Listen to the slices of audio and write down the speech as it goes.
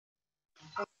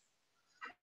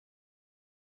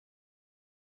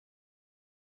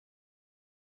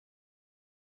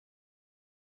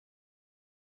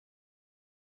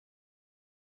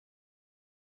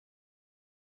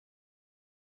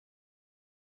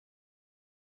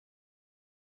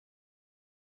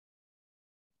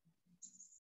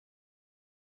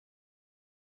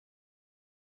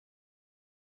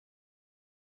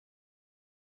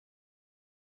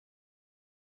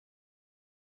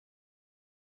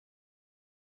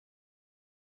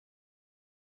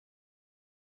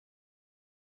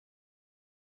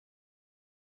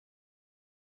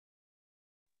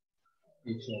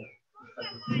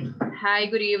Hi,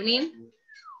 good evening.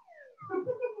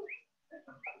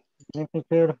 Hey,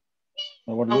 teacher.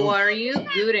 How are you?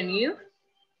 Good, and you?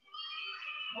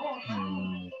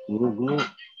 Good.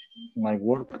 My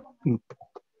work.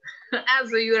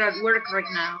 So you're at work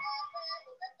right now.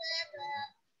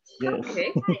 Yes.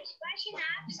 Okay.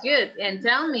 Good. And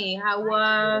tell me, how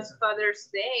was Father's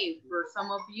Day for some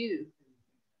of you?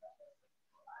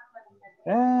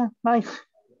 Nice.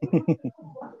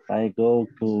 I go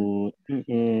to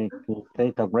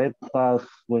take a breakfast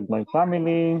with my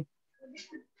family,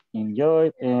 enjoy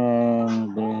it,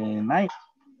 and the night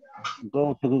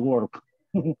go to the work.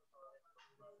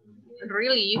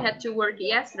 Really, you had to work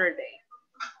yesterday?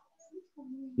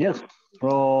 Yes,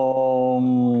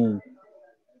 from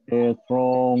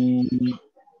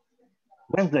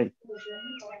Wednesday.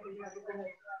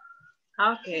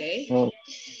 Okay. So,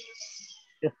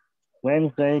 yes,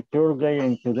 Wednesday, Thursday,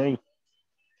 and today,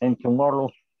 and tomorrow,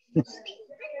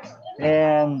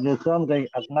 and the Sunday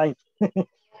at night.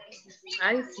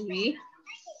 I see.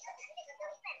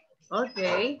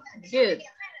 Okay, good.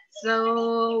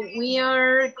 So we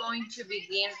are going to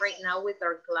begin right now with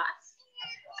our class.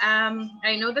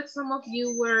 I know that some of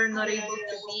you were not able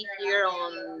to be here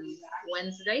on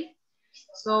Wednesday.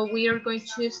 So we are going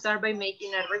to start by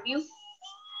making a review.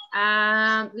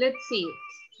 Let's see.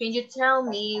 Can you tell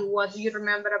me what you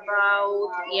remember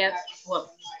about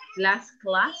last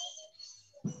class?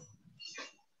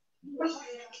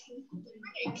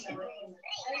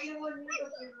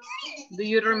 Do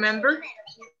you remember?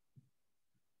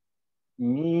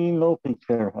 Me no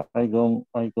picture. I don't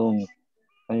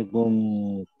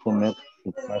connect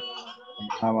to class.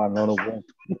 I have a lot of work.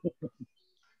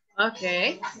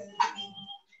 Okay.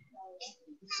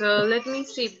 So let me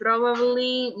see,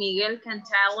 probably Miguel can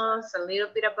tell us a little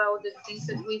bit about the things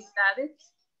that we studied.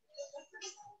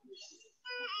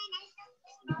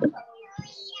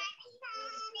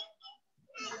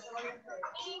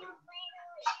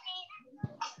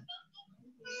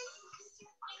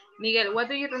 Miguel, what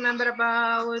do you remember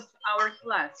about our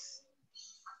class?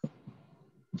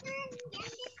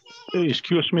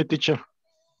 Excuse me, teacher.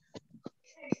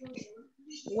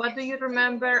 What do you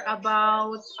remember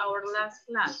about our last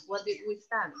class? What did we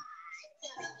study?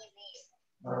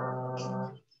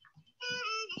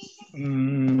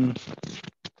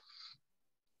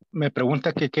 Me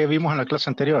pregunta que qué vimos en la clase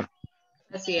anterior.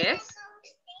 Así es.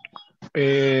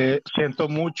 Siento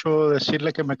mucho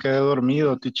decirle que me quedé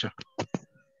dormido, teacher.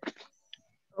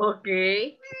 Ok.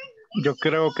 Yo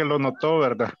creo que lo notó,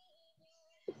 ¿verdad?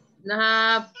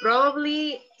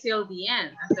 Probably till the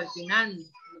end, hasta el final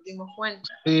nos dimos cuenta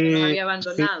Sí, que nos había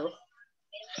abandonado.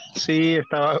 Sí,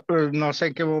 estaba, no sé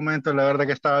en qué momento, la verdad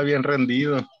que estaba bien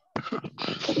rendido.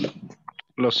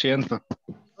 Lo siento.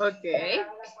 Okay.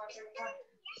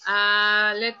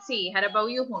 Let's see. How about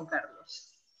you, Juan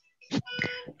Carlos?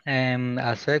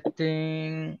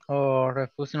 Accepting or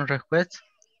refusing requests.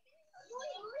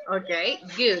 Okay,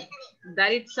 good.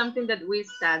 That is something that we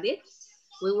studied.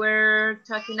 We were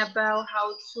talking about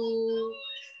how to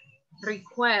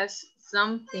request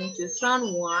something to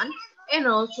someone, and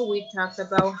also we talked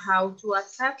about how to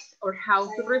accept or how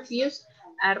to refuse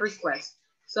a request.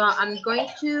 So I'm going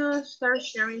to start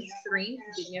sharing screen.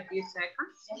 Give me a few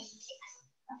seconds.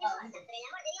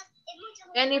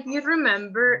 And if you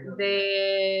remember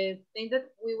the thing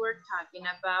that we were talking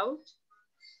about,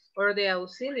 or the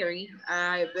auxiliary,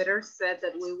 I better said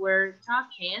that we were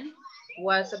talking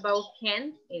was about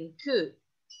can and could.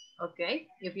 Okay,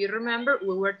 if you remember,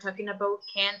 we were talking about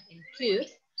can and could.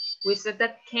 We said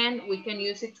that can, we can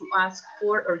use it to ask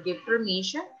for or give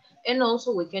permission, and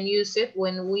also we can use it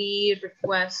when we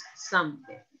request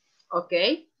something.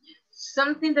 Okay,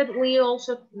 something that we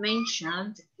also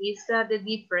mentioned is that the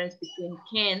difference between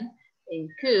can and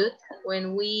could,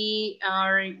 when we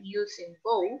are using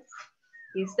both,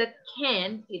 is that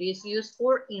can, it is used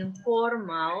for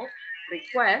informal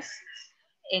requests,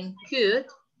 and could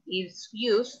is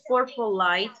used for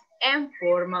polite and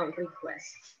formal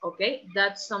requests. Okay,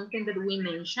 that's something that we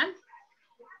mentioned.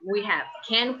 We have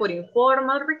can for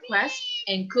informal requests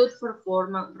and could for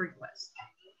formal requests.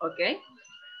 Okay,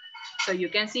 so you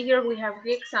can see here we have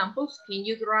the examples. Can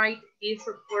you write these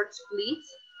reports, please?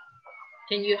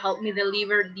 Can you help me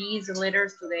deliver these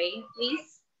letters today,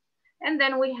 please? And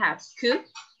then we have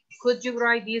could you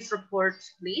write these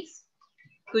reports, please?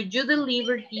 Could you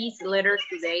deliver these letters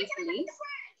today, please?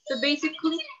 So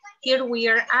basically, here we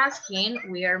are asking,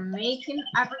 we are making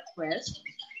a request,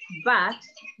 but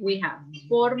we have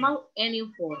formal and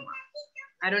informal.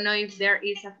 I don't know if there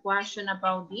is a question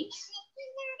about this.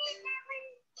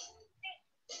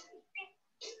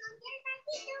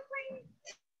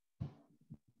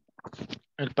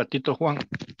 El patito Juan.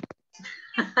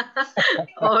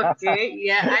 Okay,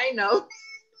 yeah, I know.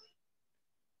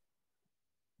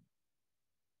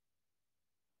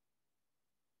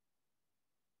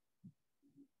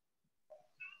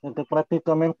 Porque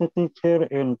prácticamente, teacher,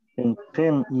 el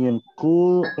can y el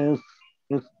could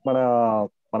es para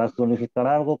solicitar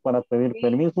algo, para pedir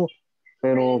permiso,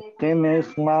 pero can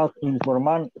es más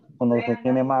informal, cuando se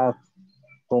tiene más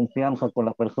confianza con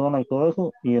la persona y todo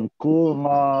eso, y el could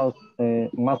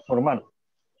más formal.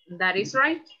 That is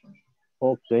right.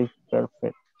 Ok,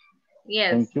 perfect.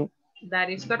 Yes, Thank you. that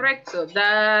is correct. So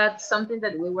that's something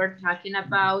that we were talking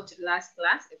about last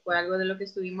class. Fue algo de lo que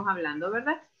estuvimos hablando,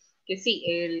 ¿verdad? Que sí,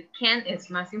 el can es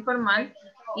más informal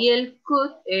y el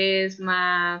could es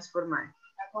más formal.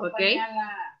 ¿Ok?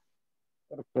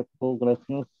 Perfecto,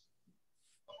 gracias.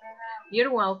 You're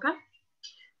welcome.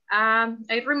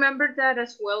 I remember that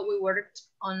as well. We worked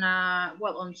on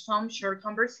on some short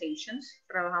conversations.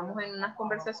 Trabajamos en unas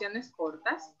conversaciones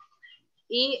cortas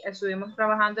y estuvimos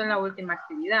trabajando en la última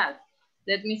actividad.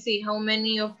 Let me see how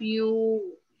many of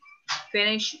you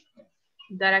finished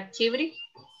that activity.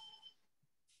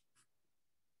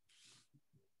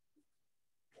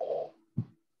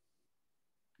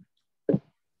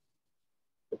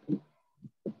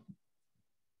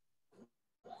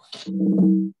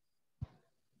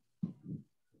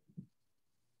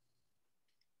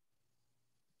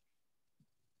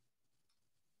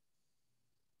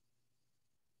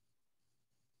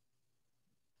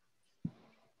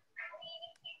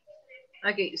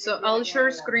 Okay, so I'll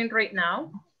share screen right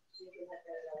now.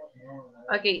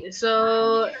 Okay,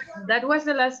 so that was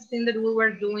the last thing that we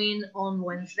were doing on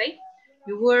Wednesday.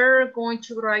 You were going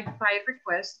to write 5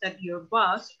 requests that your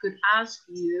boss could ask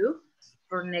you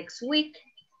for next week.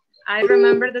 I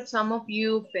remember that some of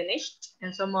you finished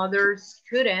and some others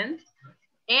couldn't.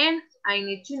 And I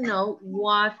need to know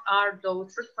what are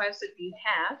those requests that you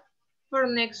have for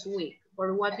next week,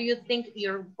 or what do you think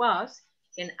your boss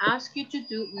can ask you to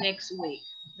do next week?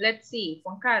 Let's see,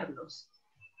 Juan Carlos.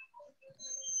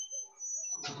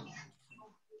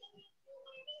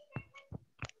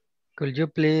 Could you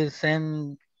please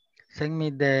send me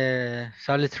the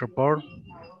sales report?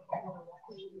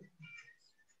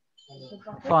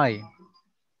 5.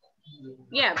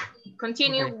 Yeah,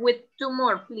 continue Okay. with 2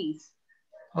 more, please.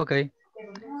 Okay.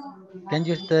 Can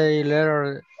you stay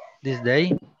later this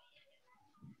day?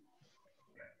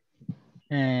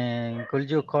 And could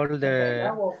you call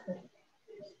the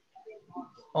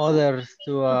others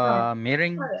to a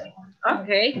meeting?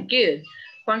 Okay, good.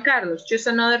 Juan Carlos, choose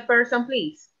another person,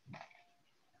 please.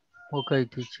 Okay,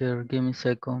 teacher, give me a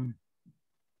second.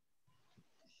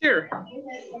 Sure.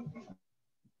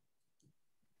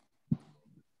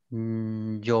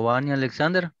 Giovanni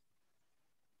Alexander.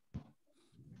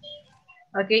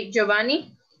 Okay,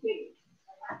 Giovanni.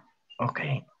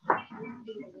 Okay.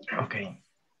 Okay.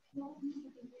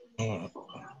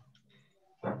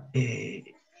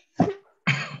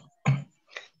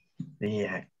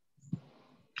 Yeah.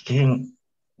 Can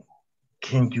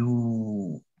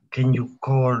you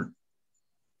call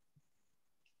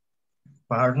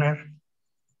partner?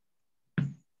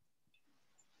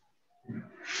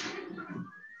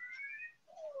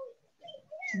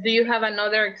 Do you have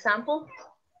another example?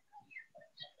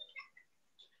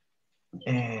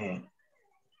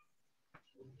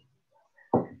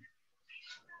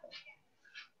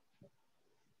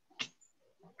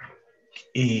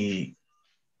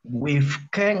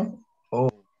 With can or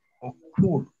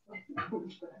could?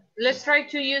 Let's try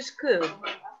to use could.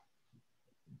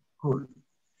 Could.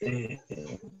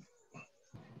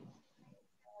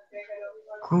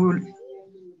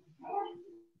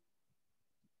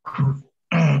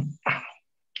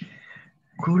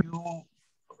 Could you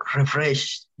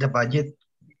refresh the budget?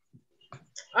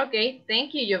 Okay,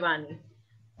 thank you, Giovanni.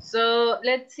 So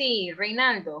let's see,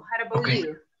 Reynaldo, how about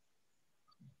you?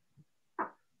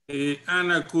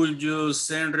 Anna, could you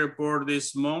send report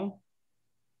this month?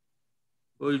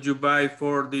 Could you buy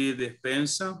for the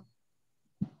despensa?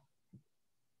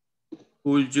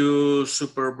 Could you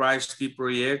supervise the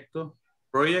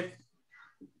project?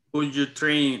 Could you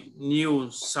train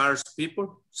new sales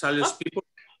people?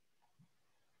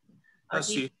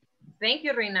 Okay. Thank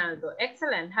you, Reynaldo.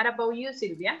 Excellent. How about you,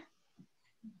 Silvia?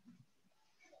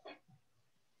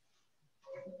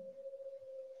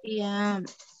 Yeah.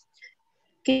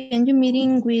 Can you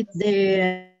meeting with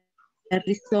the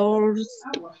resource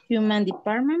human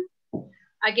department?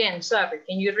 Again, sorry,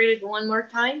 can you read it one more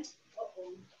time?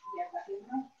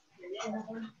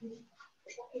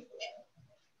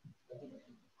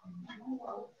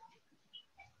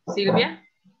 Silvia?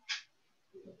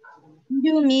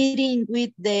 you meeting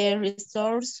with the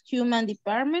resource human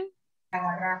department?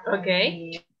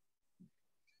 Okay.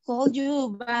 Could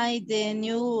you buy the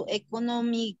new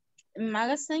economic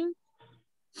magazine?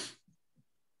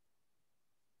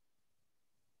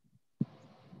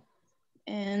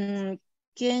 And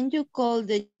can you call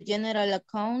the general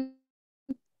account?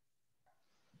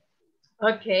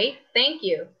 Okay, thank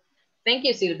you. Thank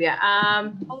you, Sylvia.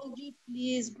 Could you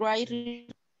please write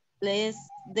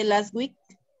the last week?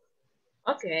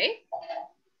 Okay.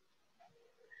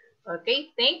 Okay,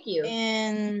 thank you.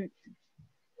 And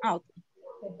out.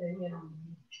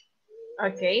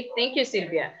 Okay, thank you,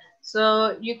 Sylvia.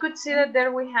 So you could see that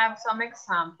there we have some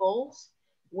examples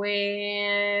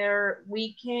where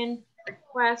we can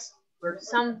request for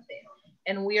something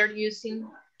and we are using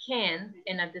can,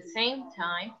 and at the same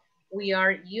time we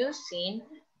are using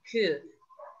could.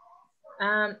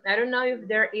 I don't know if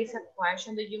there is a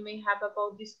question that you may have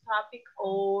about this topic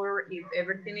or if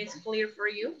everything is clear for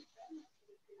you.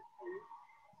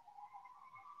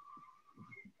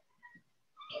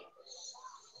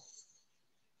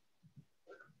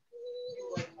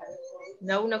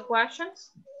 No, no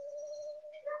questions?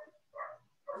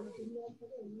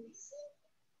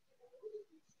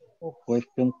 No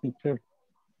question, teacher.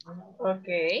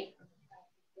 Okay.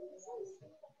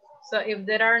 So if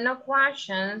there are no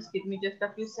questions, give me just a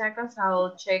few seconds.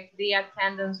 I'll check the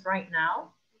attendance right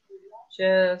now.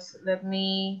 Just let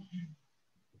me,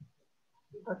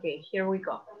 okay, here we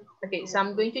go. Okay, so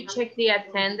I'm going to check the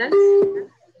attendance.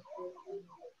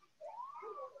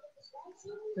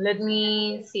 Let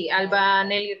me see, Alba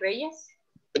Nelly Reyes.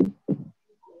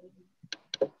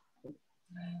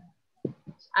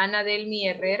 Ana Delmi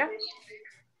Herrera.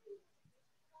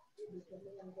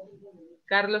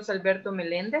 Carlos Alberto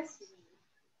Meléndez.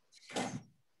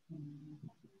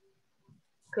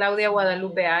 Claudia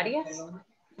Guadalupe Arias.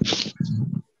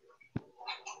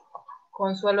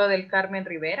 Consuelo del Carmen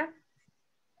Rivera.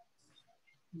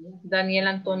 Daniel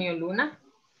Antonio Luna.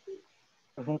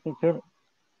 Present, teacher.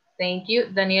 Thank you.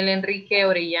 Daniel Enrique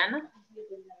Orellana.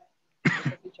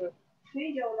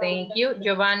 Thank you.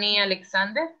 Giovanni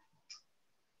Alexander.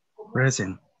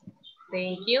 Present.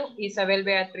 Thank you. Isabel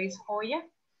Beatriz Joya.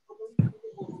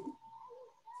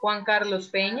 Juan Carlos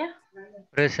Peña.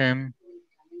 Present.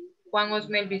 Juan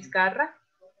Osmel Vizcarra.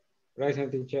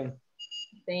 Present, teacher.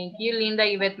 Thank you. Linda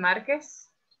Ivette Márquez.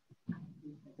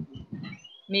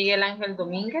 Miguel Ángel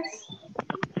Domínguez.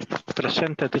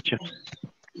 Presente, teacher.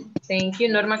 Thank you.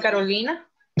 Norma Carolina.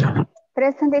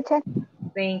 Present, teacher.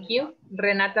 Thank you.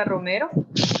 Renata Romero.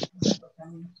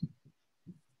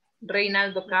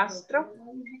 Reinaldo Castro.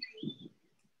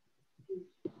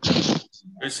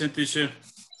 Present, teacher.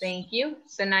 Thank you.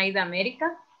 Zenaida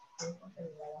América.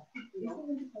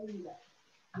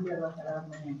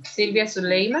 Silvia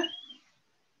Zuleima.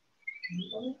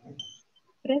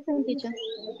 Present, teacher.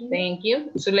 Thank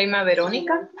you. Zuleima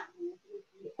Verónica.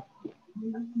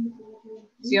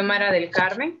 Xiomara del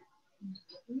Carmen.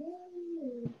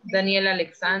 Daniela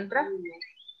Alexandra.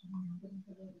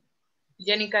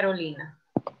 Jenny Carolina.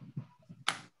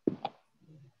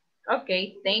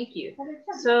 Okay, thank you.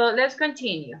 So let's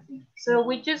continue. So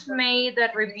we just made a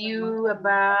review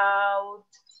about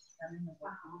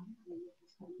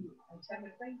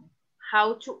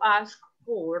how to ask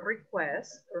for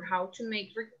requests or how to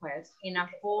make requests in a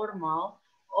formal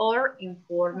or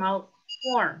informal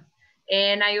form.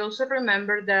 And I also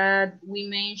remember that we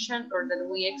mentioned or that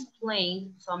we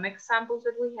explained some examples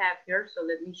that we have here. So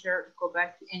let me go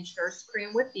back and share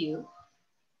screen with you.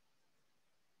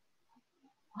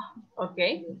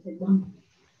 Okay.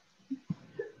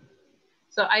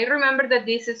 So I remember that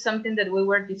this is something that we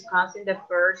were discussing the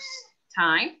first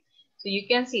time. So you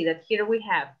can see that here we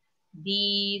have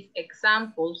these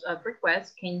examples of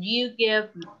requests. Can you give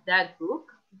that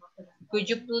book? Could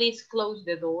you please close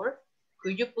the door?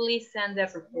 Could you please send the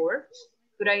report?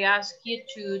 Could I ask you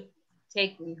to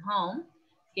take me home?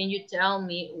 Can you tell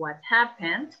me what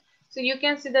happened? So you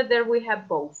can see that there we have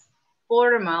both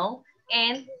formal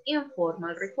and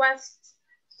informal requests.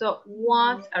 So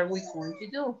what are we going to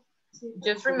do?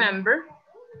 Just remember,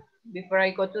 before I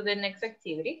go to the next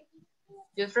activity,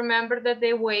 just remember that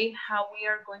the way how we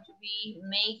are going to be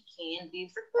making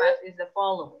this request is the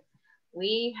following.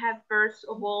 We have first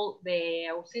of all the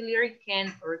auxiliary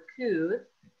can or could,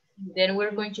 then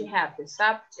we're going to have the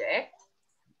subject,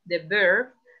 the verb,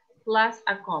 plus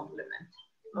a complement,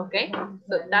 okay?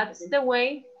 So that's the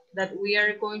way that we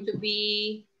are going to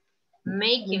be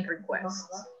making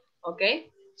requests, okay?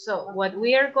 So what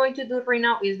we are going to do right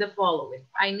now is the following.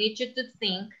 I need you to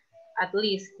think at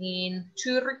least in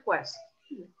 2 requests,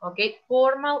 okay?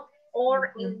 Formal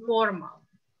or informal,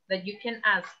 that you can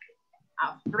ask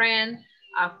a friend,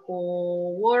 a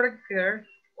co-worker,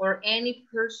 or any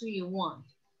person you want,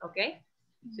 okay?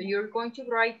 So you're going to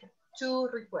write 2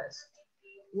 requests,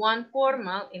 one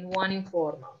formal and one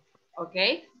informal,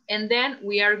 okay? And then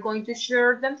we are going to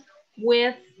share them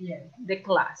with the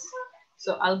class.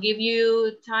 So I'll give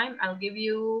you time, I'll give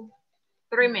you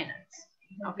 3 minutes,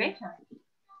 okay?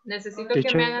 Necesito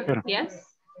que me hagan, yes?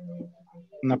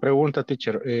 Una pregunta,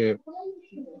 teacher.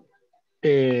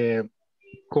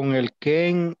 Con el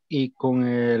can y con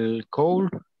el call,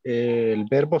 el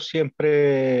verbo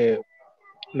siempre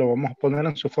lo vamos a poner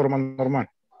en su forma normal.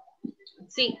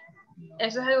 Sí,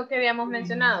 eso es algo que habíamos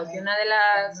mencionado, que una de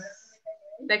las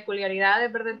peculiaridades,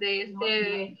 ¿verdad?, de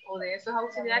este o de esos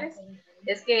auxiliares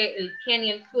es que el can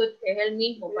y el could es el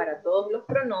mismo para todos los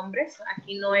pronombres.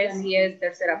 Aquí no es si es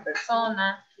tercera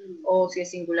persona o si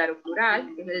es singular o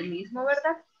plural, es el mismo,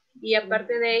 ¿verdad? Y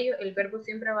aparte de ello, el verbo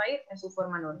siempre va a ir en su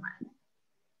forma normal.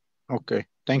 Okay,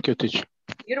 thank you, teacher.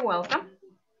 You're welcome.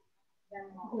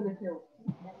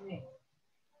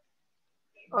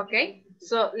 Okay,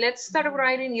 so let's start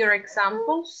writing your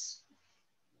examples.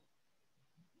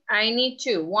 I need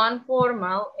 2, one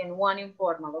formal and one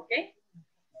informal, okay?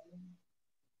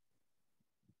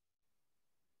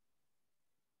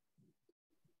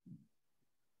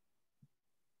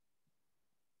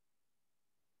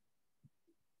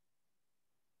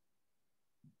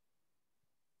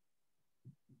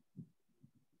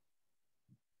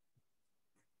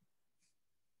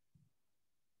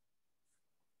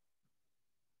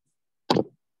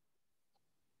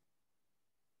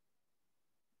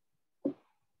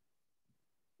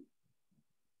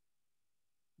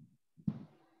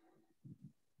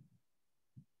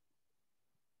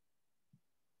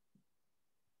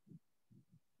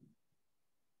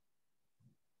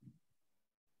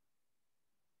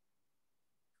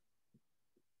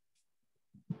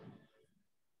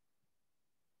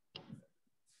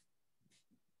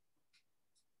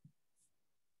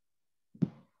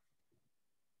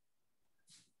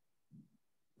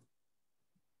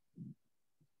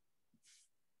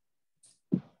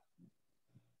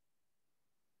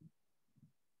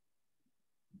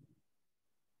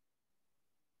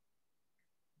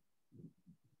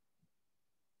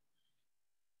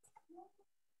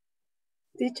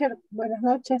 Teacher, buenas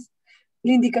noches.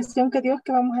 La indicación que dio es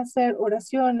que vamos a hacer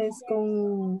oraciones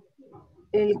con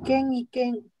el can y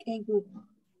can.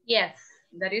 Yes,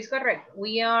 that is correct.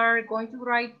 We are going to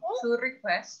write 2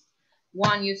 requests,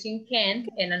 one using can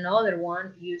and another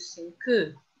one using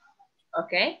could,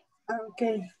 okay?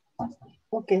 Okay,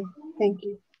 okay, thank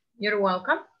you. You're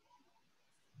welcome.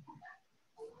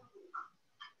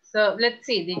 So let's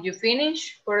see, did you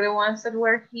finish for the ones that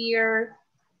were here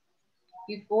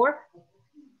before?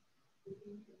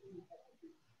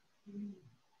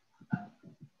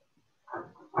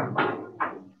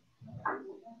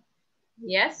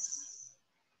 Yes.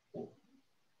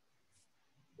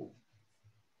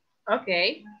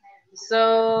 Okay,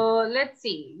 so let's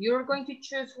see, you're going to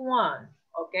choose one,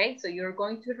 okay? So you're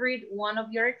going to read one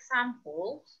of your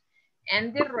examples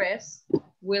and the rest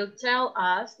will tell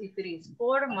us if it is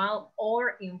formal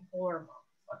or informal,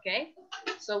 okay?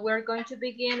 So we're going to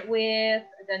begin with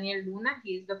Daniel Luna.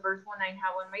 He is the first one I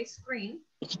have on my screen.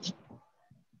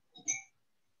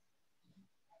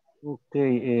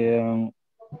 Okay,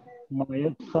 my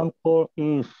example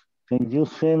is, can you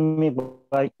send me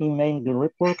by email the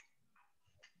report?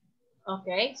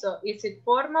 Okay, so is it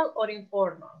formal or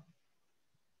informal?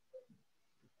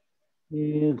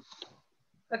 It's...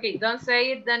 Okay, don't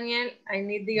say it, Daniel. I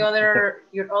need your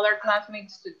other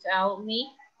classmates to tell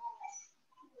me.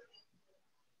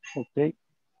 Okay.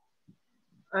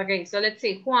 Okay, so let's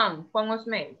see, Juan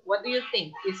Osmel, what do you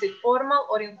think? Is it formal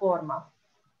or informal?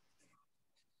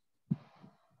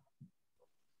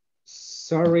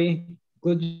 Sorry,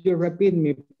 could you repeat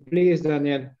me, please,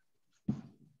 Daniel?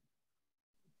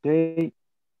 Okay.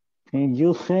 Can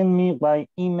you send me by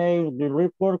email the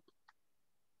report?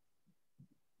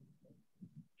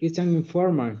 It's an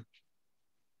informal.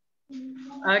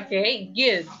 Okay,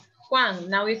 good. Juan,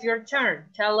 now is your turn.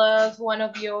 Tell us one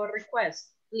of your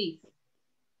requests, please.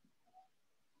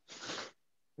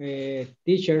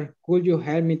 Teacher, could you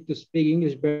help me to speak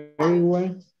English very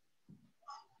well?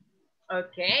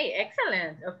 Okay,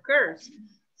 excellent, of course.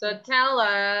 So tell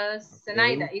us,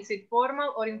 Zenaida, is it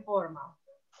formal or informal?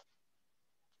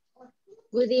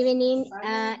 Good evening,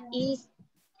 is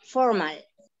formal.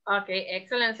 Okay,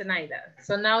 excellent, Zenaida.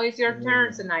 So now is your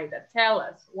turn, Zenaida. Tell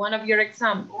us one of your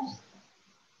examples.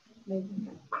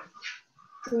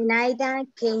 Zenaida,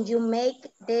 can you make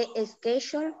the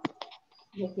schedule?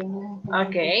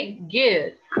 Okay,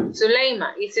 good.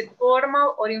 Suleima, is it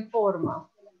formal or informal?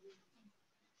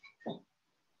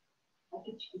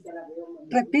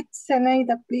 Repeat,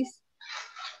 Zenaida, please.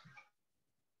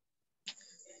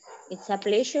 It's a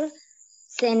pleasure.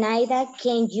 Zenaida,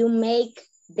 can you make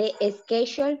the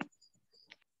schedule?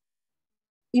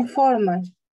 Informal.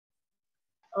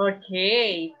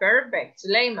 Okay, perfect.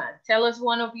 Suleiman, tell us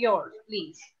one of yours,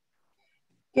 please.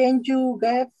 Can you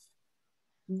get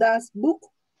that book?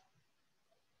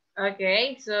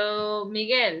 Okay, so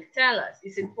Miguel, tell us,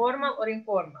 is it formal or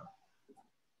informal?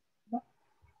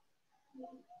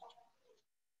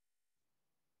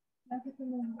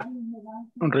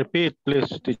 Repeat,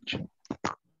 please, teacher.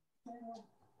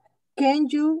 Can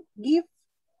you give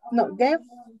that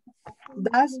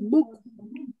book?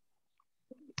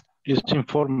 It's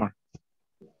informal.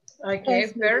 Okay,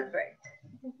 Yes, perfect.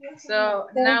 So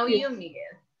Thank now you. you,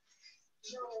 Miguel.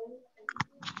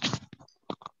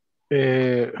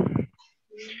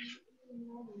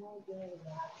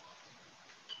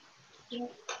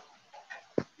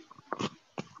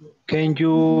 Can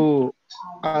you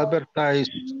advertise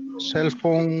cell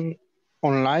phone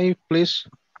online, please?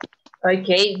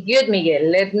 Okay, good, Miguel.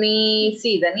 Let me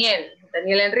see, Daniel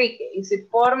Enrique, is it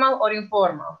formal or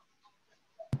informal?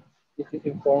 This is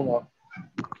informal.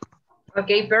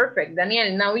 Okay, perfect.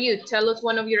 Daniel, now you tell us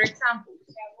one of your examples.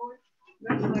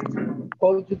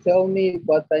 Could you tell me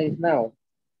what time is now?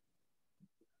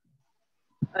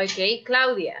 Okay,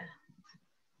 Claudia.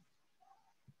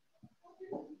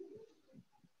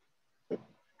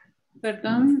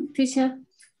 Perdón, teacher.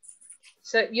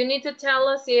 So you need to tell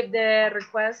us if the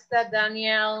request that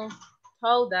Daniel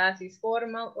told us is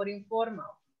formal or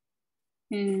informal.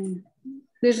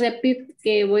 Please repeat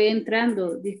que voy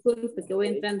entrando. Disculpe que voy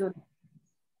entrando.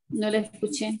 No la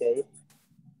escuché. Okay.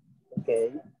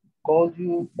 Okay. Could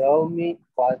you tell me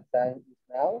what time is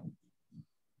now?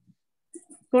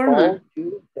 Formal. Could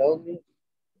you tell me?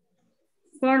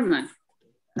 Formal.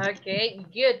 Okay,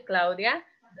 good, Claudia.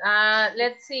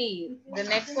 Let's see. The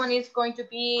next one is going to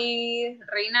be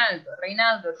Reynaldo.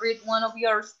 Reynaldo, read one of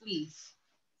yours, please.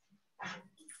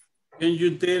 Can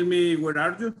you tell me where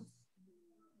are you?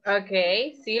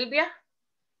 Okay, Silvia.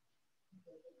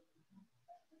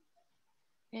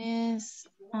 Yes,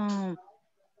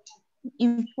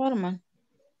 informal.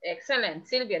 Excellent.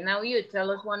 Silvia, now you tell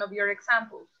us one of your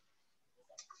examples.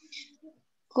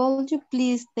 Could you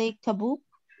please take a book?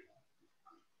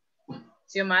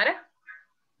 Xiomara.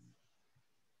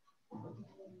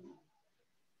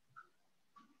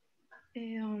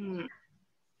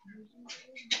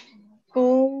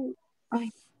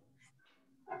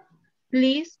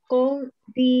 Please call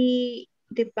the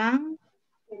bank.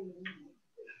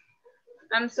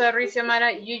 I'm sorry,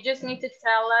 Xiomara. You just need to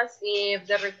tell us if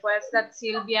the request that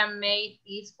Silvia made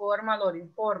is formal or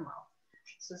informal.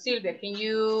 So Silvia, can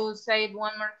you say it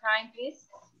one more time, please?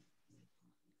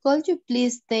 Could you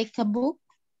please take a book?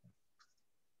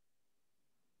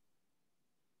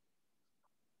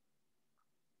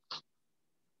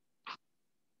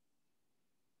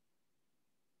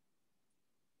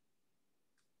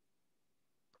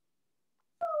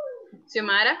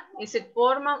 Xiomara, is it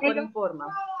formal or informal?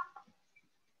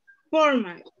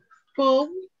 Formal. Please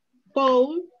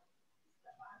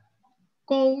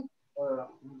call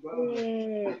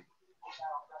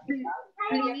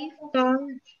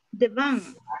the bank.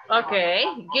 Okay,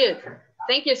 good.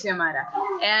 Thank you, Xiomara.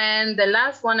 And the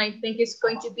last one I think is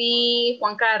going to be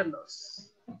Juan Carlos.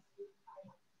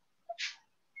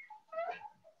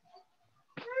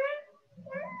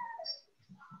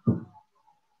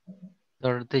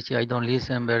 Sorry, teacher, I don't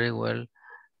listen very well.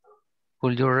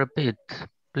 Could you repeat,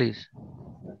 please?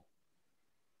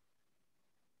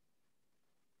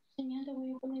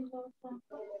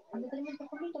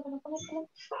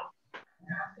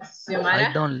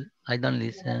 Xiomara? I don't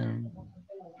listen.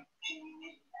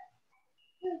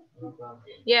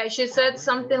 Yeah, she said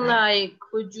something like,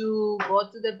 could you go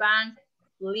to the bank,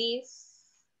 please?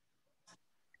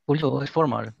 Could you, it's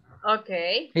formal.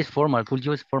 Okay. It's formal. Could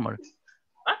you, it's formal.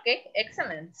 Okay,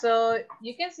 excellent. So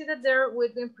you can see that there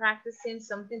we've been practicing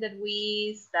something that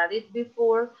we studied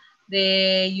before,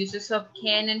 the uses of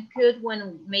can and could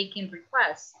when making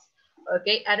requests.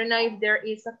 Okay, I don't know if there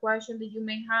is a question that you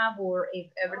may have or if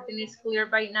everything is clear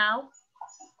by now.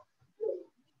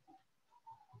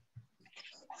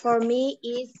 For me,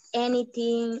 is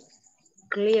anything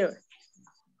clear?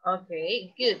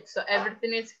 Okay, good. So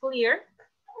everything is clear.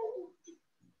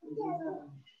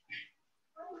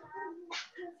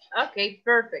 Okay,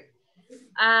 perfect.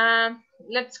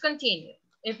 Let's continue.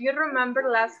 If you remember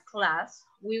last class,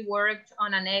 we worked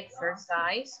on an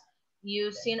exercise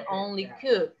using only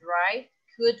could, right?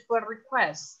 Could for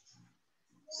request.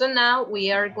 So now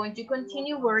we are going to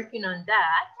continue working on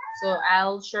that. So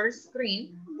I'll share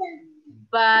screen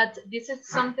but this is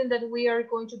something that we are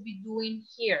going to be doing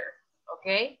here,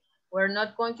 okay? We're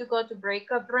not going to go to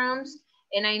breakout rooms,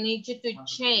 and I need you to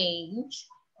change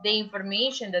the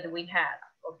information that we have,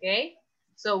 okay?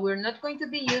 So we're not going to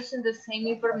be using the same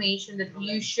information that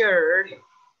you shared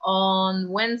on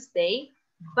Wednesday,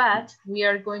 but we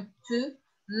are going to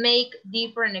make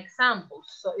different examples.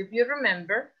 So if you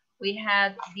remember, we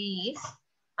had these.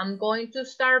 I'm going to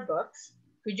Starbucks.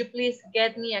 Could you please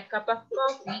get me a cup of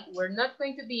coffee? We're not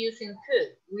going to be using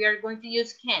could. We are going to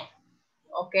use can,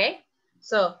 okay?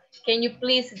 So can you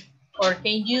please, or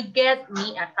can you get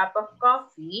me a cup of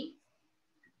coffee?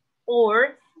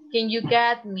 Or can you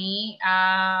get me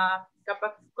a cup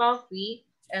of coffee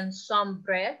and some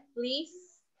bread, please?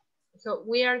 So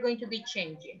we are going to be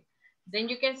changing. Then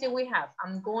you can see we have,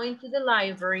 I'm going to the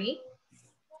library.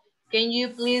 Can you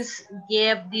please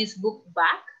give this book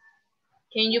back?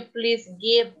 Can you please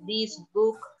give this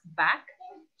book back?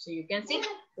 So you can see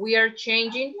we are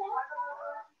changing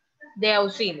the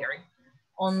auxiliary.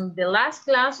 On the last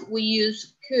class, we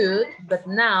used could, but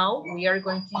now we are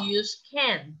going to use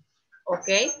can,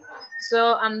 okay?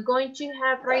 So I'm going to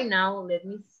have right now, let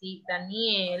me see,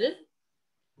 Daniel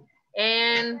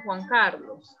and Juan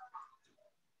Carlos.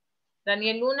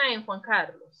 Daniel Luna and Juan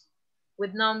Carlos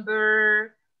with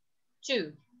number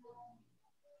 2.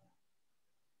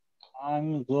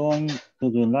 I'm going to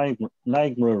the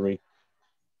library.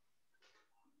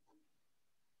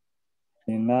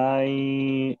 Can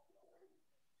I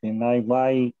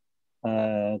buy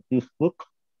this book?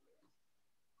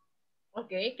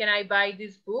 Okay, can I buy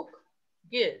this book?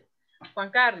 Good.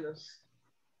 Juan Carlos.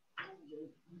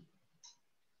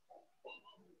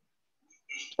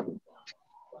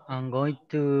 I'm going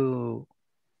to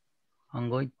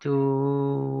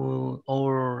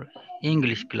our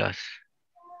English class.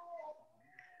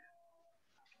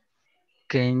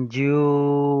 Can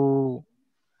you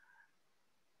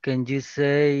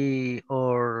say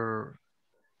or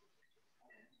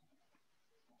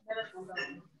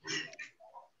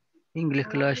English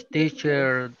class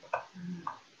teacher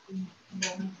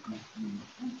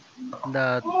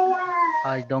that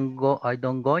I don't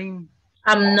going?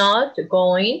 I'm not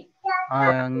going.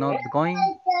 I am not going.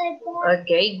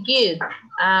 Okay, good.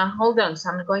 Hold on, so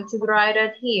I'm going to write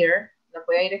it here. Lo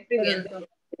voy a ir escribiendo.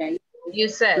 You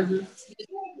said,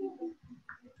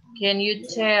 can you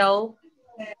tell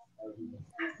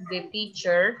the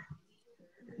teacher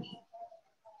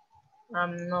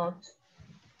I'm not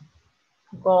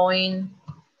going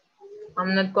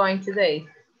today?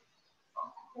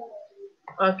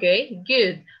 Okay,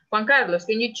 good. Juan Carlos,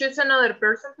 can you choose another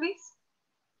person, please?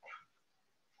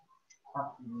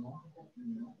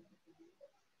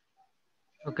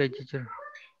 Okay, teacher.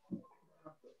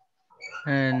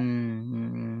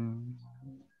 And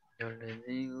yo le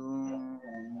digo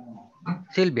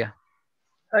Silvia.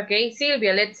 Okay,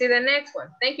 Silvia, let's see the next one.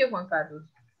 Thank you, Juan Carlos.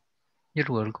 You're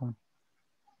welcome.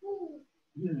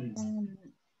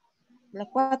 La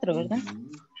 4, ¿verdad?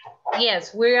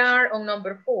 Yes, we are on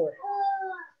number 4.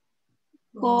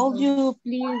 Could you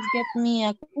please get me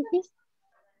a cookie?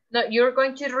 No, you're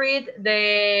going to read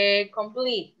the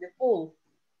complete, the full.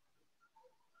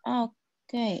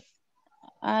 Okay.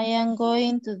 I am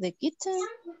going to the kitchen.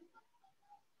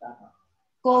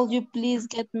 Could you please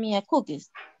get me a cookies?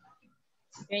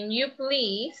 Can you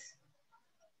please,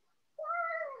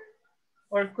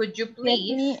 or could you please?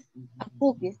 Get me a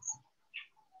cookies.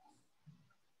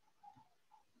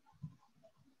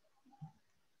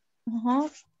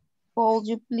 Could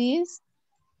you please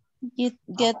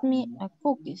get me a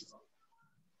cookies?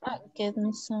 Get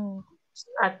me some.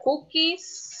 A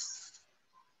cookies.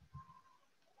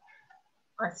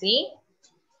 Así.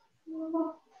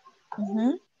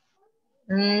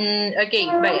 Ok,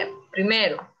 vaya.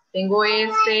 Primero, tengo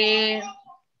este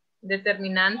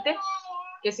determinante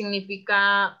que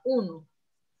significa 1.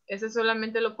 Ese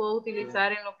solamente lo puedo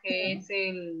utilizar en lo que es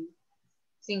el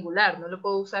singular, no lo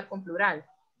puedo usar con plural.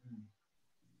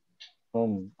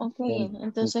 Ok,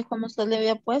 entonces como usted le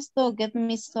había puesto, get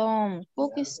me some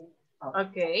cookies.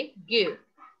 Ok, good.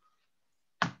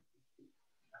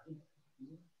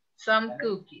 Some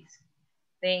cookies.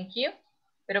 Thank you.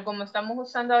 Pero como estamos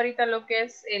usando ahorita lo que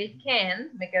es el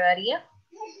can, me quedaría.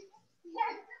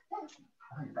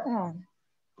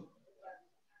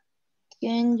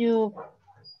 Can you...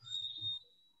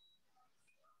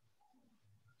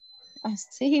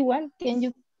 Así igual. Can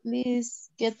you please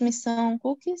get me some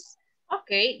cookies?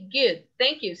 Okay, good.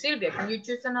 Thank you. Sylvia, can you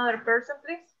choose another person,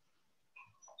 please?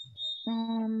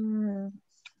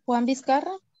 Juan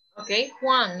Vizcarra. Okay,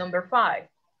 Juan, number 5.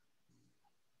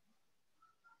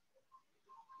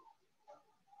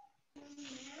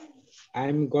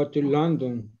 I'm going to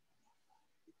London.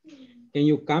 Can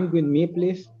you come with me,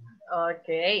 please?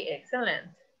 Okay, excellent.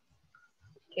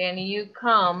 Can you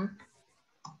come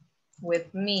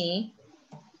with me,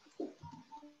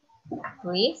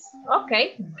 please?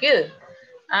 Okay, good.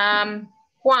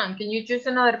 Juan, can you choose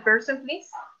another person, please?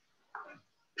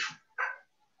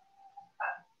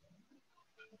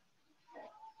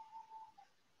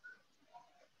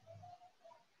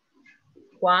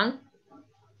 Juan.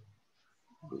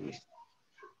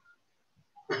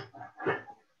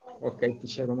 Ok,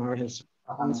 teacher, vamos a ver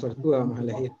una suertuda, vamos a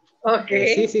elegir. Ok.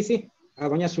 Sí. A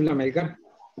doña Zulema Melgar.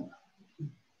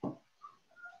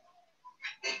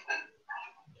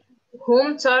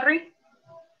 Whom, sorry?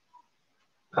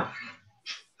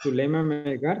 Zulema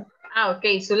Melgar. Ah,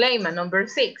 okay, Suleiman, number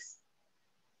 6.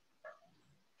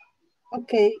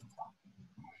 Okay.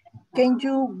 Can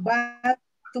you buy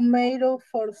tomato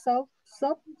for soup?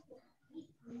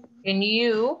 Can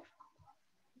you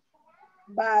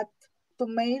buy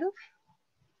tomato?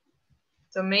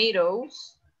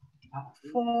 Tomatoes.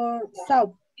 For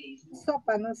soup.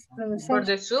 Sopa, no pronunciation. For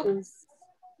the soup?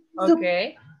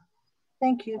 Okay.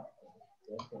 Thank you.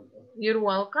 You're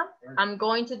welcome. I'm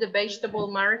going to the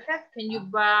vegetable market. Can you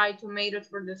buy tomatoes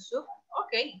for the soup?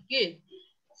 Okay, good.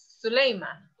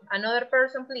 Suleiman, another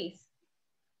person, please.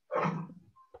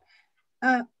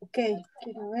 Okay.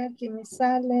 Quiero ver quién me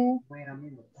sale.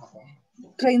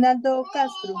 Reinaldo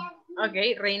Castro.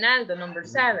 Okay, Reinaldo, number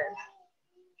 7.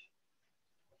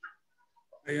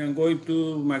 I am going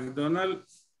to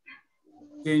McDonald's.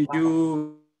 Can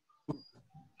you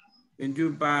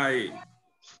buy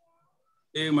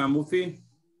egg McMuffin?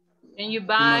 Can you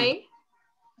buy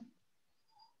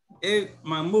egg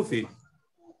McMuffin?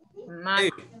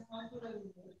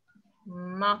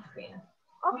 Muffin.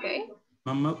 Okay.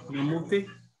 McMuffin.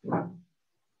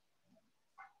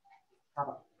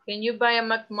 Can you buy a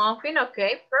McMuffin?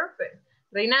 Okay, perfect.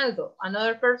 Reinaldo,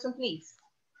 another person, please.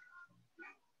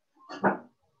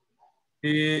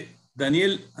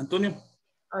 Daniel Antonio.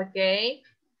 Okay.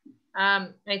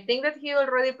 I think that he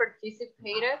already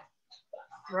participated,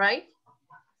 right?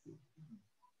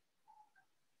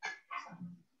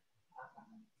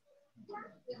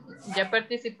 Ya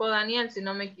participó Daniel, si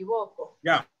no me equivoco.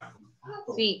 Ya.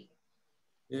 Sí.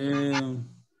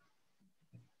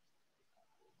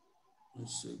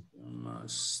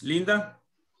 Linda.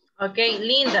 Okay,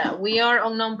 Linda, we are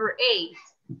on number 8.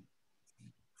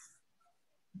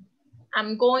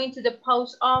 I'm going to the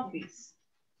post office.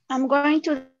 I'm going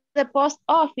to the post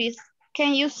office.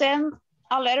 Can you send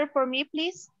a letter for me,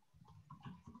 please?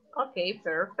 Okay,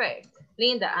 perfect.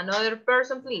 Linda, another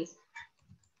person, please.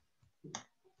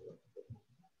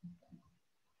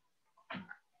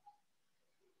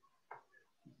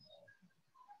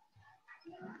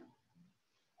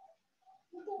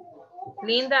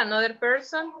 Linda, another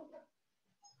person.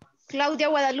 Claudia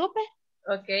Guadalupe.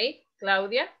 Okay,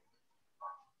 Claudia.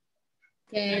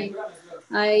 Okay,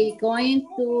 I going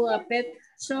to a pet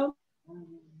shop.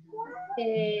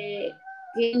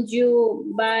 Can you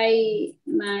buy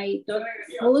my dog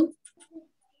food?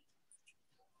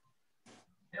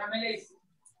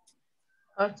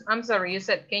 Oh, I'm sorry, you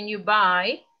said, can you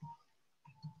buy?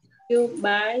 You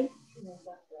buy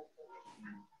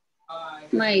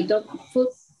my dog food?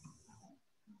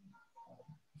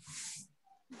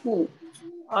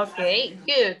 Okay,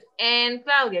 good. And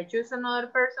Claudia, choose another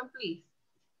person, please.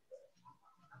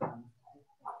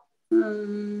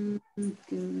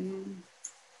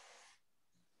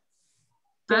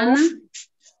 Ana.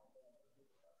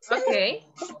 Okay.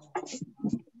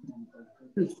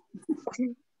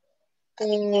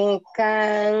 Can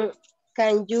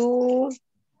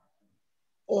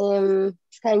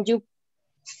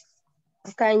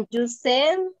you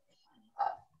send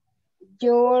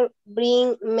your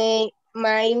bring me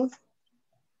my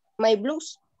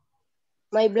blouse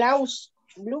my blouse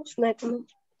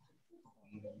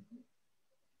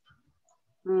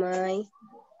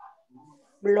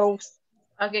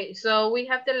Okay, so we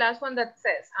have the last one that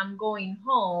says, I'm going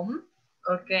home.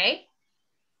 Okay.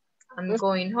 I'm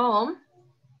going home.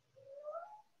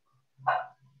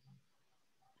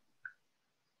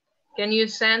 Can you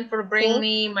send for bring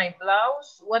me my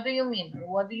blouse? What do you mean?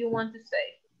 What do you want to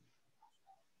say?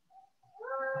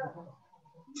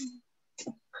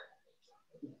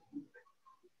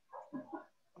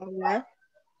 Hola.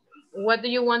 What do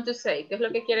you want to say? ¿Qué es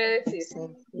lo que quiere decir?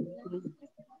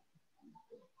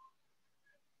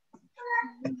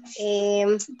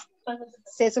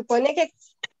 Se supone que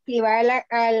si va a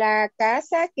la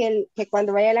casa, que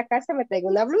cuando vaya a la casa me traiga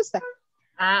una blusa.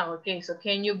 Ah, okay. So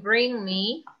can you bring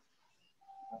me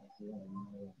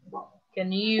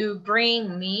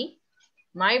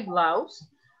My blouse.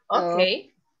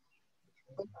 Okay.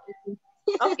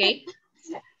 Okay.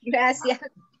 Gracias.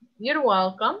 You're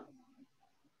welcome.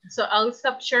 So I'll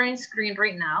stop sharing screen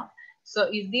right now. So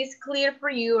is this clear for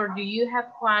you or do you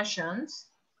have questions?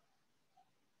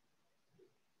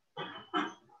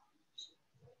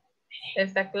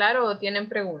 ¿Está claro o tienen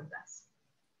preguntas?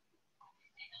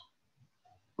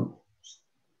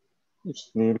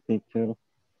 Clear, teacher.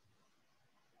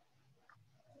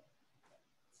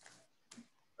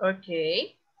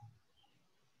 Okay.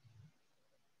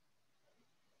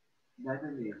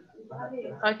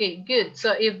 Okay, good.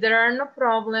 So if there are no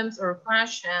problems or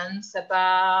questions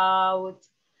about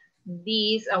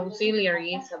these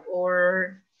auxiliaries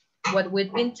or what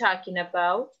we've been talking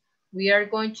about, we are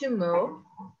going to move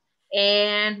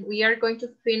and we are going to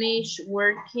finish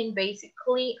working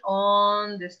basically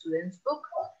on the student's book.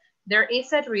 There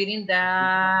is a reading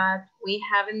that we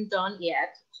haven't done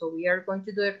yet, so we are going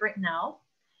to do it right now.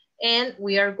 And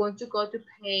we are going to go to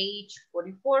page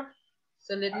 44.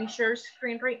 So let me share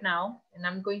screen right now, and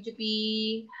I'm going to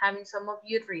be having some of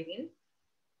you reading.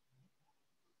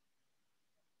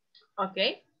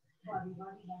 Okay.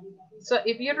 So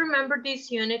if you remember,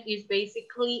 this unit is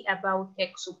basically about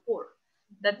tech support.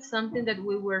 That's something that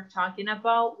we were talking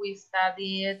about. We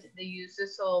studied the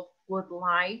uses of would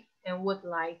like and would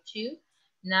like to.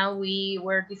 Now we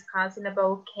were discussing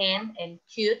about can and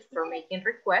could for making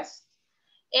requests.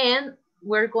 And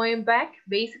we're going back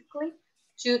basically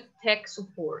to tech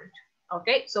support.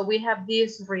 Okay, so we have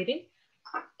this reading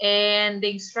and the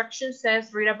instruction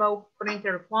says read about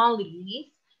printer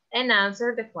quality and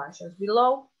answer the questions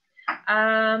below.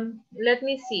 Let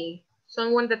me see,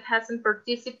 someone that hasn't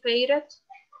participated.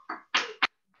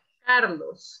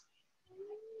 Carlos.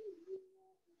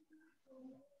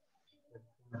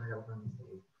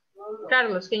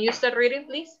 Carlos, can you start reading,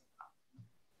 please?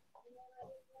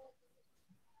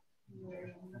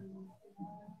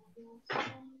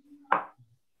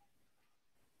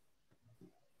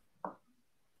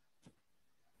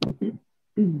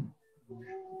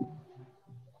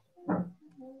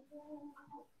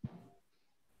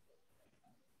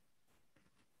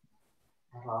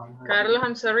 Carlos,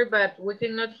 I'm sorry, but we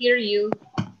cannot hear you.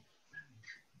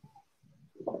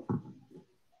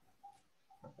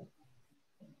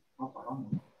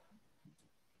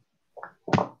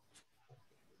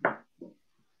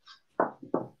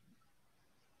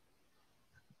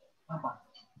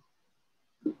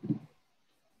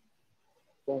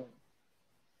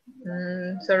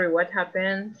 Sorry, what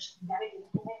happened?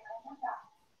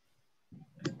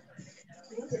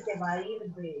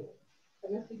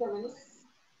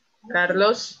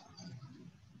 Carlos.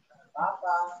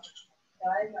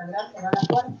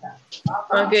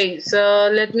 Okay, so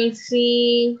let me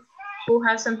see who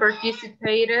hasn't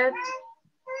participated.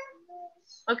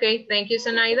 Okay, thank you,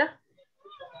 Zenaida.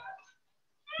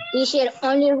 Teacher,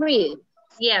 only read.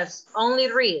 Yes,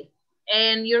 only read.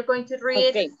 And you're going to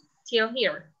read till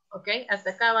here. Okay,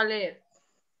 hasta acá va a leer.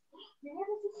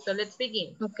 So let's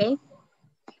begin. Okay.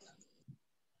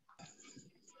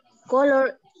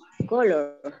 Color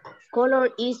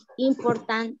is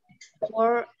important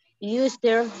for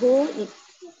users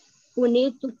who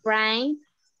need to print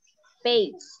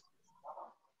page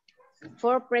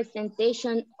for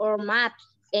presentation or maps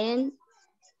and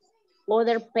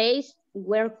other pages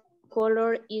where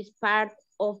color is part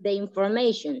of the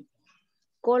information.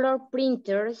 Color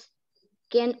printers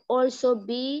can also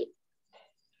be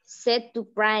set to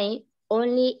print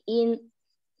only in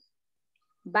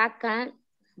black and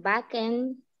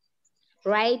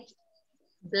white.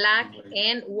 Black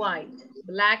and white.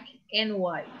 Black and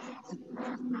white.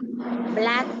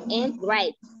 Black and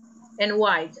white. And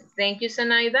white. Thank you,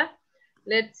 Zenaida.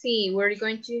 Let's see. We're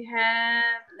going to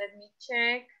have, let me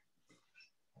check.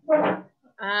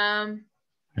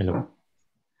 Hello.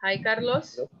 Hi,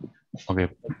 Carlos. Okay.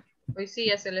 Hoy sí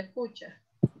ya se le escucha.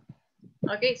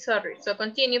 Okay, sorry. So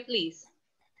continue, please.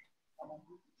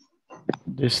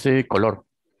 Color.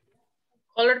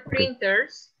 Color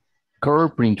printers. Color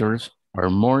printers are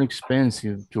more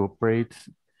expensive to operate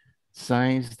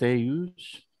since they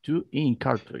use two ink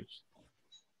cartridges,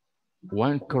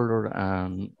 one color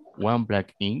and one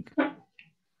black ink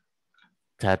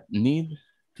that need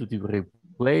to be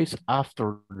replaced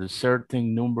after a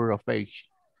certain number of pages.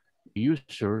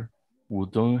 Users who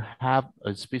don't have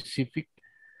a specific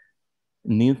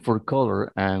need for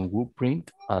color and who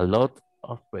print a lot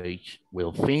of pages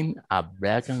will find a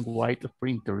black and white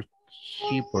printer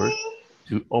cheaper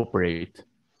to operate.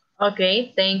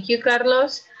 Okay, thank you,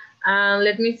 Carlos.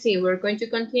 Let me see, we're going to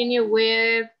continue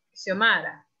with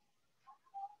Xiomara.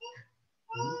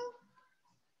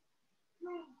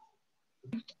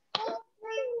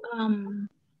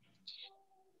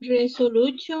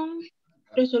 Resolution.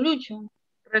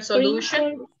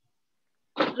 Resolution.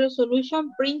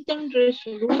 Printing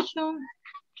resolution,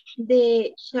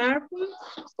 the sharpness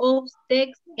of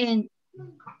text and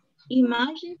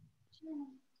images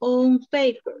on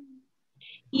paper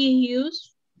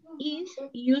is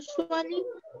usually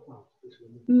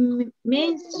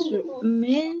measured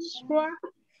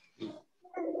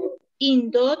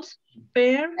in dots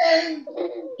per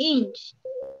inch.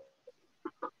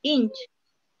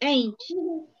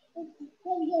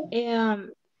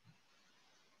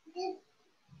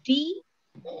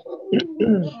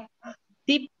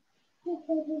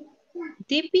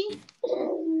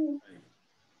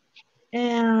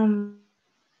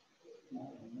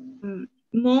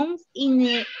 Months in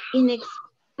an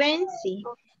inexpensive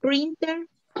printer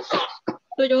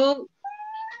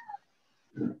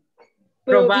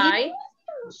provide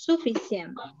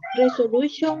sufficient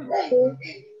resolution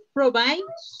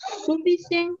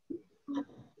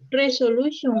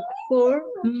for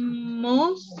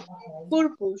most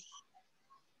purposes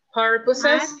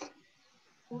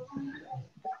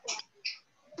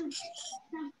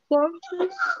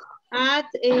at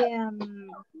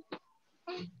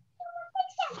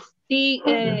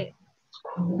the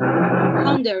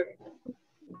 100.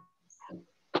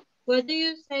 What do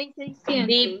you say, 600?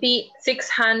 DP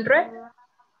 600.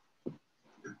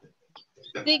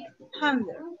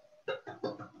 600.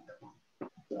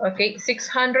 Okay,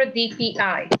 600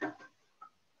 DPI.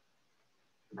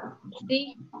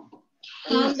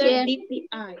 600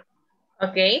 DPI.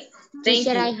 Okay, thank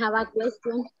Teacher, you. I have a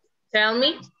question. Tell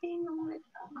me.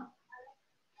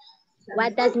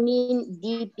 What does mean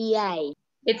DPI?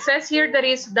 It says here that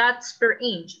is dots per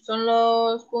inch. Son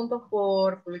los puntos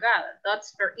por pulgada.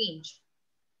 Dots per inch.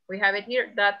 We have it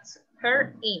here. Dots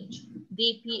per inch.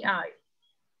 DPI.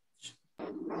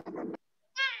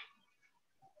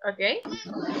 Okay.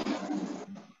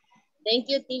 Thank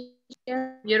you,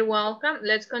 teacher. You're welcome.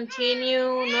 Let's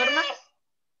continue, Norma.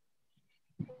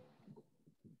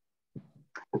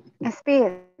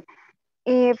 Speed.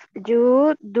 If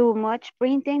you do much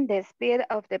printing, the speed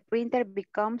of the printer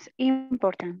becomes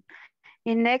important.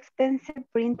 Inexpensive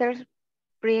printers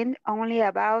print only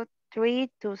about 3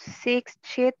 to 6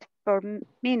 sheets per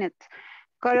minute.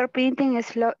 Color printing is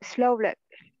slower.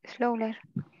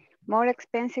 More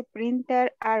expensive printers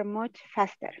are much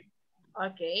faster.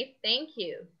 Okay, thank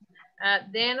you.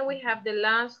 Then we have the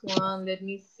last one. Let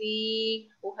me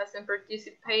see who hasn't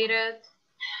participated.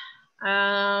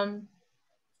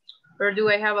 Or do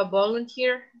I have a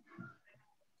volunteer?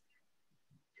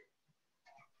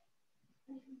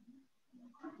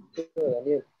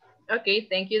 Okay,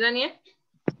 thank you, Daniel.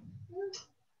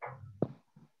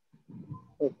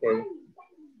 Okay.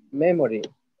 Memory.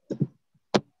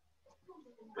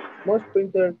 Most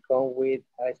printers come with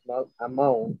a small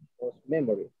amount of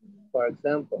memory. For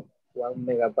example, 1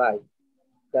 megabyte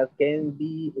that can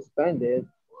be expanded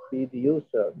with the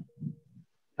user.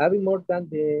 Having more than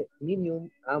the minimum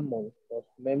amount of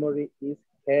memory is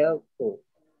helpful.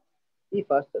 Be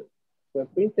faster. When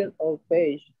printing on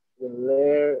page, when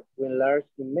large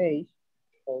image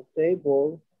or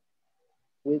table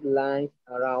with lines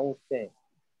around 10,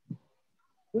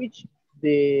 which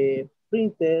the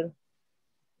printer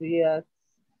reacts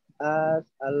as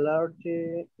a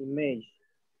larger image.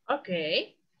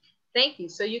 Okay, thank you.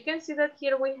 So you can see that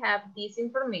here we have this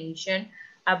information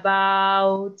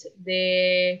about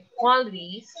the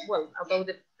qualities, well, about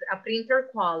the printer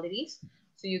qualities.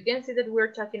 So you can see that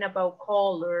we're talking about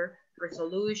color,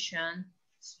 resolution,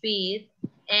 speed,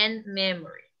 and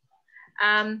memory.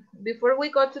 Before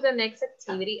we go to the next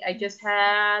activity, I just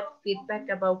had feedback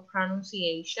about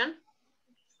pronunciation,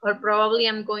 or probably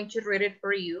I'm going to read it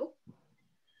for you.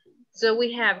 So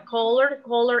we have color.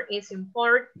 Color is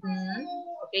important,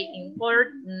 okay,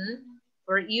 important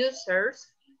for users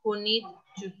who need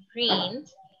to print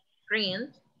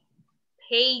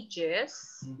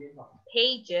pages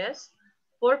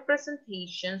for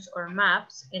presentations or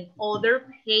maps and other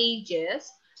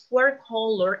pages where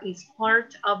color is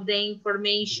part of the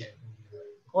information.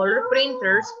 Color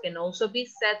printers can also be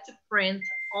set to print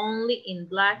only in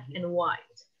black and white.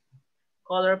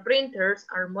 Color printers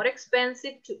are more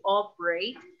expensive to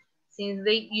operate since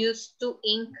they use 2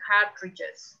 ink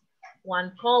cartridges,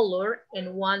 1 color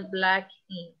and 1 black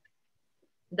ink,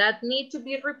 that need to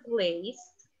be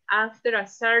replaced after a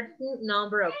certain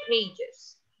number of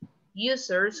pages.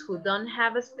 Users who don't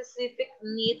have a specific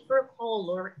need for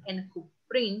color and who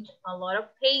print a lot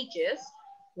of pages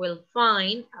will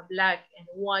find a black and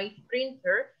white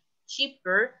printer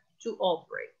cheaper to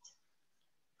operate.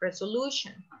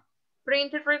 Resolution.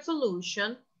 Printed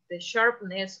resolution the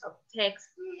sharpness of text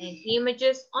and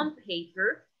images on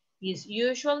paper is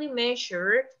usually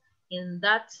measured in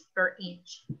dots per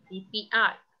inch,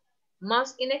 dpi.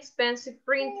 Most inexpensive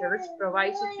printers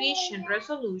provide sufficient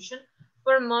resolution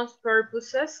for most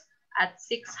purposes at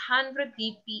 600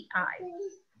 dpi.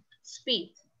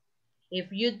 Speed.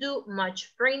 If you do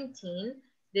much printing,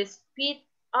 the speed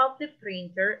of the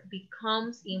printer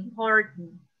becomes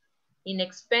important.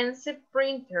 Inexpensive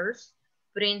printers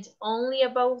print only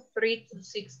about 3 to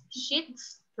 6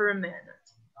 sheets per minute.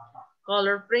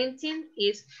 Color printing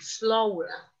is slower.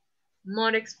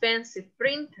 More expensive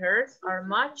printers are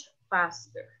much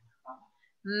faster.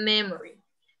 Memory.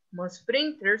 Most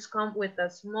printers come with a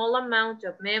small amount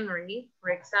of memory, for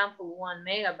example, 1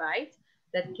 megabyte,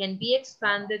 that can be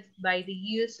expanded by the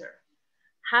user.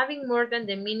 Having more than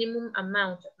the minimum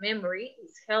amount of memory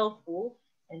is helpful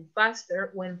and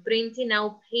faster when printing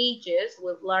out pages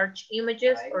with large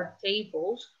images or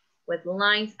tables with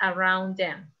lines around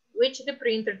them, which the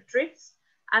printer treats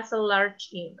as a large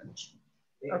image.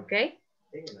 Okay?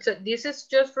 So this is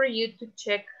just for you to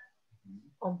check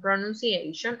on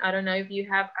pronunciation. I don't know if you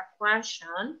have a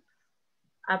question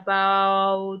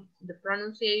about the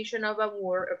pronunciation of a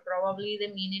word or probably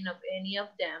the meaning of any of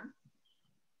them.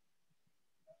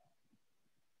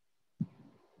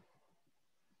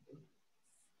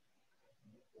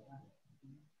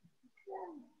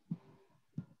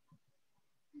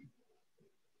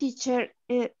 Teacher,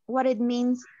 what it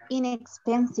means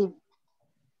inexpensive.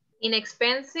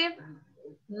 Inexpensive,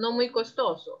 no muy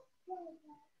costoso.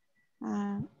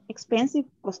 Expensive,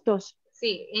 costoso.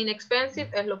 Sí, inexpensive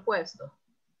es lo opuesto.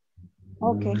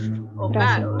 Ok, O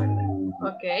gracias. caro, ¿verdad?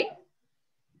 Ok.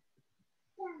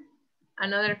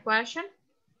 Another question?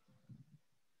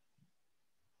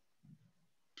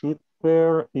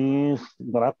 Cheaper is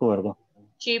barato, ¿verdad?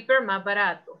 Cheaper, más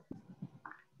barato.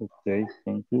 Okay,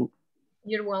 thank you.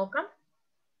 You're welcome.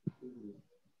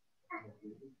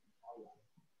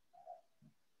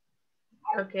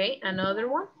 Okay, another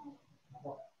one?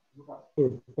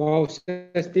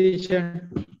 Purposes, teacher.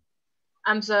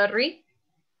 I'm sorry?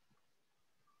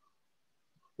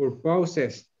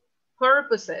 Purposes.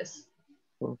 Purposes.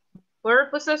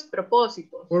 Purposes,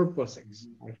 propósitos. Purposes.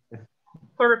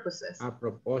 Purposes. A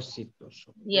propósitos.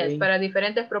 Okay. Yes, para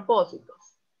diferentes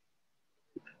propósitos.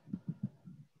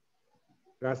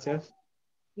 Gracias.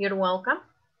 You're welcome.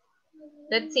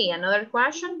 Let's see, another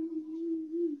question?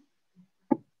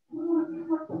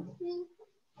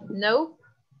 No?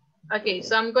 Okay,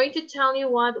 so I'm going to tell you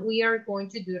what we are going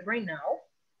to do right now.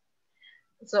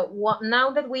 So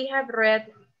now that we have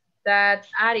read that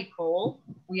article,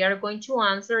 we are going to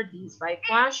answer these 5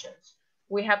 questions.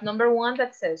 We have number 1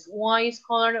 that says, why is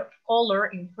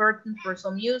color important for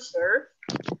some users?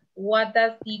 What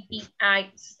does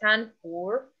DPI stand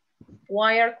for?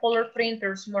 Why are color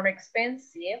printers more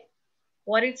expensive?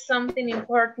 What is something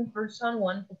important for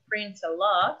someone who prints a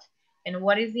lot? And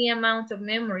what is the amount of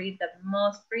memory that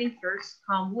most printers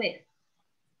come with?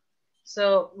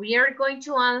 So we are going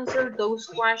to answer those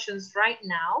questions right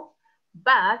now,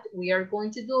 but we are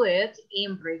going to do it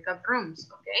in breakout rooms,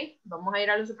 okay? Vamos a ir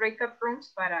a los breakout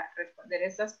rooms para responder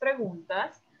esas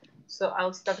preguntas. So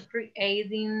I'll start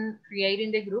creating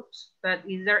the groups, but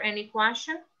is there any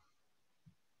question?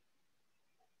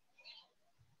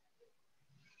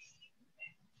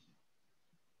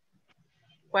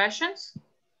 Questions?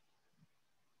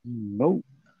 No.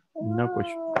 No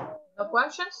question. No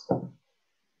questions?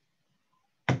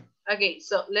 Okay,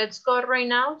 so let's go right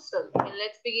now. So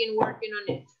let's begin working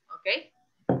on it, okay?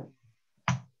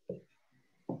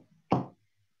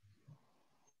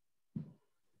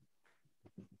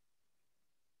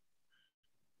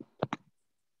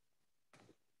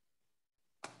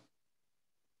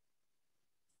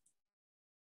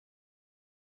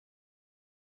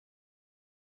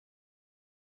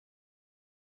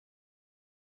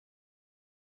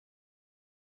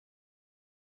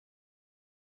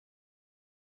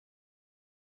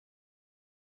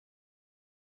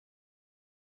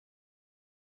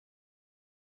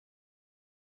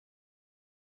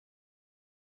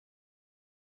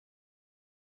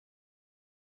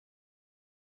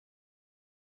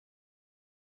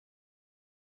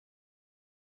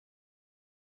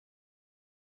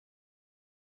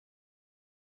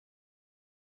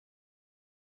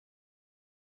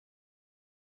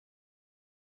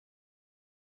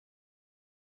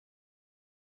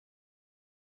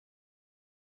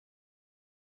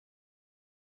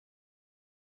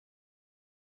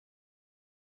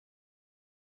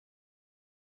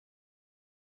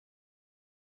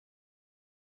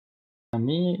 A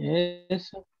mí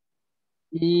eso.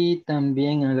 Y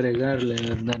también agregarle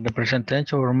la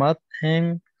representation format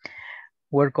en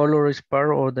Where color is part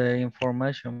of the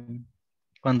information.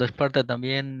 Cuando es parte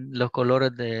también los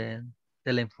colores de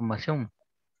la información.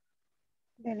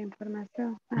 De la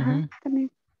información. Ajá, Ujú.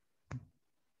 también.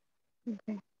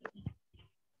 Okay.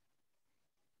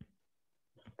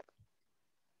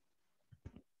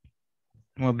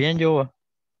 Muy bien, Joa.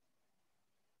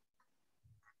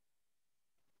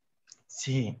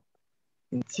 Sí,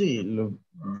 sí, lo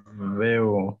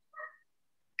veo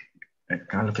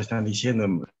acá lo que están diciendo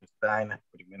está en las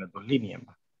primeras dos líneas.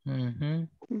 Ujú.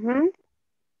 Ujú.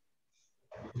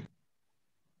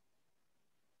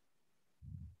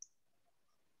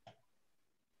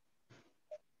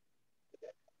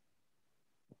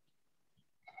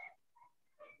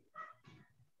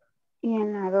 Y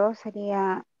en la 2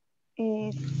 sería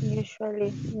is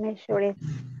usually measured.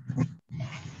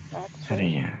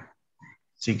 Sería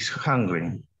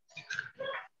 600.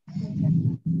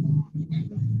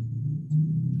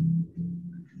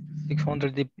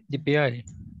 600 dpi.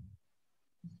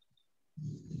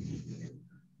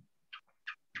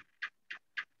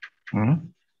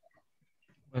 ¿Mm?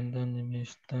 And then it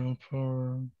stand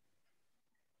for...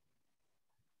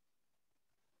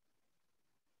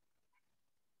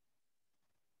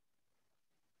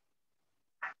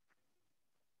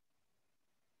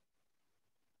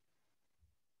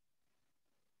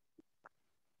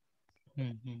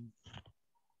 Ujú.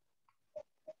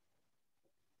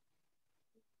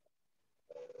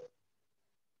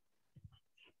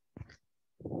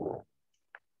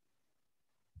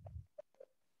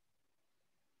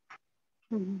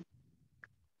 Ujú.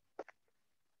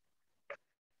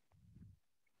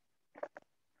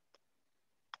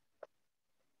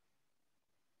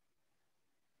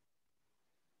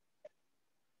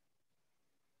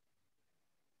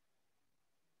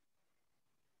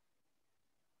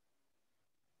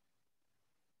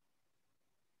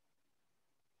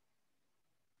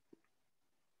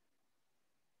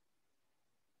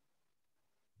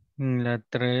 La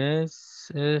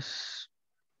 3 es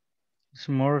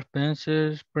more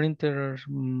expensive, printers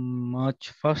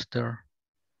much faster.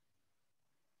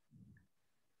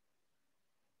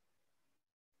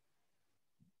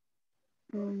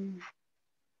 Mm.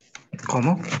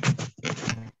 ¿Cómo?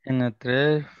 En la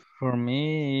 3, for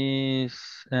me,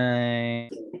 is...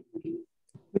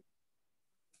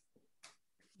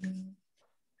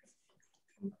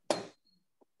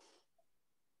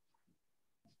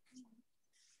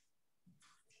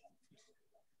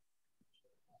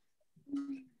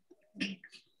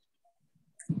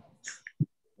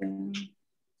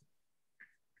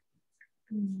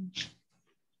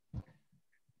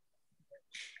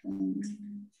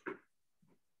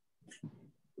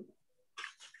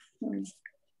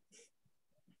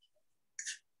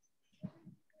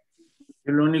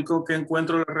 El único que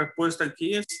encuentro la respuesta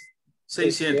aquí es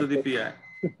 600 dpi.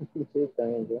 Sí,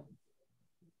 también yo.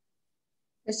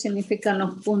 ¿Qué significan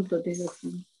los puntos? Dice.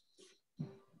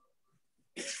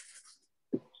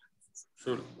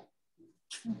 Solo.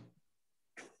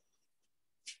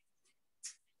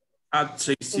 At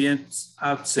 600,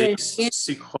 at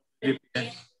 600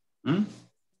 dpi. ¿Mm?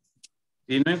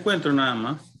 Y no encuentro nada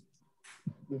más.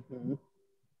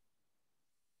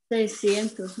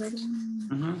 600. ¿Verdad?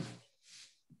 Ujú.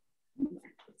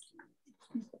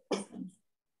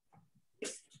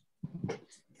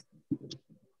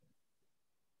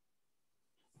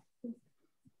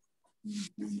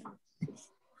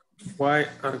 Why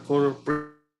are color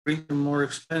printers more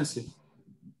expensive?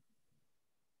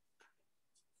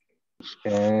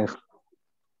 Es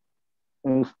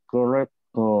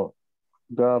correcto.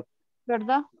 That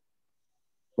 ¿Verdad?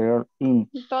 per inch.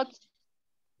 Dots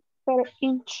per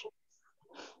inch.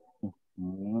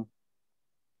 Mm.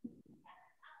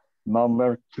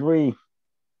 Number 3.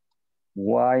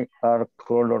 Why are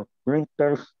color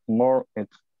printers more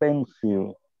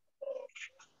expensive?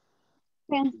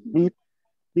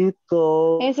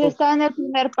 Because... Ese está en el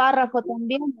primer párrafo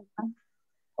también, ¿verdad?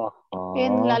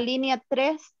 En la Ajá. línea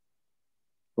 3.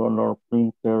 Color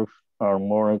printers are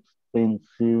more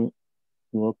expensive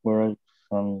to operate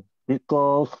than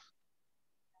because...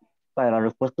 La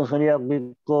respuesta sería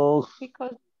because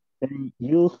they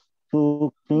used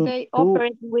to They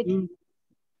operate with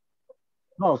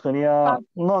no, sería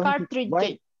no,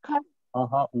 cartridge.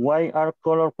 why are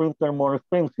color printers more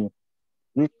expensive?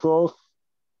 Because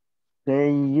they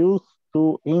used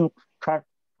to ink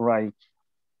cartridge,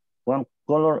 one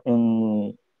color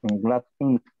in black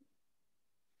ink.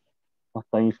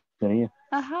 Hasta ahí sería.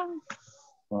 Ajá.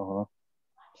 Ajá.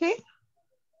 Sí.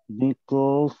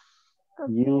 Because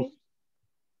Okay.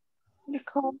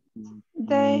 Because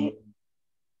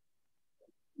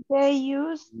they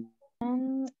use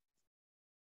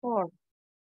for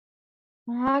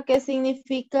Ajá, ¿qué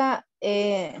significa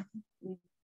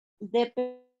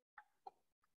DPI?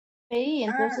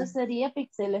 Entonces sería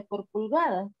píxeles por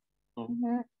pulgada.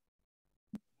 Ujú.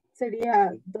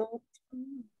 Sería dot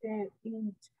per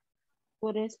inch.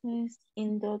 Por eso es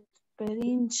in dot per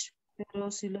inch.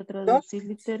 Pero si lo Dot traducís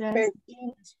literal, per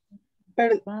inch.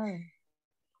 Per...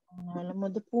 no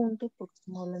hablamos de puntos porque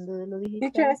estamos hablando de lo Teacher,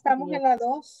 digital. estamos Sería... en la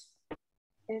 2.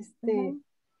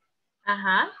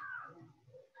 Ajá.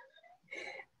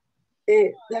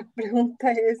 La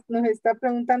pregunta es, nos está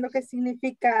preguntando qué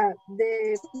significa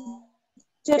de...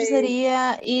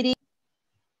 Sería ir...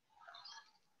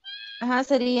 Ajá,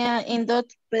 sería in dot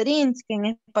per inch, que en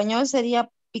español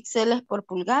sería píxeles por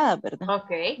pulgada, ¿verdad?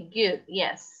 Okay, good,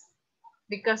 yes.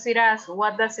 Because it asks,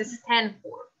 what does it stand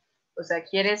for? O sea,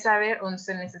 quiere saber, o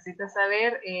se necesita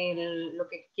saber lo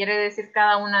que quiere decir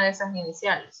cada una de esas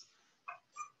iniciales.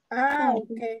 Ah, ok.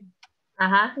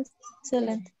 Ajá.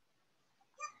 Excelente.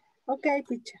 Ok,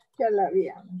 teacher, ya la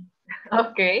había.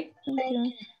 Ok.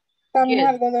 Estamos Good.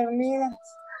 algo dormidas.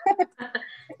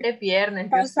 Es viernes, yo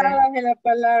sé. Cansadas en la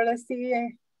palabra, sí.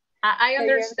 I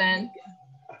understand.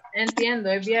 Entiendo,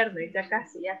 es viernes, ya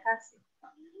casi, ya casi.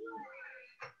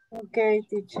 Ok,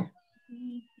 teacher.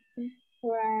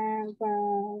 La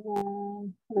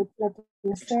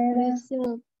tercera.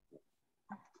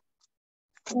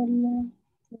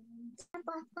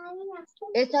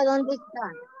 ¿Esa dónde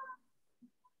está?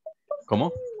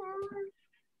 ¿Cómo?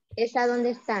 ¿Esa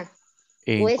dónde está?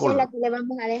 En ¿O esa es la color. que le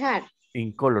vamos a dejar?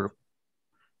 En color.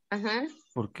 Ajá.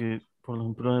 Porque, por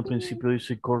ejemplo, al principio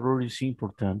dice color is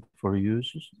important for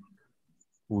users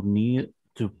who need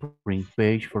to print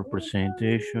page for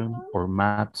presentation or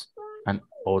maps and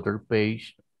other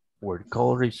page where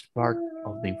color is part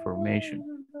of the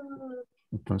information.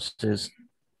 Entonces,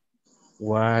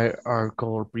 why are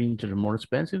color printers more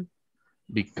expensive?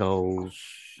 Because,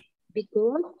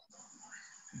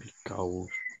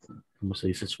 ¿cómo se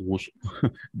dice su uso?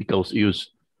 Because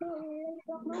use.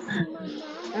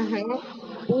 Ajá.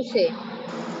 Use.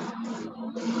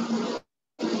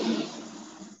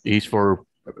 Is for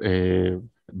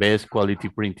best quality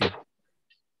printing.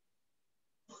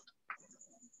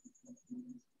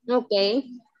 Ok.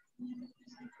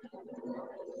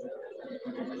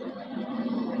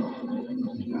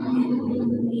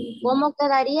 ¿Cómo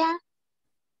quedaría?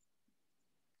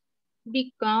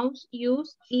 Because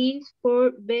use is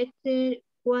for better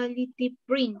quality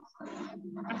print.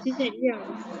 Así sería.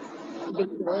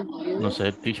 No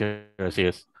sé, teacher, así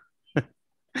es.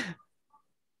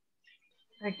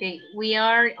 Okay, we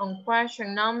are on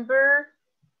question number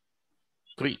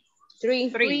 3.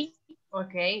 Three.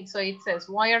 Okay, so it says,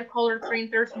 why are color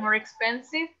printers more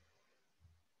expensive?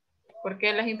 ¿Por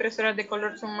qué las impresoras de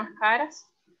color son más caras?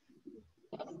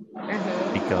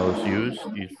 Because use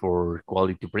is for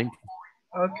quality printing.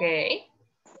 Okay.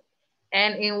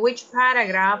 And in which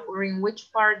paragraph or in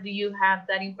which part do you have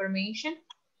that information?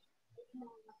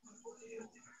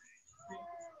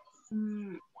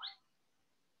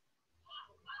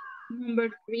 Number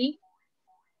 3.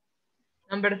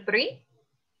 Number 3?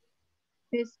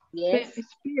 Yes.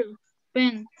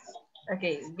 Pen.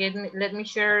 Okay, let me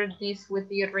share this with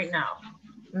you right now.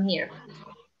 I'm here.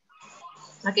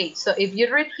 Okay, so if you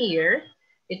read here,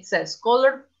 it says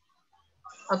color.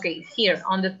 Okay, here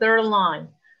on the third line,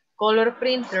 color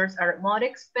printers are more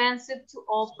expensive to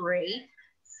operate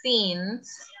since,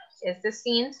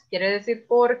 since quiere decir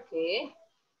porque,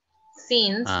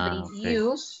 since they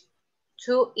use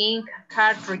 2 ink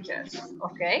cartridges,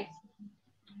 okay?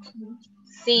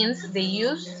 Since they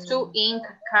use 2 ink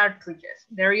cartridges.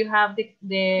 There you have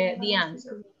the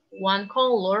answer. 1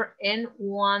 color and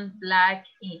 1 black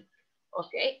ink,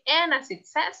 okay? And as it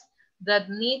says, that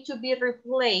need to be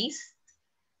replaced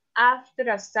after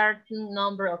a certain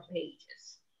number of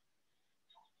pages.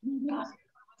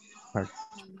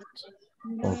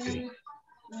 Okay.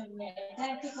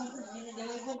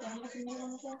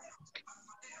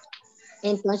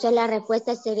 Entonces la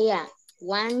respuesta sería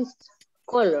one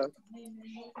color.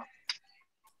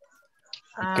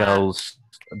 Because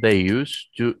they use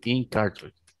 2 ink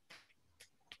cartridge.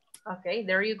 Okay,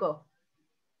 there you go.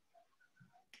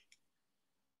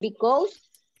 Because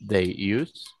they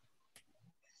use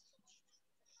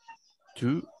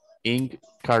 2 ink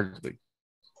cartridge.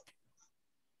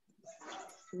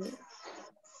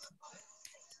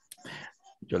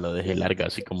 Yo la dejé larga,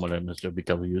 así como la nuestra,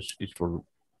 because use is for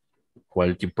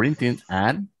quality printing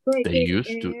and they use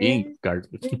 2 ink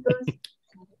cartridge.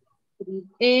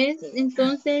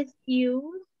 Entonces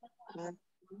use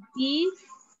is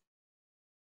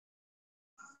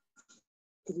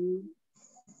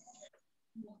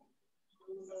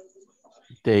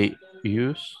They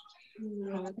use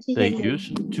they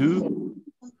use to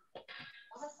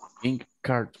ink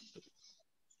cartridge.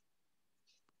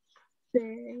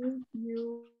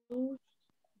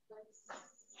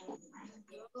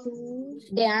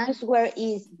 The answer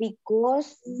is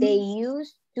because they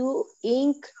use to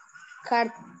ink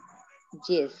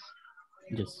cartridges.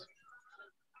 Yes.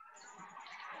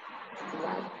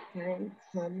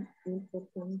 Some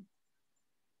important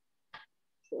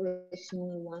for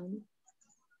someone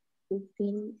to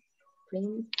print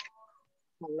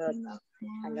a lot.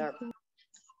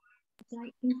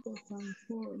 Important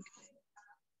for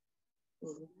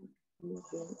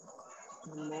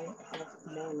amount of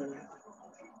money.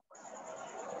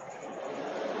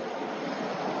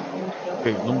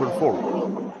 Okay, number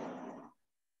 4.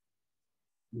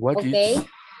 What is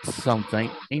something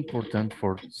important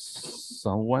for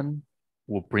someone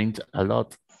who prints a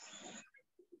lot?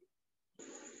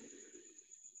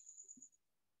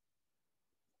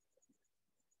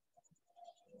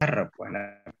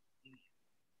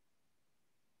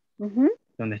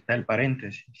 ¿Dónde está el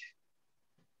paréntesis?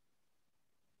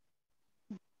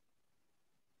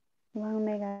 1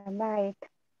 megabyte.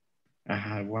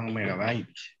 Ajá, 1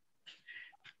 megabyte.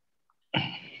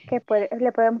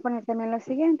 Le podemos poner también lo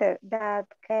siguiente. That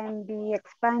can be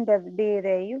expanded by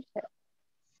the user.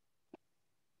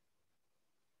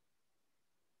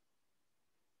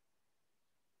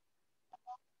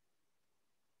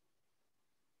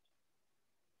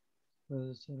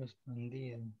 Puede ser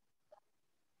expandido.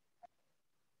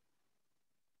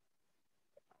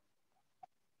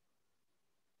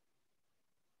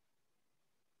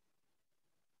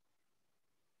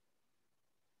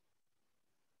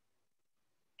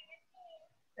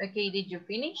 Okay, did you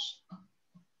finish?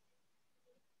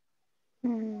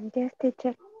 Yes,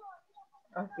 teacher.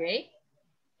 Okay.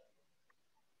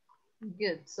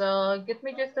 Good. So give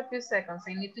me just a few seconds.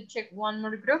 I need to check one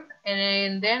more group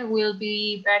and then we'll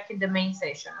be back in the main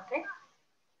session, okay?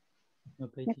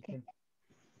 Okay, teacher.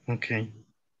 Okay.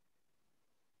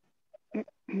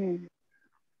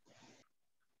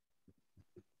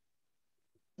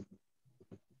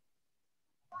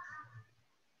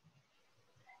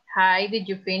 Hi, did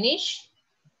you finish?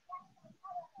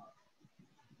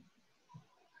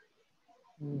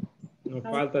 No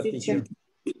falta, teacher.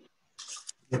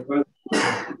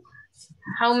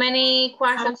 How many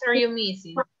questions are you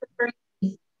missing?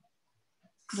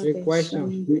 3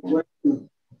 questions.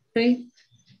 3.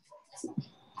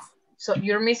 So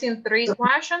you're missing 3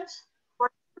 questions?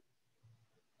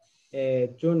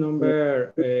 2,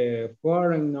 number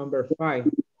 4 and number 5.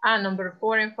 Number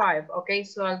 4 and 5. Okay,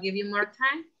 so I'll give you more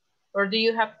time. Or do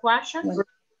you have questions?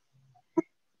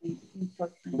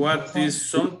 What is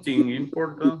something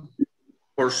important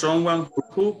for someone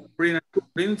who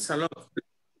prints a lot?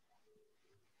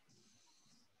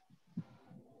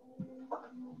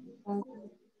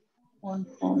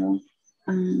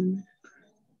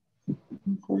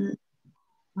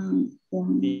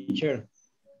 Teacher.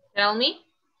 Tell me.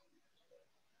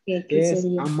 Es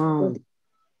amount.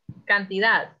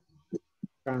 Cantidad.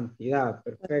 Cantidad.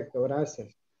 Perfecto,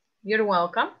 gracias. You're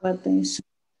welcome.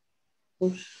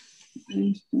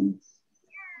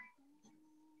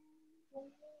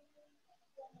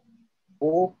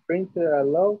 Who printed a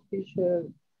lot, teacher?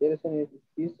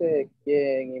 Dice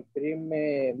quien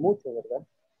imprime mucho, ¿verdad?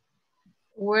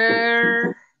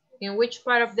 Where, in which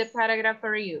part of the paragraph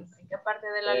are you? ¿En qué parte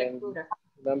de la lectura?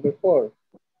 Number 4.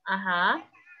 Ajá.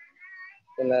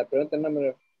 En la pregunta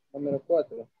número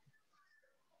 4.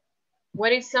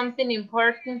 What is something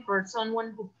important for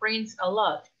someone who prints a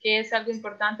lot? ¿Qué es algo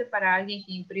importante para alguien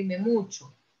que imprime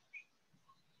mucho?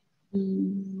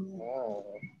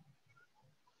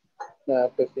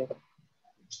 Pues sí.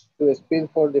 To speed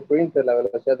for the printer, la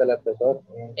velocidad de la impresora.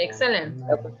 Excelente.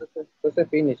 Pues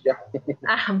finish ya.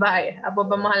 Vaya, pues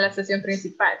vamos a la sesión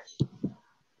principal.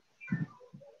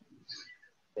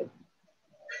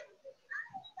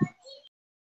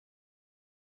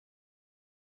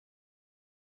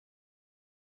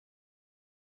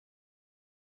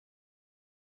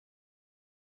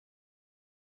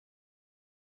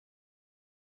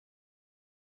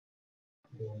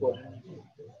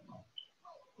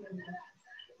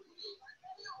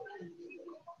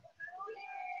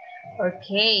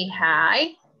 Okay,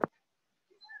 hi.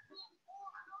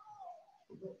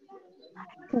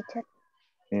 Teacher.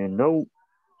 No.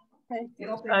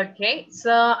 Okay,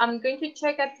 so I'm going to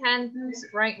check attendance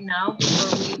right now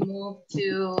before we move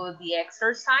to the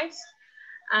exercise.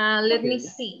 Let me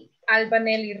see.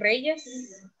 Albanelli Reyes.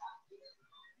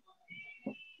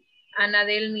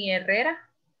 Anadelmi Herrera.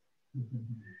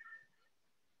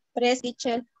 Present,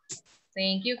 teacher.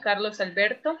 Thank you. Carlos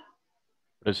Alberto.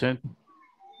 Present.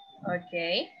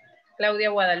 Ok. Claudia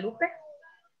Guadalupe.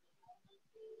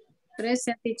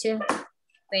 Present, teacher.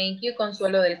 Thank you.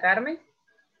 Consuelo del Carmen.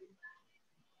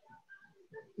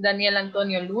 Daniel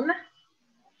Antonio Luna.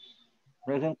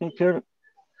 Present, teacher.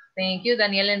 Thank you.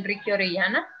 Daniel Enrique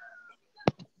Orellana.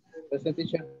 Present,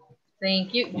 teacher.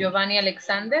 Thank you. Giovanni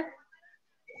Alexander.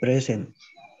 Present.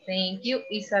 Thank you.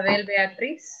 Isabel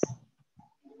Beatriz.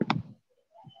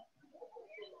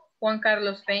 Juan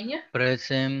Carlos Peña.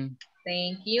 Present.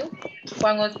 Thank you.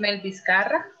 Juan Osmel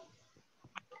Vizcarra.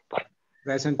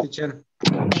 Present, teacher.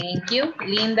 Thank you.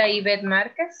 Linda Ivette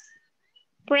Márquez.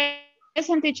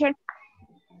 Present, teacher.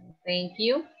 Thank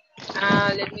you.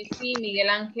 Let me see. Miguel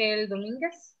Ángel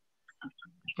Domínguez.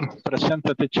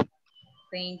 Presente, teacher.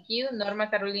 Thank you. Norma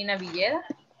Carolina Villeda.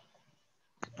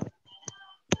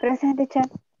 Present, teacher.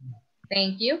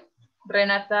 Thank you.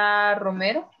 Renata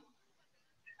Romero.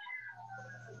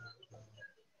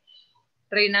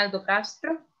 Reinaldo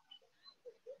Castro.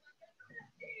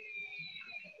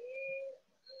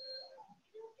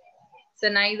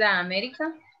 Zenaida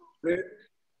América. Present,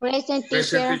 Present,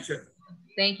 teacher. teacher.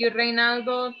 Thank you,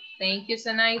 Reinaldo. Thank you,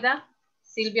 Zenaida.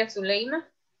 Silvia Zuleima.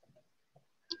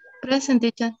 Present,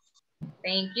 teacher.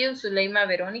 Thank you, Zuleima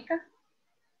Verónica.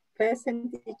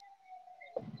 Present, teacher.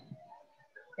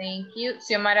 Thank you,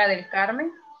 Xiomara del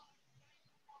Carmen.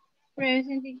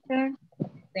 Present, teacher.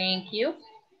 Thank you.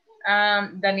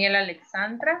 Daniela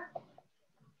Alexandra.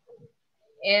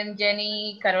 And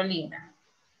Jenny Carolina.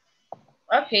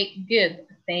 Okay, good.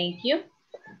 Thank you.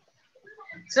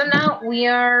 So now we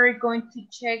are going to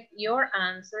check your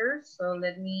answers. So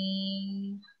let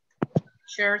me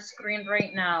share screen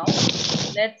right now.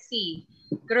 Let's see.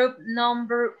 Group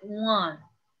number one.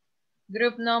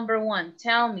 Group number one.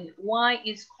 Tell me, why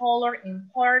is color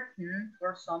important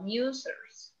for some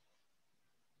users?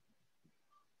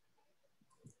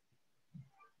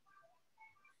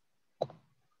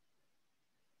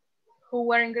 Who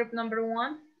were in group number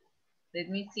one? Let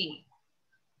me see.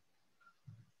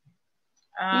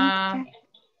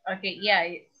 Okay, yeah,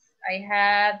 I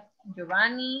had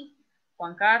Giovanni,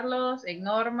 Juan Carlos, and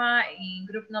Norma in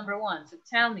group number one. So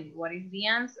tell me, what is the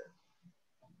answer?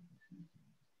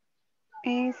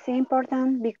 It's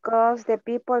important because the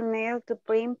people need to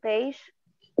print page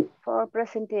for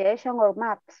presentation or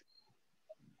maps.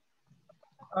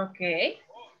 Okay.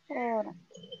 Or,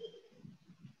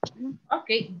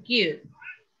 Okay, good.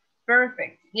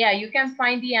 Perfect. Yeah, you can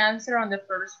find the answer on the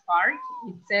first part.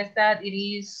 It says that it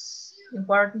is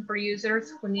important for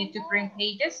users who need to print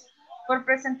pages for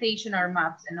presentation or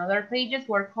maps and other pages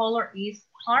where color is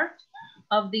part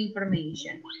of the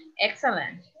information.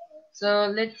 Excellent. So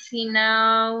let's see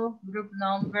now group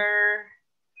number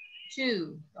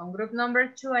two. On group number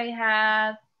two, I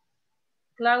have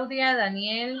Claudia,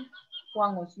 Daniel,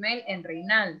 Juan Osmel, and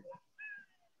Reinaldo.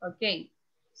 Okay,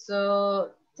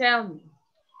 so tell me.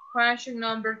 Question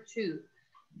number two.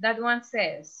 That one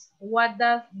says, what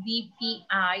does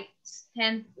DPI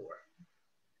stand for?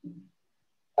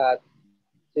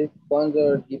 Sit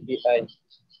under DPI.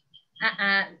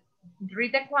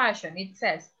 Read the question. It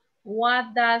says,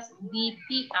 what does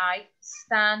DPI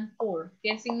stand for?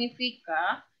 ¿Qué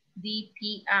significa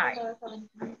DPI?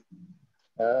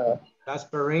 That's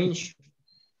per range.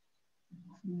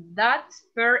 That's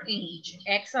per inch.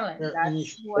 Excellent. That's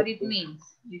inch. what it means.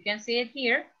 You can see it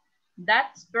here.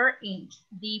 That's per inch,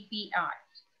 DPI.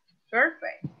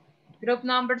 Perfect. Group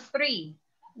number three.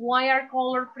 Why are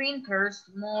color printers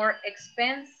more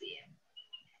expensive?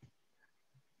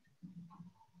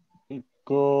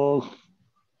 Because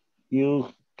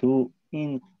used to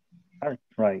ink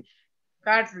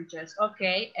Cartridges.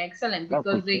 Okay, excellent.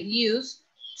 Because they use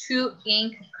two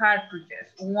ink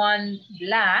cartridges, one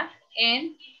black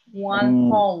and one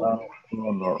color.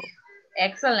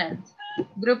 Excellent.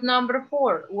 Group number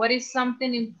four. What is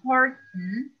something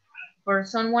important for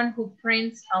someone who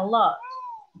prints a lot?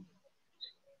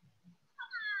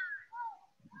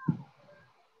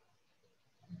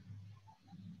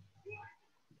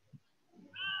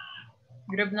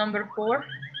 Group number four.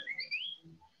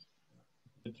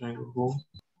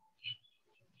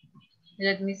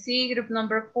 Let me see. Group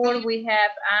number four. We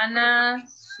have Anna,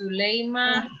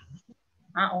 Suleima.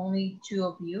 Only two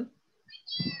of you.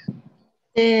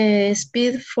 The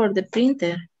speed for the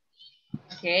printer.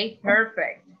 Okay,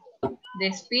 perfect.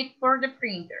 The speed for the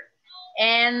printer.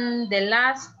 And the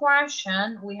last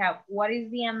question we have, what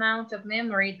is the amount of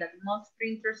memory that most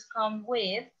printers come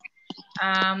with?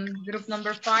 Group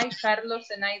number five, Carlos,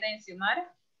 Zenaida, and Xiomara.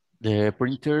 The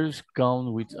printers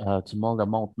come with a small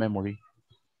amount of memory.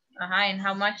 And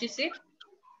how much is it?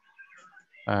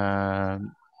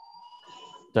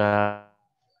 The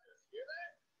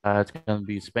that can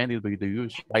be spent by the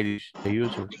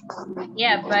user.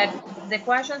 Yeah, but the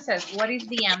question says, what is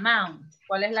the amount?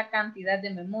 ¿Cuál es la cantidad de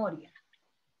memoria?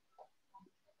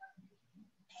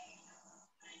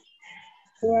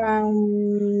 1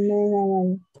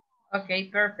 megabyte. Okay,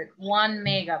 perfect. 1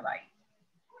 megabyte.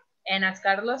 And as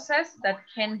Carlos says, that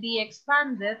can be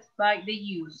expanded by the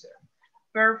user.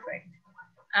 Perfect.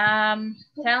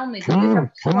 Tell me, do you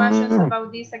have questions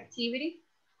about this activity?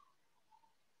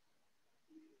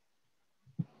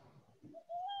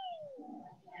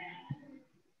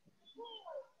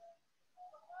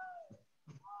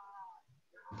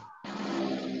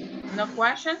 No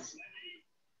questions?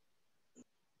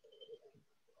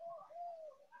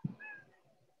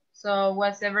 So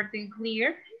was everything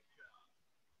clear?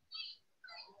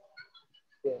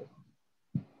 Yes.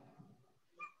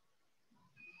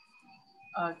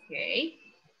 Okay,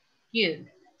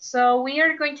 good. So we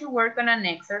are going to work on an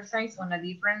exercise, on a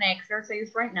different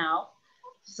exercise right now.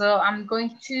 So I'm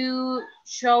going to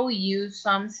show you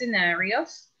some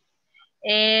scenarios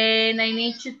and I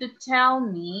need you to tell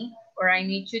me, or I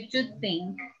need you to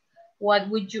think, what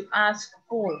would you ask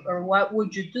for or what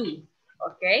would you do,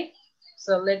 okay?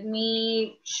 So let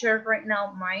me share right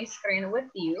now my screen with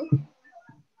you.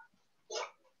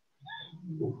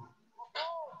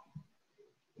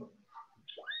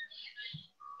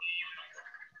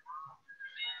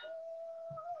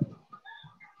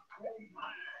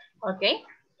 Okay,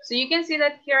 so you can see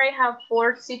that here I have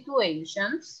 4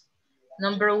 situations.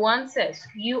 Number 1 says,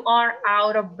 you are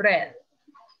out of bread.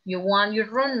 You want your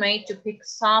roommate to pick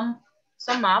some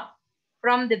up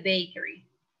from the bakery.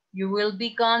 You will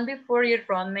be gone before your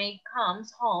roommate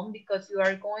comes home because you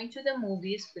are going to the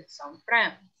movies with some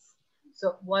friends.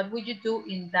 So what would you do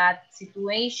in that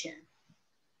situation?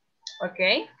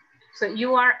 Okay, so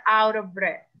you are out of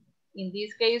bread. In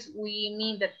this case, we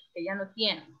mean that ya no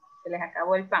tienen, se les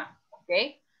acabó el pan,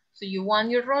 okay? So you want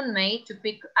your roommate to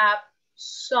pick up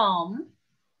some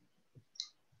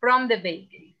from the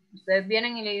bakery. Ustedes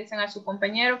vienen y le dicen a su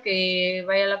compañero que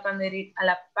vaya a la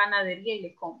panadería y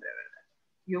le compre, ¿verdad?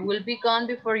 You will be gone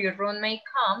before your roommate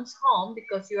comes home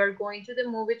because you are going to the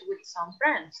movies with some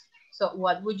friends. So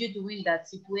what would you do in that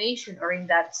situation or in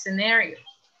that scenario?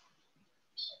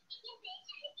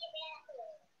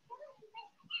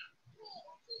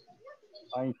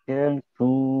 I tell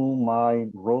to my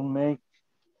roommate,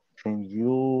 can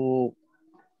you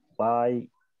buy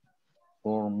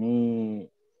for me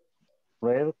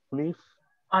bread, please?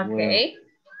 Okay.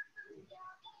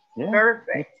 Well, yeah.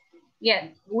 Perfect. Yeah,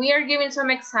 we are giving some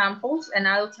examples and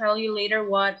I'll tell you later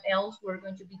what else we're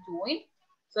going to be doing.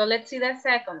 So let's see the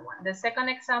second one. The second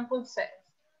example says,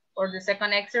 or the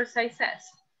second exercise says,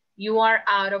 you are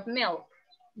out of milk.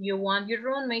 You want your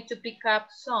roommate to pick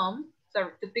some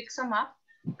up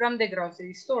from the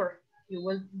grocery store. You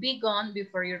will be gone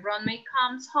before your roommate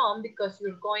comes home because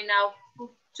you're going out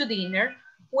to dinner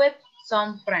with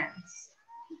some friends.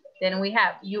 Then we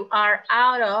have, you are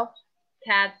out of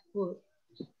cat food.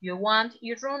 You want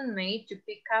your roommate to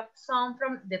pick up some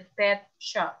from the pet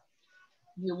shop.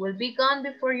 You will be gone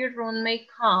before your roommate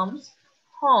comes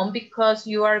home because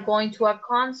you are going to a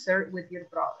concert with your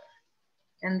brother.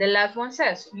 And the last one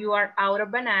says, you are out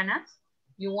of bananas.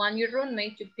 You want your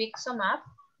roommate to pick some up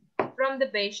from the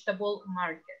vegetable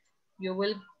market. You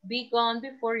will be gone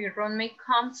before your roommate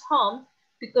comes home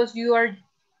because you are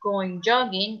going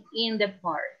jogging in the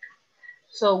park.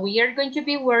 So we are going to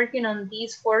be working on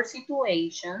these 4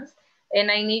 situations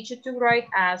and I need you to write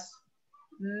as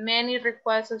many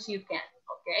requests as you can,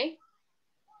 okay?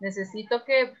 Necesito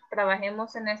que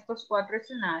trabajemos en estos 4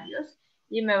 escenarios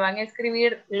y me van a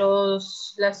escribir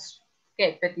las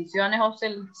peticiones o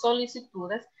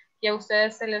solicitudes que a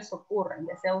ustedes se les ocurran,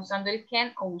 ya sea usando el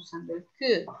can o usando el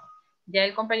could. Ya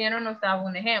el compañero nos daba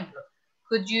un ejemplo.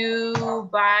 Could you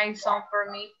buy some for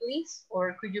me, please?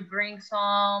 Or could you bring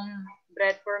some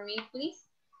bread for me, please?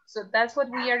 So that's what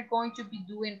we are going to be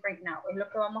doing right now. Es lo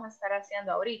que vamos a estar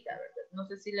haciendo ahorita, ¿verdad? No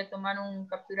sé si le tomaron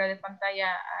captura de pantalla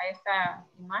a esta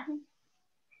imagen.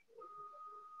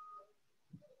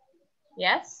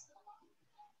 Yes?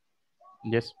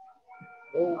 Yes.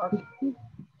 Okay.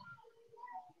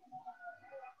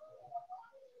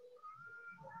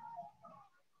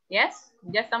 Yes?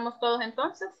 ¿Ya estamos todos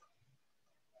entonces?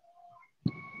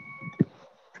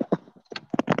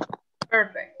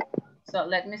 Perfect. So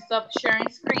let me stop sharing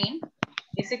screen.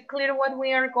 Is it clear what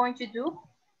we are going to do?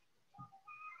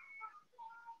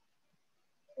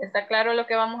 ¿Está claro lo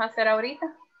que vamos a hacer ahorita?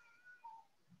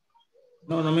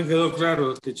 No, no me quedó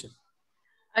claro, teacher.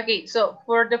 Okay, so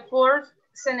for the 4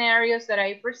 scenarios that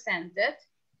I presented,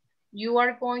 you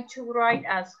are going to write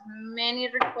as many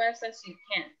requests as you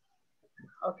can.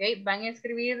 Ok, van a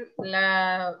escribir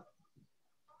la,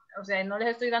 o sea, no les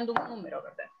estoy dando un número,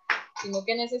 ¿verdad? Sino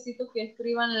que necesito que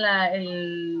escriban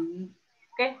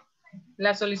 ¿qué?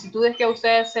 Las solicitudes que a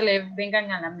ustedes se les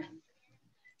vengan a la mente.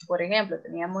 Por ejemplo,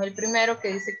 teníamos el primero que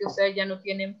dice que ustedes ya no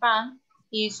tienen pan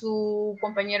y su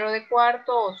compañero de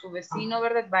cuarto o su vecino,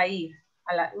 ¿verdad? Va a ir.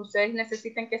 Ustedes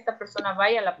necesitan que esta persona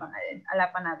vaya a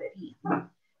la panadería.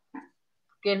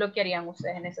 ¿Qué es lo que harían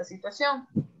ustedes en esa situación?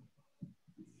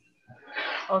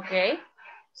 Ok.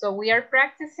 So we are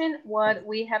practicing what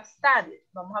we have studied.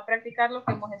 Vamos a practicar lo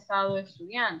que hemos estado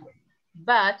estudiando.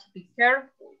 But be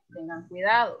careful. Tengan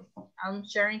cuidado. I'm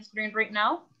sharing screen right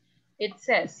now. It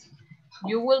says,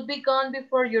 you will be gone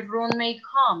before your roommate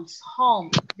comes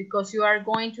home because you are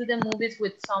going to the movies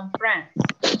with some friends.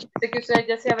 Sé que ustedes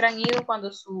ya se habrán ido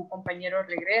cuando su compañero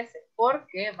regrese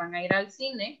porque van a ir al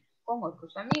cine con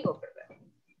otros amigos, ¿verdad?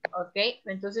 Ok,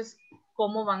 entonces,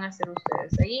 ¿cómo van a hacer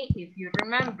ustedes ahí? If you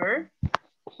remember,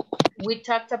 we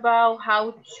talked about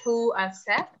how to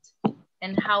accept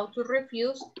and how to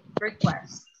refuse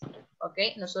requests. Ok,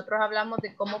 nosotros hablamos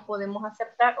de cómo podemos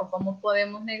aceptar o cómo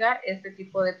podemos negar este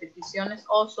tipo de peticiones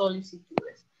o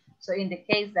solicitudes. So in the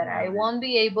case that I won't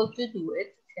be able to do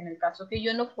it, en el caso que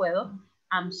yo no puedo,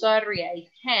 I'm sorry I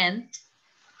can't,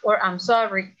 or I'm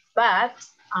sorry, but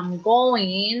I'm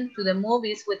going to the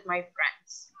movies with my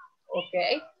friends.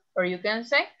 Okay, or you can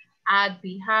say, I'd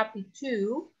be happy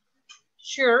to,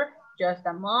 sure, just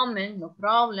a moment, no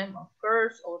problem, of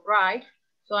course, all right.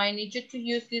 So I need you to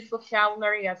use this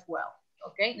vocabulary as well.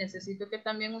 Ok, necesito que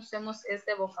también usemos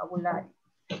este vocabulario.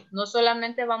 No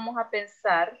solamente vamos a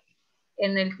pensar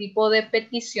en el tipo de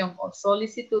petición o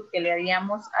solicitud que le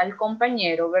haríamos al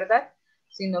compañero, ¿verdad?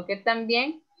 Sino que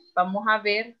también vamos a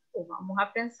ver o vamos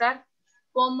a pensar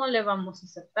cómo le vamos a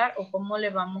aceptar o cómo le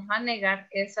vamos a negar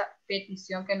esa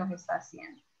petición que nos está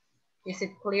haciendo. Is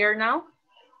it clear now?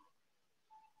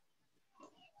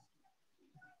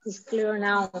 It's clear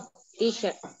now,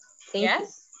 teacher. Thank you.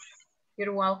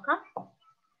 You're welcome.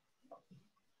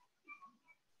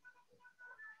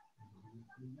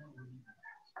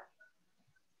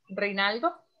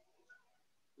 Reinaldo?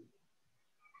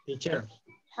 Teacher.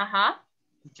 Ajá.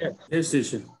 Teacher. Yes,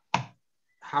 teacher.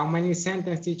 How many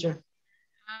sentences, teacher?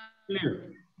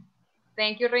 Clear.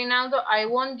 Thank you, Reinaldo. I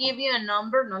won't give you a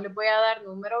number. No le voy a dar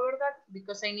número, ¿verdad?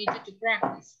 Because I need you to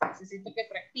practice. Necesito que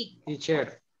practique.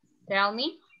 Teacher. Tell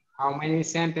me. How many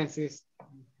sentences?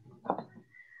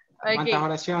 Okay. ¿Cuántas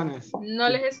oraciones? No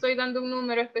les estoy dando un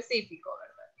número específico,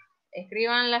 ¿verdad?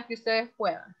 Escriban las que ustedes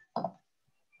puedan.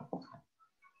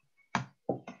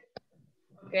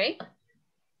 Okay.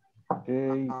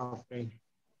 Okay.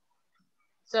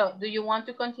 So, do you want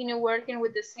to continue working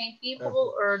with the same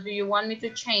people or do you want me to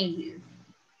change you?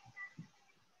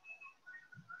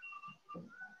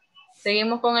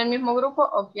 ¿Seguimos con el mismo grupo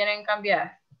o quieren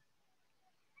cambiar?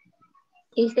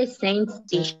 It's the same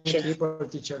teacher.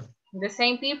 Teacher. The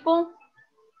same people?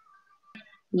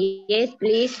 Yes,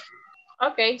 please.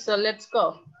 Okay, so let's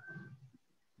go.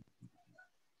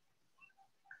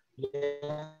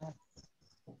 Yeah.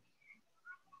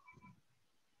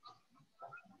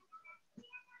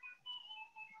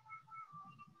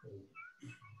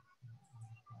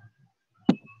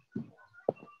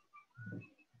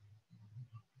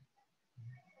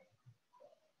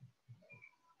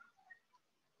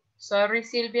 Sorry,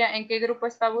 Silvia, ¿en qué grupo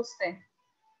estaba usted?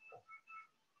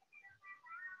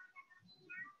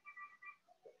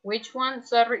 Which one?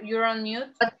 Sorry, you're on mute.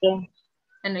 Okay.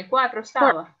 En el 4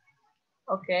 estaba.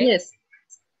 Okay. Yes.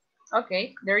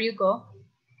 Okay, there you go.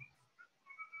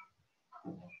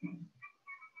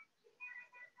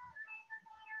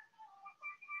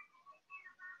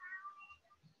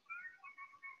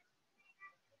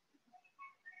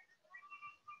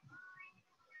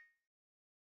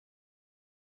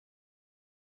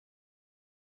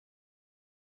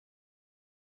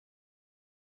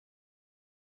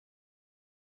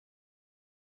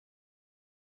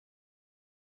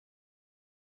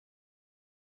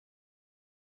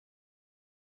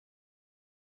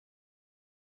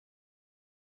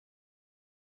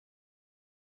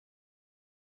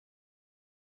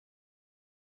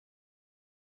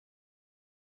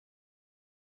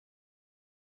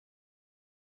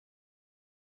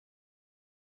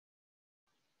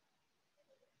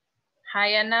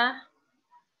 Hi, Ana.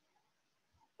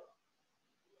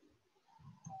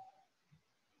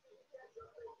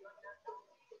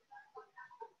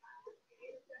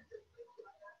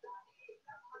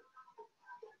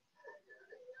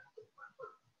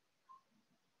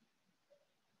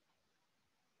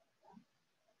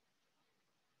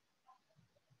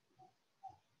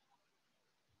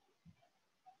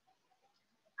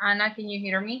 Ana, can you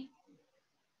hear me?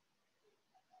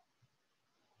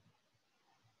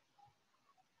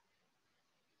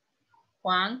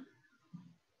 Juan.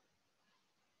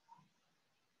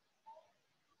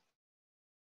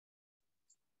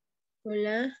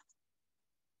 Hola.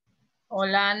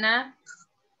 Hola, Ana.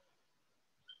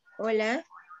 Hola.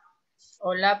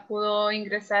 Hola, ¿pudo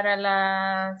ingresar a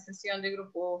la sesión de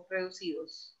grupos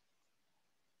reducidos?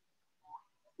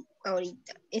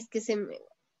 Ahorita. Es que se me...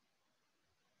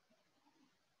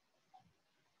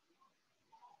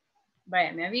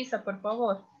 Vaya, me avisa, por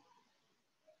favor.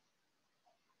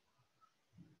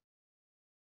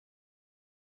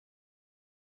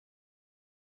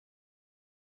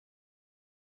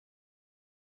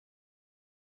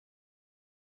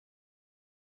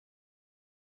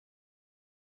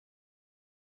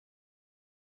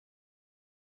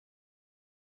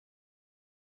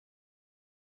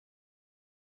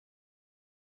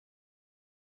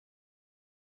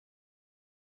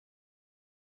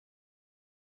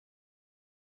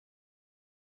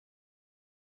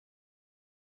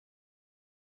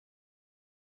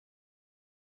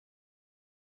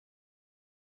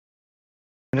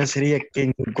 Ahora sería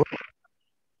can you go?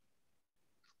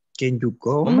 Can you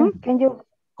go? ¿Cómo? Can you,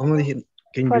 ¿Cómo dije?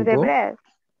 Can for you the go? bread,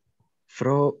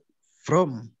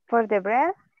 From. for the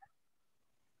bread,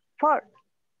 for,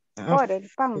 Ah, for el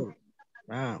pan, for.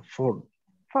 Ah, for.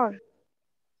 for.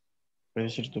 Puede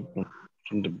ser tu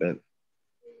from the bed.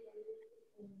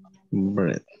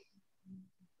 Bread.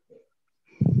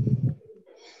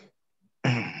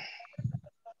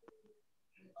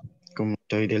 Como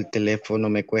estoy del teléfono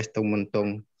me cuesta un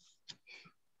montón.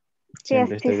 Sí,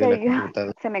 Siempre así estoy de la soy yo.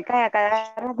 computadora. Se me cae a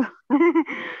cada rato.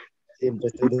 Siempre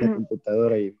estoy de la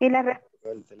computadora y Y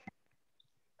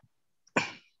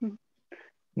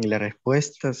y la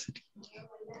respuesta es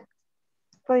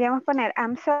podríamos poner,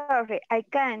 I'm sorry, I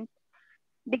can't,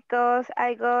 because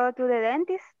I go to the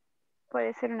dentist.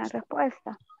 Puede ser una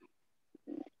respuesta.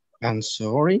 I'm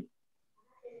sorry.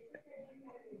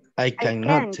 I cannot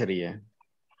can't. sería.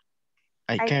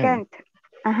 I I can. can't.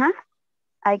 Ajá.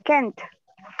 I can't.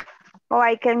 O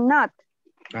I cannot.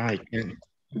 I can.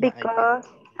 Because,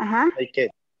 ajá. I can.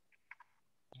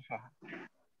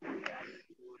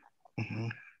 Ujú.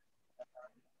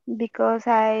 Because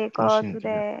I Lo go to siento.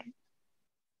 the...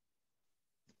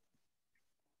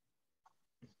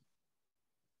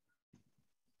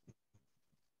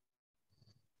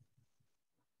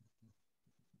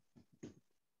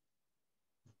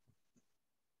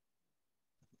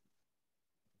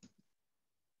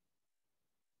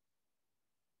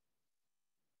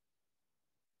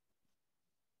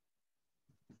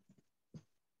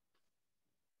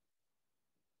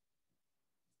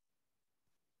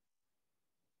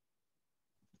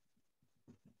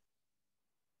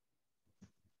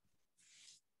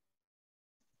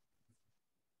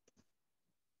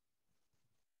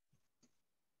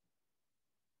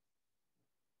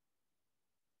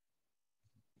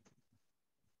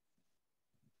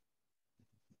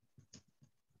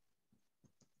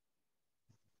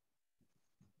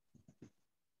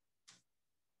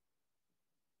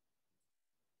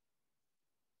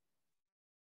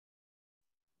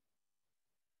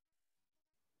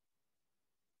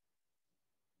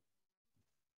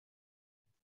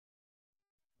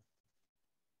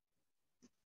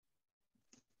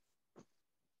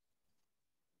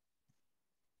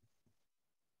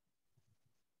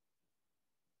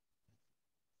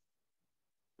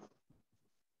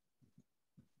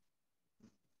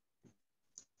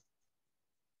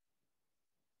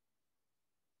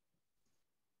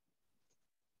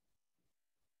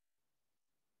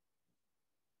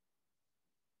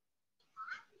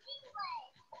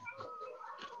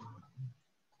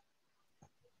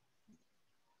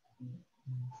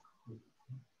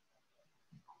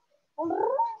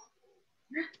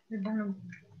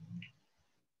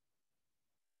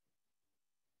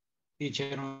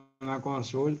 Teacher, una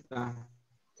consulta.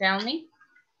 Tell me.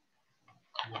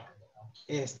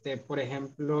 Por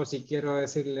ejemplo, si quiero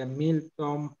decirle,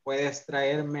 Milton, ¿puedes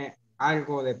traerme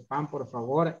algo de pan, por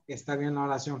favor? Está bien la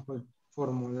oración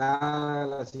formulada de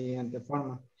la siguiente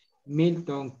forma.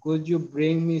 Milton, could you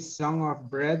bring me some of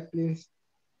bread, please?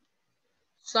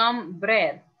 Some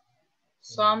bread.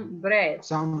 Some bread.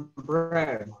 Some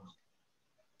bread.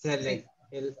 Sí.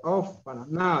 El off para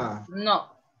nada.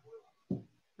 No.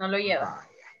 No lo lleva.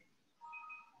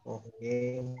 Ok.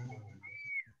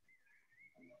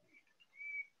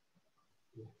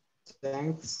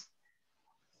 Thanks.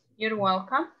 You're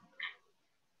welcome.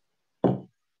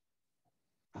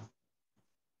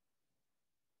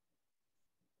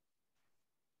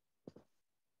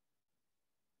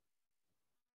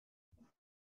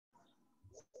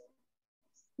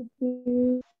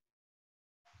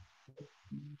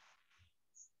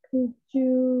 Could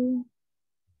you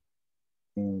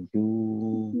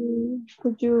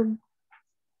Could you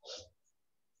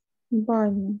buy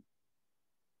me?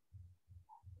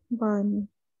 Buy me.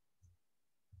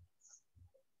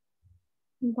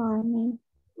 Buy me.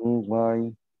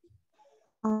 Buy.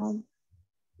 Buy.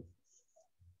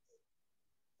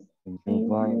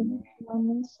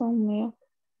 Some milk.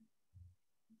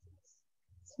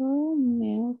 Some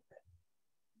milk.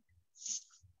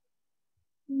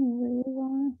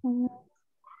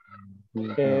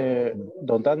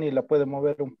 Don Dani la puede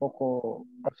mover un poco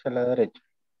hacia la derecha.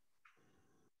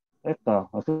 Esta,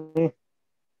 así.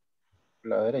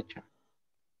 La derecha.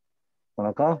 ¿Para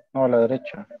acá? No, a la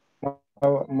derecha.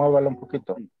 Muévala un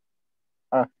poquito.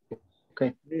 Ah, ok.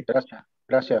 Gracias.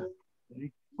 Gracias.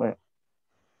 Bueno.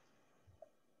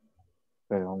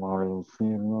 Pero vamos a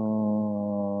reducirlo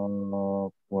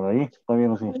por ahí. Está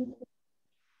bien así.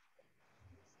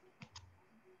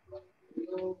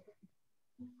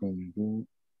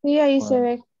 Y ahí se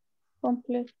ve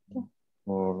completo.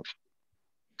 Por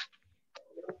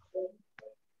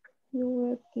You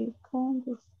will become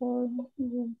before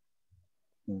you.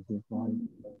 You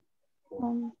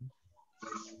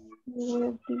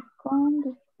will become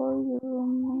before you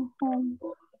room home.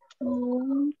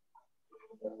 Room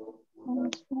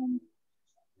home.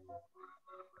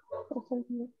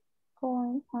 Possibly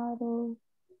going out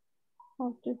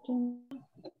of the gym.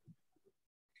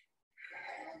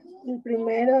 El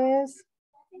primero es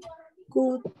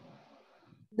could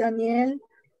Daniel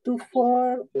to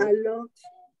for a lot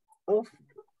of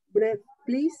bread,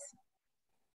 please.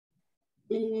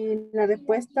 Y la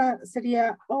respuesta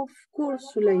sería of course,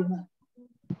 Zuleima.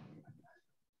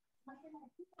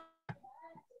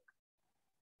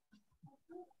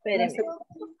 Espéreme.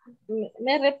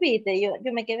 Me repite,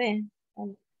 yo me quedé.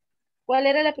 ¿Cuál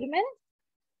era la primera?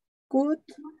 Could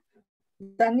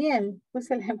Daniel, pues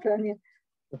el ejemplo Daniel.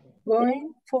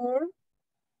 Going for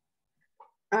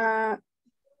a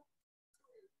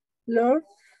lot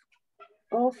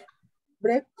of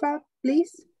breakfast,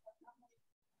 please.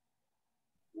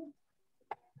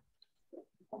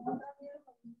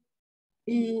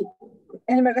 Y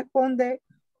él me responde,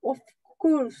 of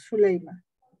course, Zuleima.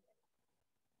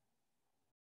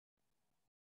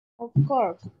 Of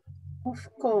course. Of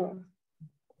course.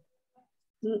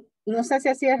 No sé si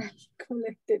así era como la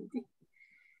entendí.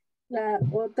 La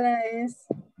otra es,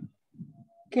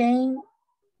 can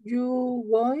you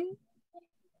going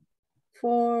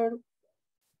for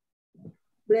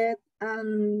bread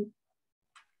and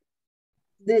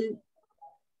del,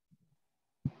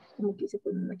 ¿cómo quise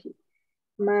ponerlo aquí?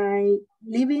 My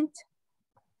living.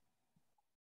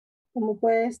 ¿Cómo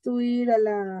puedes tú ir a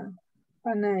la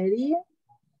panadería?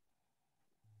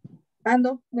 Ah,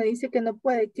 no, me dice que no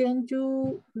puede. Can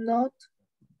you not?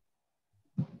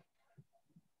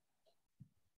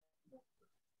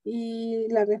 Y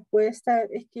la respuesta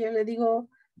es que yo le digo,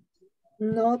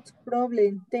 not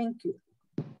problem, thank you.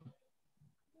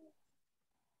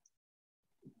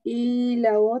 Y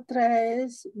la otra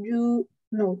es,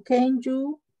 can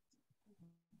you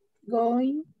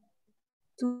going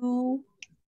to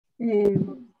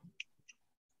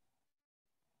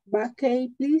bakery,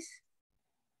 please?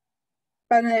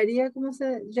 Panadería, ¿cómo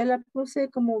se? Yo la puse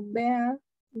como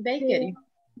Bakery.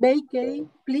 Bakery,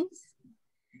 please.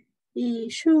 Y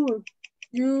sure,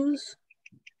 use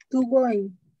to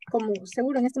going. Como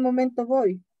seguro en este momento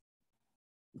voy.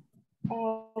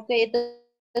 Ok,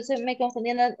 entonces me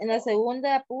confundí en la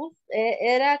segunda,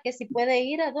 era que si puede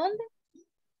ir a dónde.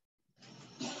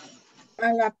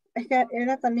 Es que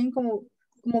era también como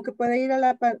que puede ir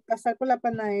a pasar por la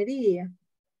panadería.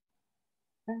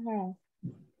 Ajá.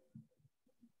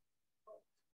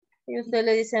 Y usted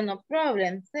le dice no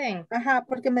problem, thanks. Ajá,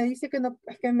 porque me dice que no,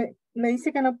 es que me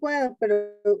dice que no puedo, pero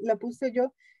la puse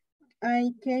yo.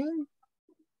 I can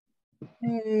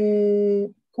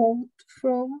come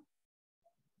from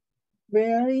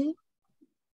very.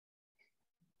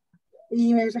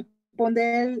 Y me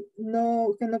responde él,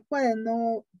 no, que no puede,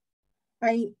 no.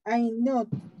 I not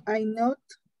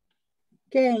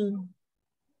can.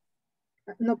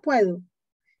 No puedo.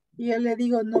 Y yo le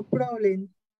digo, no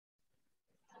problem.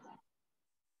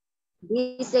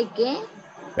 ¿Dice qué?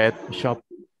 Pet shop.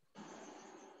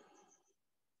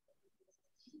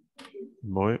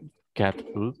 Boy, cat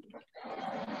food.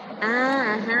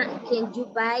 Ah, ajá. Can you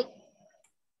buy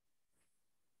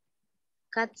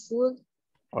cat food?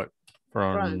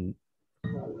 From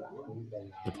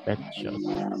the pet shop.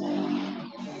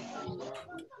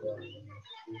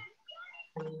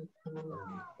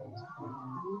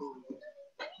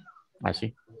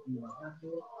 Así.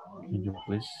 Can you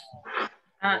please?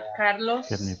 Carlos.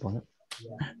 Get me point?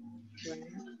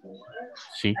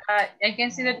 Sí. I can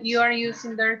see that you are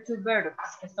using there two verbs.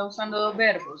 Está usando dos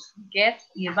verbos, get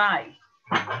y buy.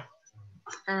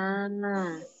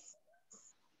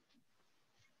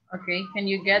 Okay, can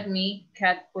you get me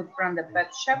cat food from the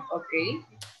pet shop? Okay.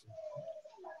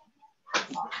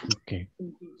 Okay.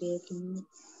 Get me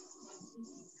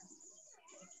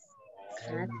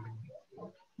cat.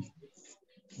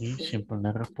 Y siempre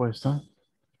la respuesta.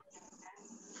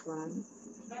 From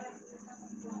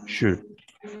Should.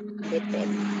 the pet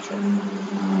shop.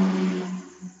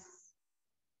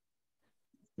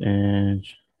 And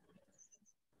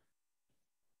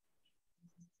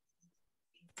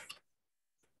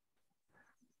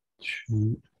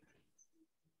should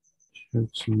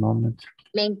moment.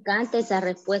 Me encanta esa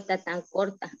respuesta tan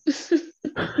corta.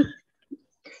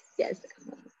 Ya está.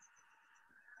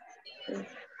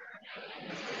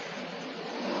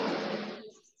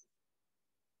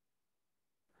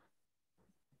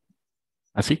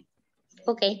 ¿Así?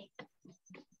 Ok.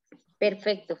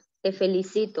 Perfecto. Te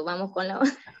felicito. Vamos con la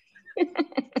otra.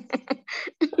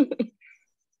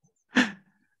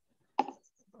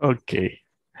 Ok.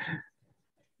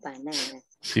 Banana.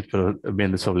 Sí, pero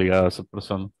bien desobligada esa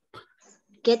persona.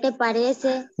 ¿Qué te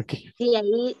parece Okay. si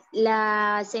ahí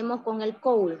la hacemos con el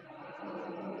cold?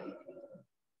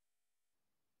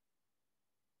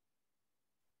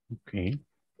 Ok.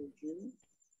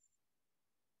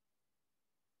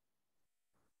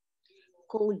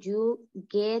 Could you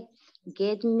get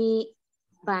me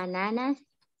bananas?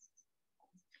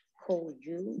 Could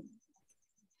you?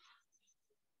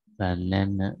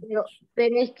 Banana.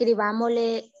 Pero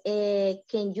escribámosle,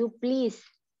 can you please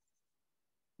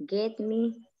get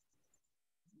me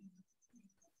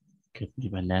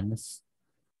bananas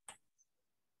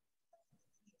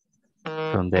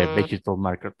from the vegetable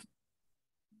market.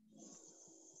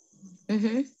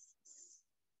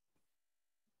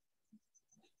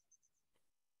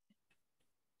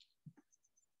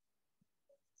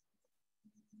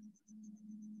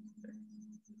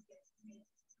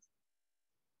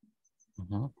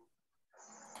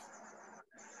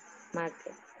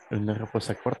 market? Una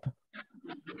respuesta corta.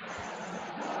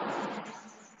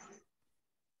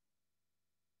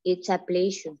 It's a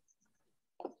pleasure.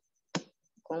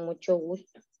 Con mucho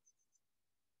gusto.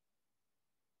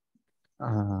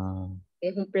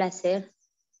 Es un placer.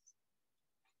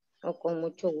 O con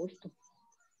mucho gusto.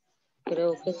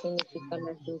 Creo que significa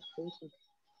las dos cosas.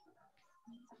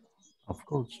 Of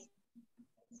course.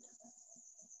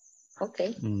 Ok.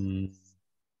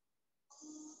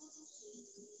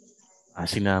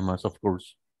 Así nada más, of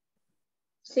course.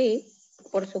 Sí,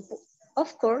 por supuesto.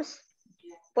 Of course.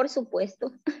 Por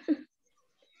supuesto.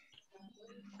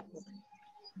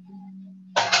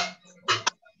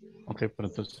 Ok, pero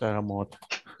entonces hagamos otra.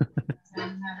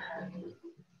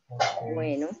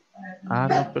 Bueno.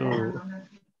 No, pero...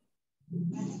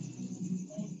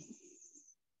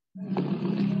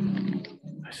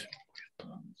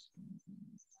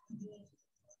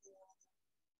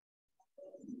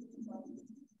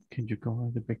 Can you go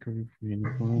to the bakery for any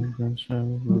point?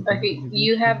 Okay,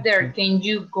 you have there, can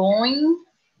you going?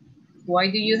 Why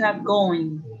do you have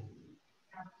going?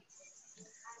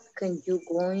 Can you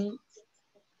going?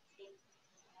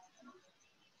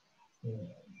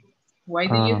 Why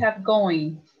do you have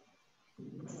going?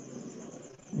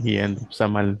 Bien, está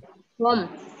mal. From.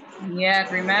 Yeah,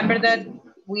 remember that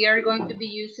we are going to be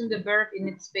using the verb in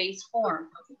its base form.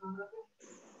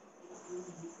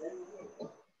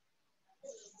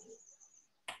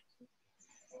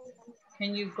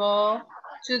 Can you go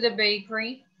to the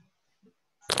bakery?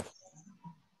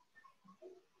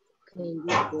 Can you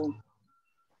go?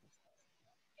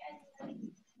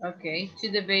 Okay, to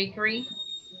the bakery.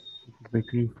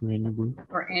 Bakery for any bread.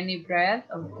 For any bread,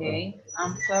 okay.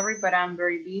 I'm sorry, but I'm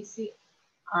very busy.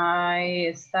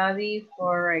 I study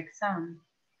for exam.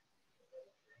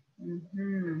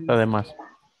 Además.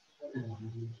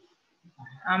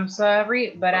 I'm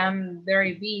sorry, but I'm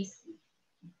very busy.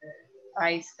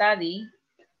 I study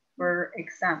for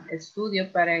exam.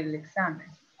 Estudio para el examen.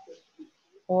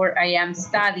 Or I am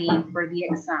studying for the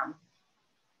exam.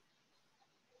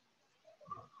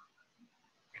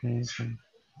 Okay.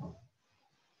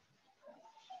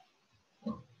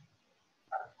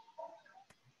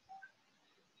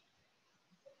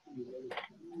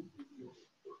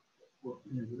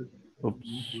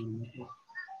 Oops.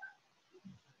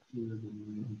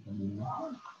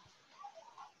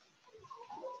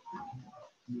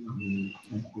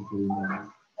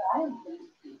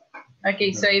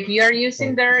 Okay, so if you are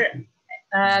using the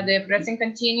present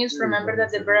continuous, remember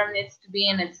that the verb needs to be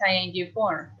in its ing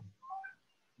form.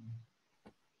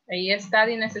 Ahí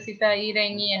study necesita ir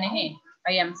en ing.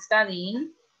 I am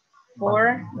studying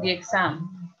for the exam.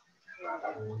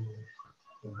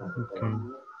 Okay.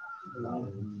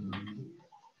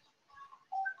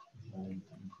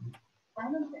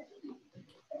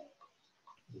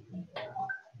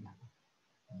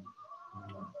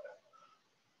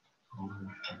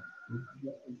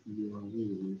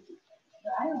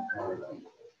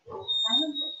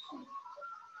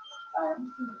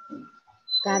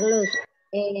 Carlos,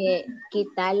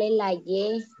 quitarle la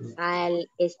Y al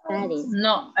studies.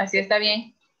 No, así está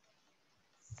bien.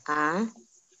 Ah.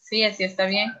 Sí, así está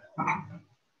bien.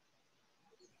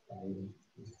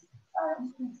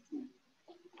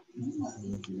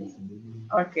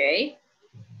 Ok.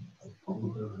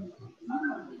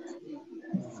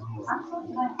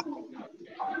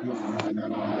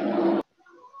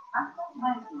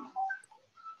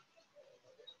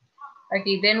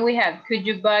 Okay, then we have, could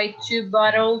you buy 2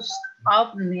 bottles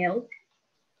of milk?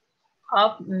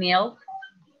 Of milk.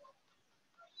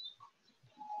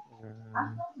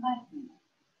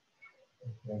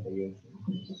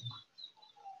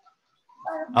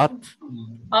 At.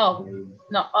 Oh,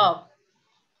 no, of.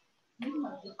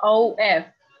 O-F.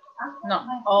 No,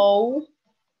 O-F.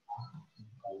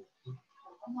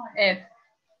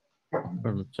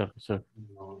 Sorry.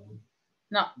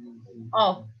 No,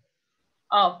 of.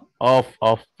 Of.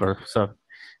 Sorry.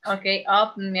 Okay,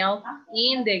 of milk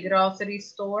in the grocery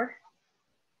store.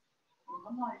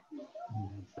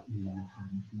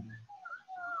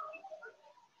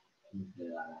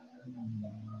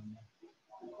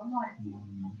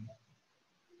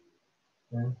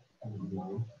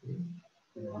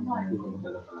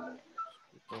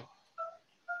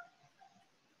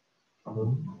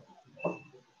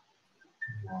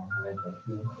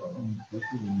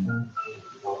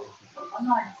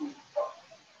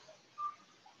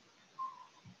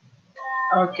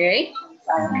 Okay.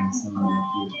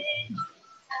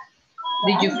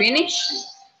 Did you finish?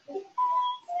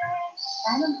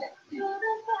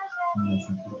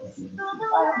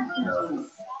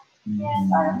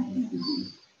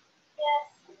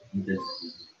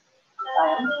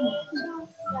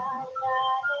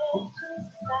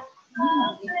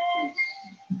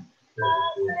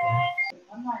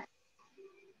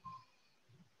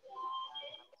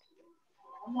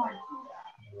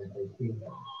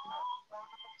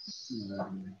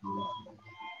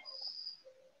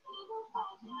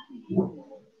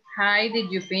 Hi,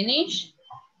 did you finish?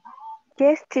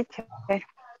 Yes, teacher.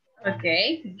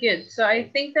 Okay, good. So I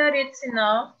think that it's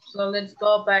enough. So let's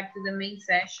go back to the main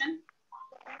session.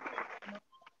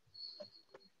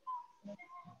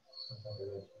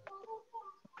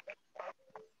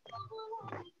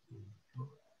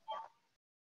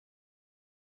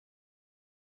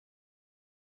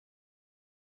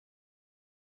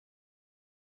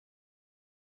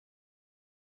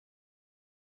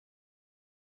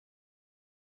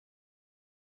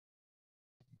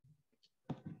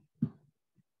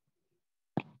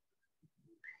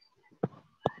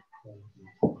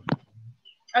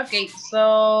 Okay,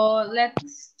 so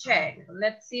let's check.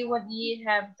 Let's see what you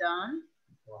have done.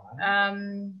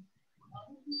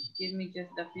 Give me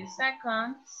just a few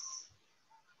seconds.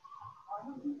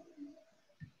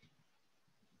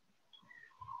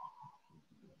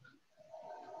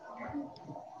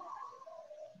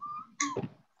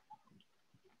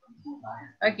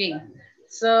 Okay,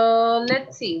 so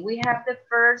let's see. We have the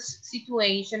first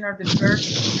situation or the first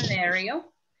scenario.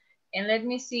 And let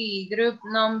me see, group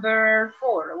number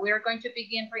 4. We are going to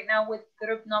begin right now with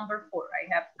group number 4. I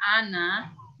have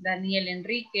Ana, Daniel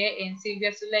Enrique, and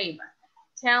Silvia Suleiman.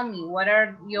 Tell me, what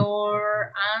are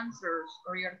your answers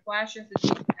or your questions that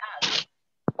you have?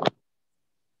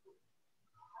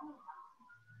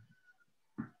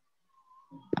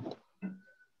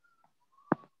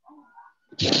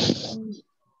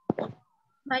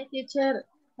 Hi, teacher.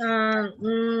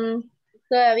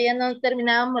 Todavía no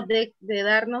terminábamos de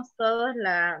darnos todos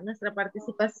nuestra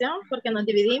participación porque nos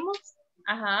dividimos.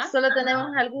 Ajá. Solo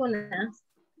tenemos algunas.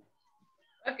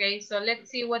 Okay, so let's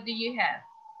see, what do you have?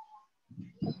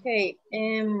 Okay.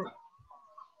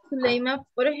 Suleima,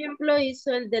 por ejemplo,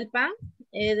 hizo el del pan.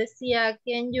 Decía,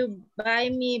 can you buy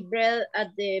me bread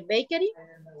at the bakery?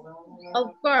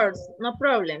 Of course, no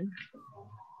problem.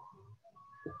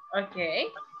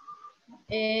 Okay.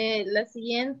 La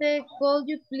siguiente, could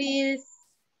you please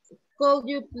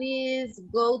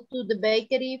go to the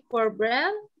bakery for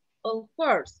bread? Of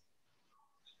course.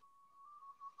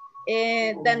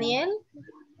 Daniel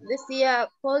decía,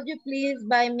 could you please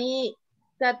buy me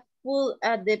cat food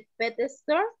at the pet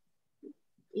store?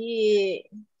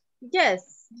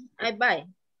 Yes, I buy.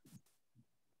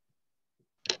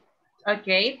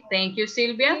 Okay, thank you,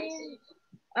 Silvia.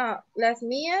 Las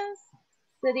mías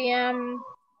sería,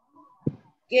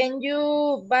 can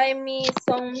you buy me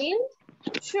some milk?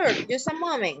 Sure, just a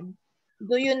moment.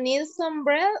 Do you need some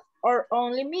bread or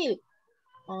only milk?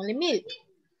 Only milk.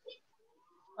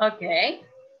 Okay.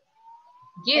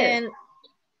 Good. And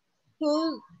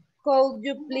could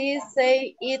you please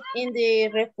say it in the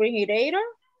refrigerator?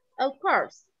 Of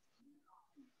course.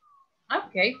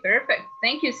 Okay, perfect.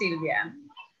 Thank you, Silvia.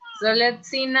 So let's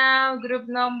see now group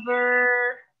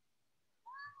number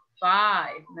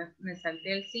 5. Me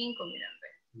salté el 5, miren.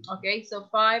 Okay, so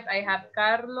 5, I have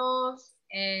Carlos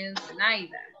and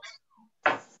Zenaida.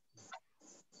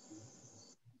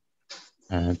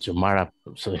 Xiomara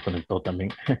se desconectó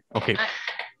también. Okay.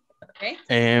 Okay.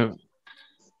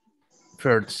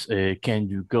 First, can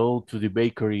you go to the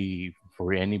bakery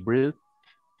for any bread?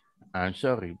 I'm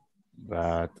sorry,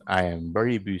 but I am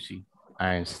very busy.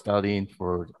 I am studying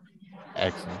for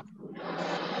exam.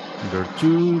 Number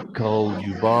 2, could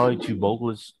you buy 2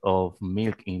 bottles of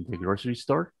milk in the grocery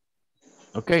store?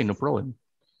 Okay, no problem.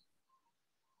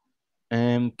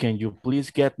 And can you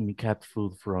please get me cat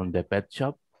food from the pet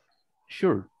shop?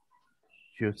 Sure,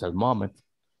 just a moment.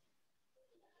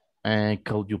 And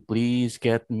could you please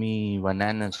get me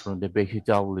bananas from the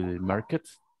vegetable market?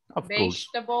 Of course.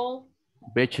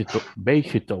 Vegetable.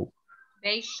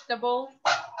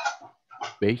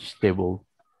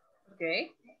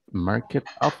 Okay. Market,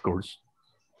 of course.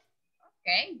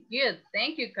 Okay, good.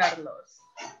 Thank you, Carlos.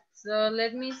 So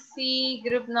let me see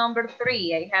group number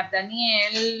 3. I have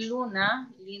Daniel, Luna,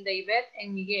 Linda, Yvette,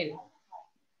 and Miguel.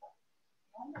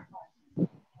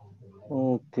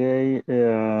 Okay,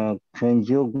 can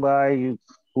you buy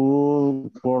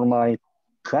food for my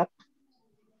cat?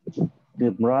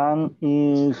 The brand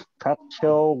is cat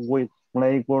show with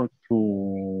flavor to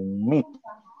meat.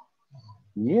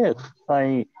 Yes,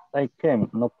 I can,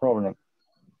 no problem.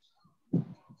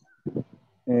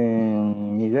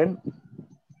 And Miguel,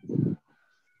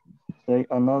 say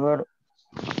another.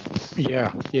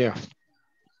 Yeah.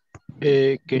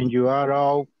 Can you add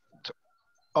out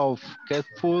of cat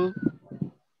food?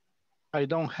 I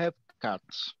don't have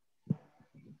cats.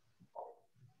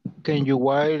 Can you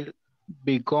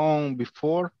be gone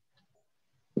before?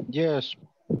 Yes,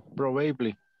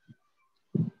 probably.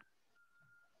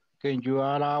 Can you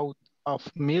add out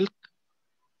of milk?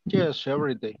 Yes,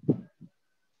 every day.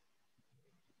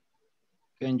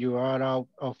 Can you add out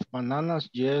of bananas?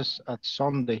 Yes, at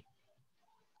Sunday.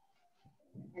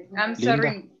 I'm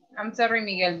sorry,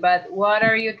 Miguel, but what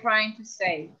are you trying to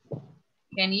say?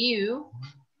 Can you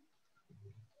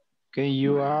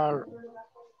add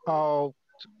out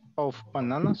of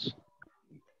bananas?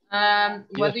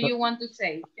 What do you want to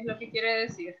say? ¿Qué es lo que quiere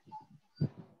decir?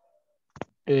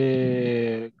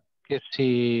 Que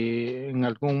si en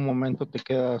algún momento te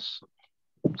quedas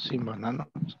sin bananas.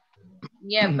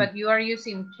 Yeah, but you are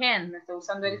using can. Está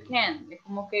usando el can. Es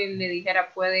como que le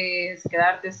dijera, puedes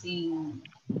quedarte sin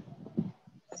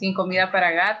comida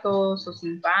para gatos o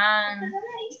sin pan.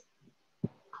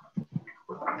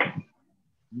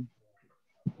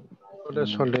 Por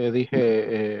eso le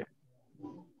dije,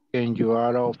 can you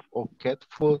add of cat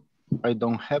food? I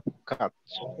don't have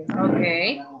cats.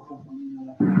 Okay.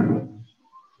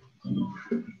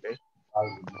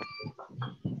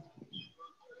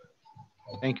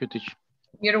 Thank you, teacher.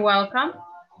 You're welcome.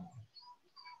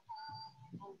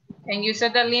 And you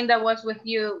said that Linda was with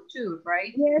you too,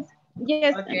 right?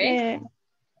 Yes. Okay.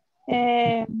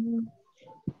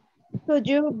 Could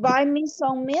you buy me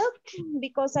some milk?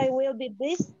 Because I will be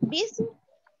busy.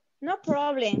 No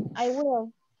problem, I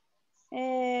will.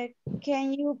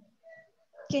 Can you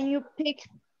pick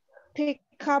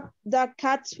up the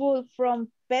cat's food from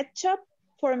pet shop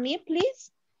for me,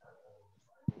 please?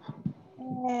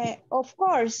 Of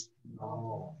course.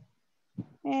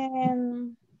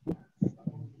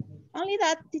 Only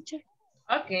that, teacher.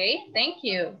 Okay, thank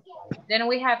you. Then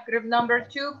we have group number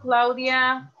 2,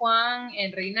 Claudia, Juan,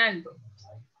 and Reinaldo.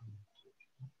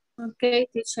 Okay,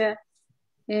 teacher.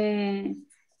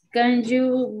 Can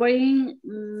you bring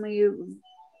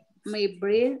my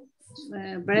bread?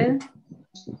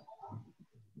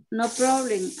 No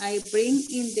problem. I bring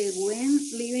in the when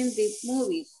leaving the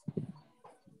movie.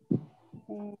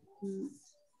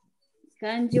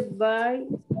 Can you buy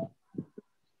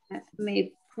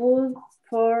my food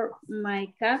for my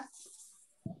cat?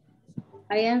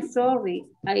 I am sorry.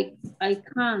 I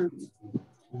can't.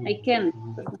 I can't.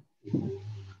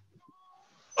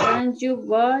 Can you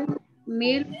buy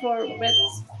milk for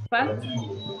pets?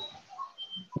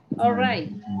 All right.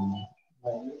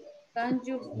 Can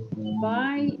you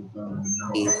buy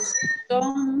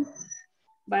some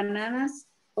bananas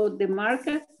at the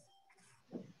market?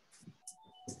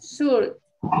 Sure,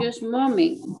 Just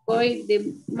moment. Voy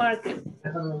the market.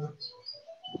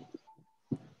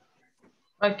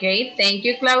 Okay, thank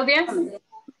you, Claudia.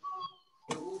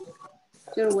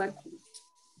 You're welcome.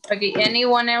 Okay,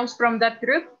 anyone else from that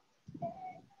group?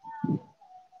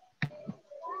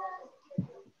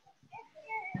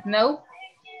 No?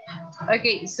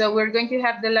 Okay, so we're going to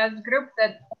have the last group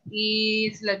that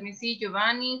is, let me see,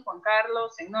 Giovanni, Juan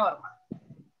Carlos, and Norma.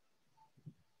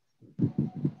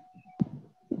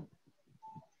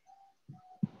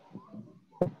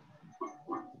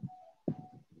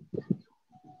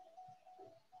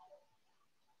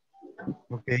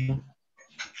 Okay.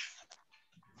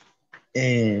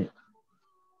 Can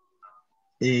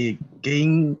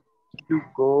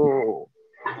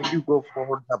you go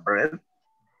for the bread?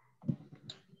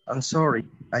 I'm sorry,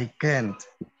 I can't.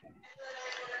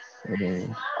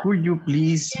 Could you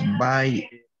please buy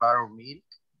a bar of milk?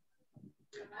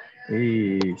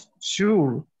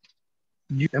 Sure,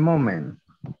 a moment.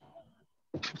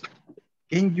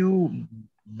 Can you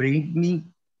bring me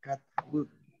cat food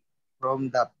from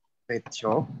the pet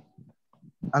shop?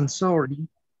 I'm sorry,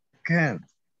 can't.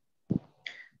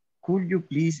 Could you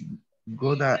please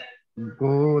go the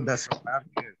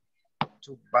supermarket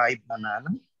to buy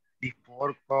banana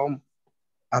before come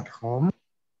at home?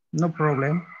 No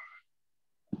problem.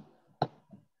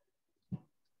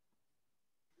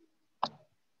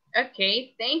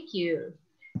 Okay, thank you.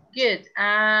 Good.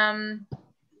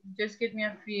 Just give me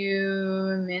a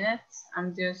few minutes.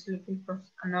 I'm just looking for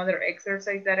another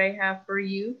exercise that I have for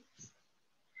you.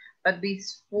 But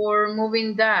before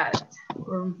moving that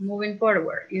or moving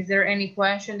forward, is there any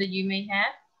question that you may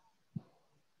have?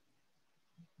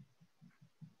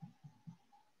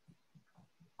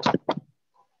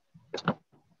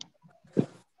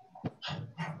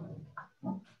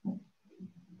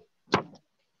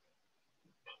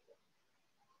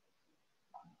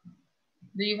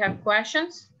 Do you have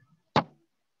questions?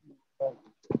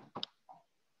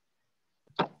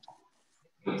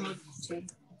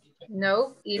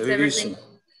 No, is everything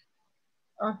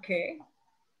okay?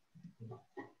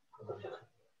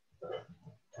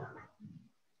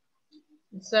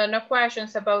 So no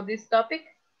questions about this topic?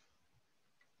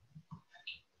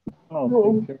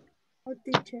 No,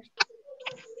 teacher.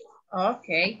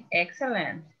 Okay,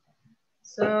 excellent.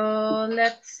 So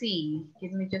let's see.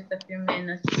 Give me just a few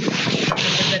minutes. Remember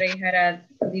that I had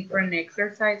a different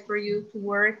exercise for you to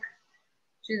work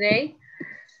today,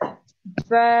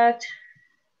 but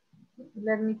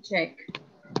let me check.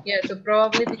 Yeah, so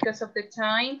probably because of the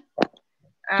time,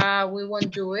 we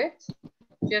won't do it.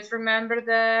 Just remember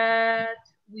that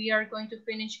we are going to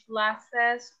finish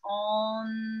classes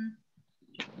on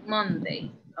Monday,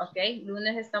 ¿ok?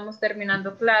 Lunes estamos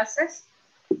terminando clases.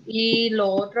 Y lo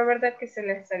otro, ¿verdad? Que se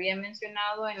les había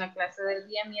mencionado en la clase del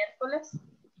día miércoles,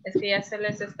 es que ya se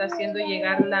les está haciendo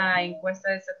llegar la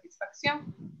encuesta de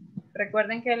satisfacción.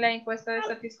 Recuerden que la encuesta de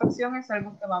satisfacción es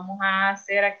algo que vamos a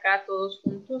hacer acá todos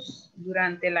juntos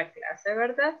durante la clase,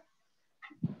 ¿verdad?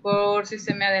 Por si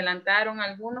se me adelantaron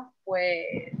algunos,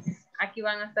 pues aquí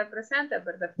van a estar presentes,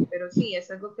 ¿verdad? Pero sí,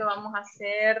 es algo que vamos a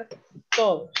hacer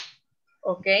todos,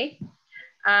 ¿ok?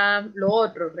 Lo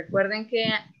otro, recuerden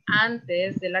que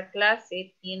antes de la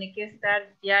clase tiene que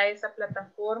estar ya esa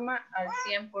plataforma al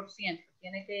 100%.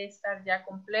 Tiene que estar ya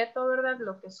completo, ¿verdad?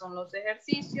 Lo que son los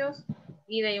ejercicios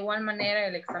y de igual manera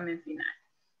el examen final.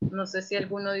 No sé si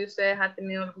alguno de ustedes ha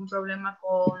tenido algún problema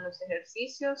con los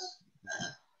ejercicios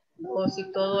o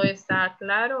si todo está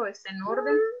claro, está en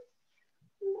orden.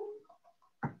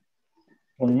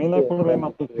 Por mí no hay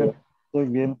problema, teacher. Estoy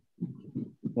bien.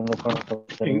 Tengo para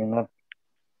terminar.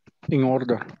 In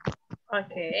order.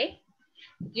 Okay,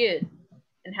 good.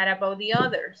 And how about the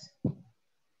others?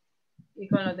 ¿Y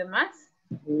con los demás?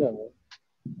 No.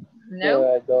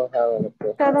 No. I don't have any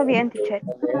problem. Todo bien, teacher.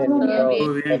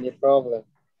 Any problem.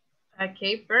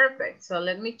 Okay, perfect. So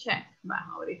let me check. Va,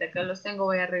 ahorita que los tengo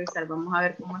voy a revisar. Vamos a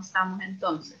ver cómo estamos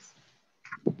entonces.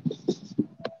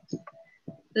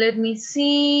 Let me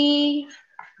see.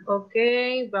 Ok,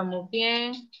 vamos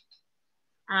bien.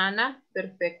 Ana,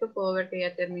 perfecto. Puedo ver que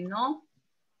ya terminó.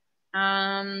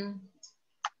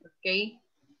 Ok,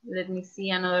 let me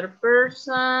see another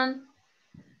person.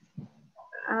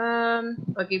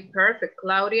 Ok, perfect.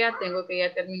 Claudia, tengo que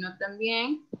ya terminó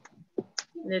también.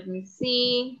 Let me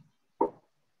see.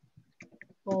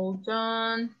 Hold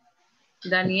on.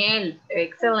 Daniel,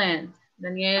 excelente.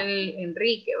 Daniel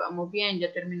Enrique, vamos bien,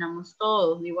 ya terminamos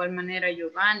todos. De igual manera,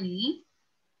 Giovanni,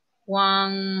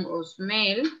 Juan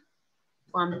Osmel,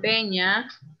 Juan Peña,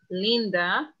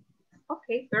 Linda. Ok,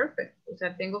 perfecto. O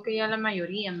sea, tengo que ya la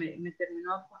mayoría me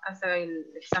terminó hasta el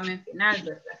examen final,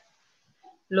 ¿verdad?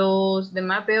 Los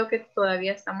demás veo que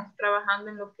todavía estamos trabajando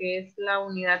en lo que es la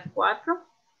unidad 4.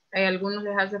 Hay algunos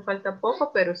les hace falta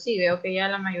poco, pero sí, veo que ya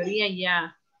la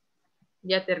mayoría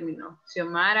ya terminó.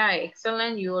 Xiomara,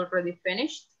 excellent, you already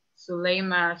finished.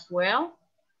 Zuleima as well.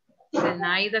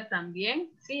 Zenaida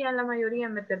también. Sí, ya la mayoría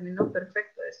me terminó,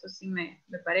 perfecto. Eso sí me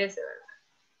parece,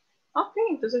 ¿verdad? Ok,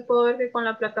 entonces puedo ver que con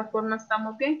la plataforma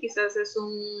estamos bien. Quizás es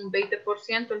un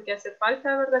 20% el que hace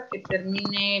falta, ¿verdad? Que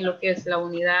termine lo que es la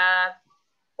unidad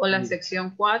o la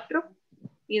sección 4.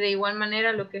 Y de igual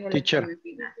manera lo que es el Teacher. examen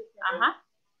final. Ajá.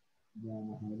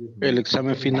 El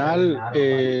examen final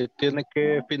tiene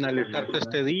que finalizarse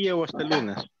este día o este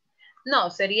lunes. No,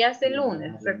 sería este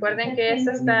lunes. Recuerden que es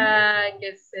hasta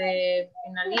que se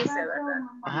finalice, ¿verdad?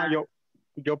 Ajá,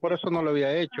 yo por eso no lo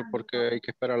había hecho, porque hay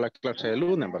que esperar la clase de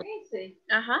lunes, ¿verdad?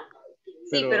 Ajá.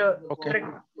 Sí, pero okay.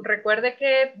 Recuerde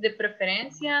que de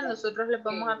preferencia nosotros les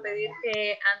vamos a pedir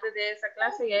que antes de esa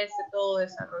clase ya esté todo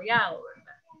desarrollado,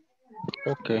 ¿verdad?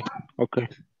 Ok.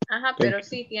 Ajá, pero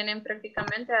sí tienen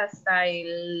prácticamente hasta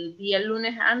el día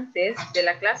lunes antes de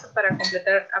la clase para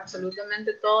completar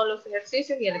absolutamente todos los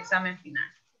ejercicios y el examen final.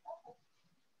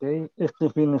 Okay. Este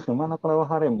fin de semana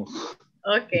trabajaremos.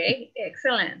 Ok,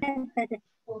 excelente.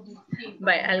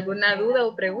 Vaya, ¿alguna duda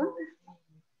o pregunta?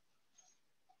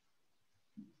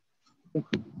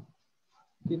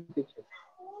 Sí, teacher.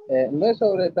 No es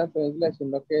sobre tanto inglés,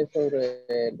 sino que es sobre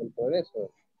el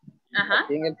progreso. Ajá.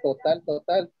 Aquí en el total,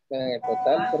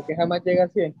 porque jamás llega a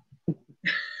 100.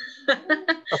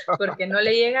 Porque no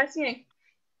le llega a 100.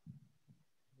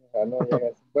 No llega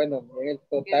a 100. Bueno, en el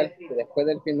total, después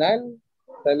del final,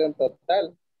 sale un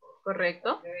total.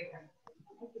 Correcto.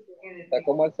 Está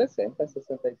como al 60,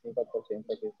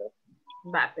 65% quizás.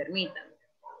 Va, permítanme.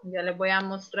 Ya les voy a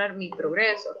mostrar mi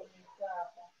progreso.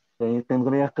 Sí,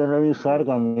 tendrías que revisar,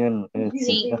 Daniel, Sí.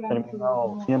 si has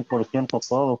terminado 100%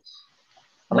 todo.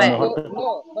 Bueno.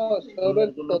 No, solo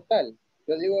el total.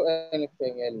 Yo digo en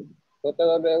el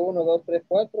total de 1, 2, 3,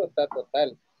 4 está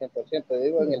total, 100%.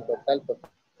 Digo en el total.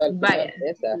 Vaya.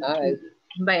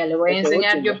 Vaya, le voy a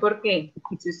enseñar último. yo por qué.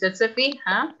 Si usted se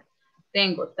fija,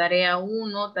 tengo tarea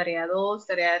 1, tarea 2,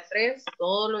 tarea 3,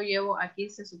 todo lo llevo aquí,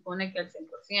 se supone que al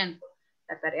 100%.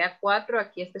 La tarea 4,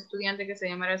 aquí este estudiante que se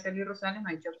llama Araceli Rosales no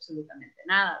ha hecho absolutamente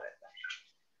nada,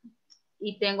 ¿verdad?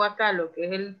 Y tengo acá lo que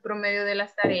es el promedio de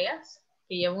las tareas,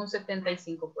 que lleva un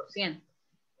 75%.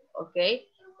 ¿Ok?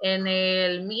 En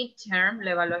el midterm,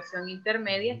 la evaluación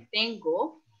intermedia,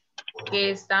 tengo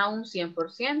que está a un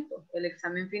 100%. El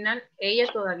examen final,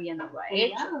 ella todavía no lo ha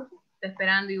hecho. Está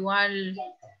esperando igual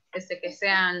que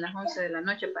sean las 11 de la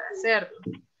noche para hacerlo.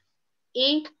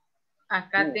 Y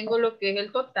acá tengo lo que es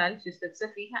el total, si usted se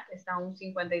fija, está a un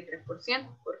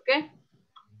 53%. ¿Por qué?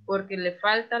 Porque le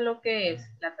falta lo que es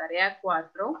la tarea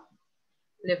 4,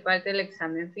 le falta el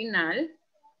examen final.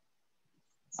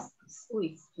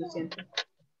 Uy, lo siento.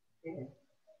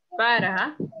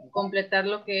 Para completar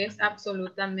lo que es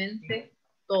absolutamente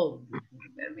todo.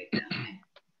 Permítanme.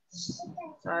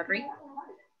 Sorry.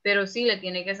 Pero sí le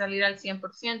tiene que salir al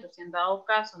 100%. Si en dado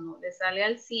caso no le sale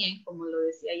al 100%, como lo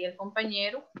decía ahí el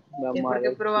compañero, es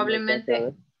porque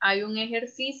probablemente hay un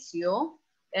ejercicio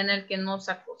en el que no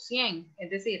sacó 100. Es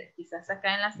decir, quizás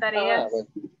acá en las tareas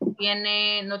no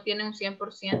tiene un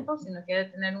 100%, sino que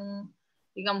debe tener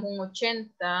digamos un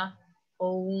 80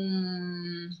 o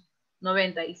un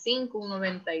 95, un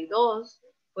 92.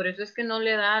 Por eso es que no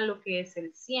le da lo que es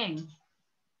el 100.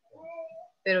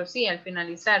 Pero sí, al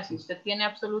finalizar, si usted tiene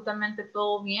absolutamente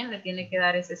todo bien, le tiene que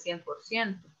dar ese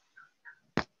 100%.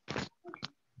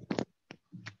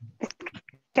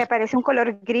 Que aparece un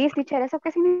color gris, teacher, ¿eso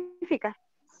qué significa?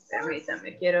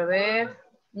 Permítame, quiero ver.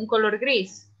 Un color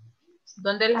gris.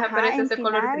 ¿Dónde les aparece ese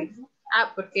color gris?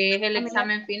 Ah, porque es el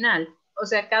examen final. O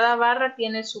sea, cada barra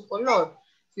tiene su color.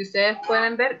 Si ustedes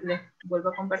pueden ver, les vuelvo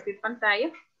a compartir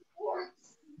pantalla.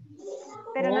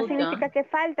 Pero no significa que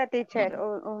falta, teacher.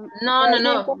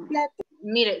 No.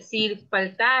 Mire, si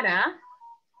faltara,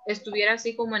 estuviera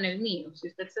así como en el mío. Si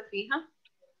usted se fija,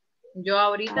 yo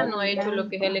ahorita no he hecho lo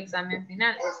que es el examen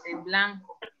final, está en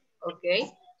blanco. ¿Ok?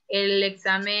 El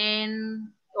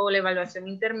examen o la evaluación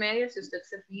intermedia, si usted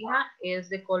se fija, es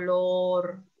de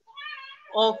color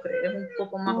ocre, es un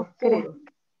poco más oscuro.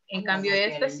 En cambio,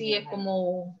 esta sí es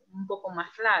como un poco más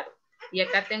claro. Y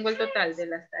acá tengo el total de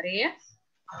las tareas,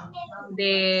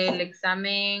 del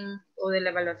examen o de la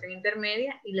evaluación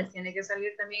intermedia, y les tiene que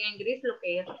salir también en gris lo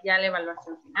que es ya la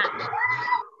evaluación final.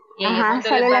 Y ahí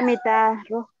sale la mitad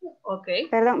rojo. Ok.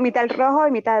 Perdón, mitad rojo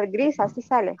y mitad gris, así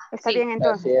sale. Está bien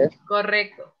entonces.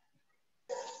 Correcto.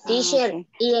 Teacher,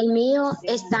 y el mío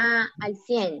está al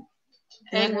 100.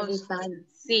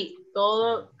 Sí,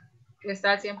 todo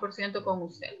está al 100% con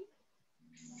usted.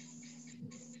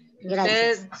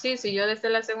 Gracias. Usted, sí, yo desde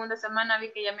la segunda semana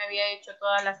vi que ya me había hecho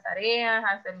todas las tareas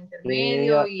hasta el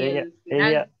intermedio y el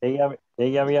final.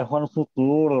 Ella viajó al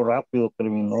futuro, rápido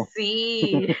terminó.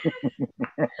 Sí,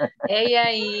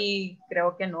 ella y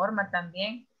creo que Norma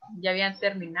también ya habían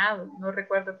terminado. No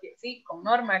recuerdo que sí, con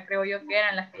Norma creo yo que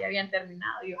eran las que ya habían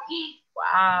terminado. Yo,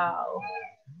 wow.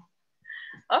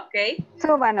 Ok.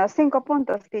 Súbanos, 5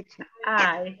 puntos, teacher.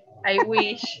 Ay, I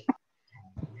wish.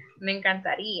 Me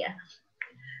encantaría.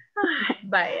 Ay,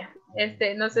 vaya.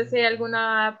 No sé si hay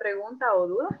alguna pregunta o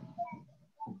duda.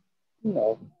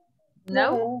 No.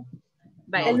 No.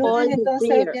 Vaya. El lunes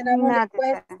entonces llenamos la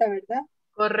encuesta, ¿verdad?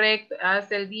 Correcto.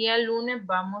 Hasta el día lunes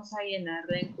vamos a llenar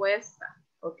la encuesta.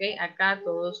 ¿Ok? Acá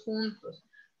todos juntos.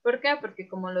 ¿Por qué? Porque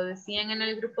como lo decían en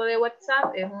el grupo de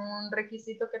WhatsApp, es un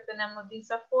requisito que tenemos de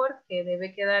INSAFORP que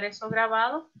debe quedar eso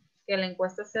grabado, que la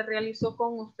encuesta se realizó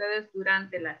con ustedes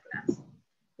durante la clase.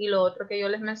 Y lo otro que yo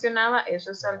les mencionaba,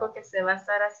 eso es algo que se va a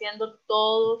estar haciendo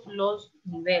todos los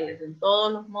niveles, en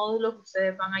todos los módulos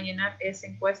ustedes van a llenar esa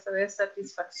encuesta de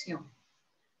satisfacción.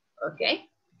 ¿Ok?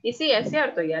 Y sí, es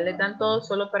cierto, ya les dan todo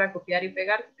solo para copiar y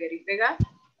pegar,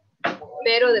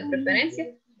 pero de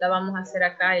preferencia la vamos a hacer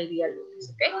acá el día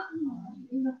lunes, ¿ok?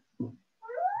 De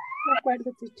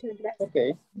acuerdo, teacher, gracias. Ok.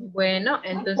 Bueno,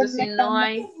 entonces si no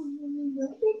hay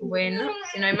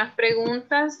más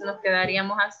preguntas, nos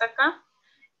quedaríamos hasta acá.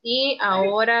 Y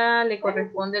ahora le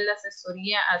corresponde la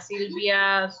asesoría a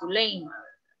Silvia Zuleima.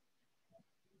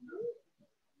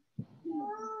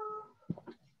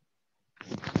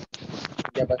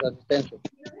 Ya pasó asistencia.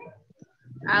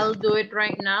 I'll do it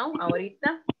right now,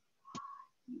 ahorita.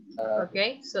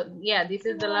 Okay, so yeah, this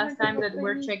is the last time that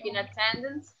we're checking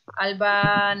attendance.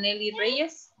 Alba Nelly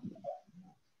Reyes.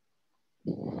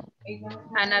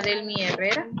 Ana Delmi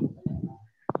Herrera.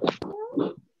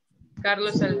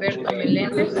 Carlos Alberto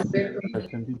Meléndez.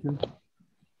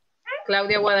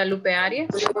 Claudia Guadalupe Arias.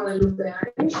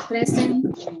 Present.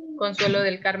 Consuelo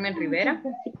del Carmen Rivera.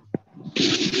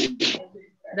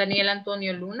 Daniel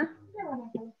Antonio Luna.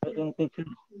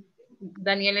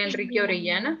 Daniel Enrique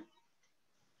Orellana.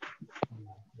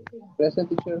 Present,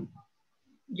 teacher.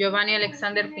 Giovanni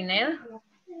Alexander Pineda.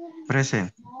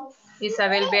 Present.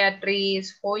 Isabel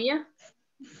Beatriz Joya.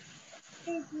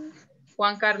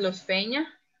 Juan Carlos Peña.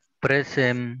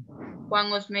 Present.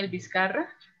 Juan Osmel Vizcarra.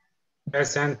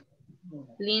 Present.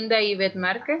 Linda Ivette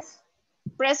Márquez.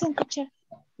 Present, teacher.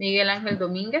 Miguel Ángel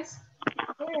Domínguez.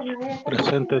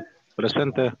 Presente.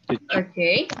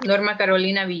 Ok. Norma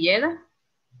Carolina Villeda.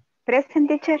 Present,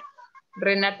 teacher.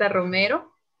 Renata Romero.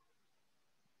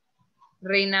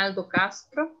 Reinaldo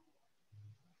Castro.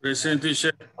 Present,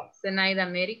 teacher. Zenaida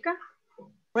América.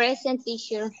 Present,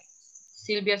 teacher.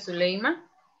 Silvia Zuleima.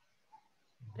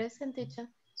 Present, teacher.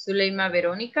 Zuleima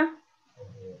Verónica.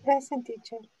 Present,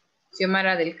 teacher.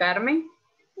 Xiomara del Carmen.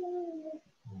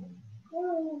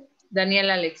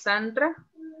 Daniela Alexandra.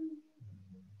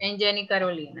 And Jenny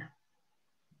Carolina.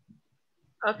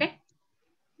 Okay.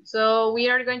 So we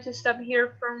are going to stop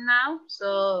here from now.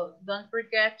 So don't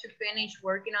forget to finish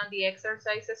working on the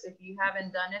exercises if you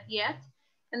haven't done it yet.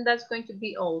 And that's going to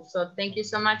be all. So thank you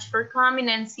so much for coming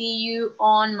and see you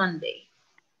on Monday.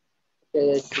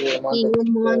 Okay, see you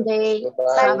Monday.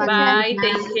 Bye.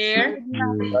 Take care.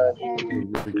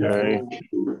 Okay.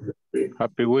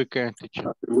 Happy weekend,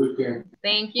 teacher.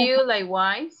 Thank you.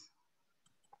 Likewise.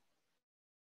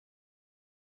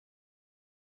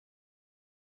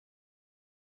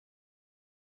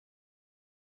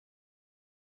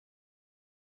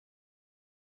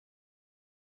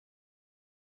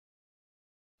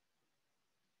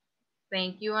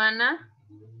 Thank you, Ana.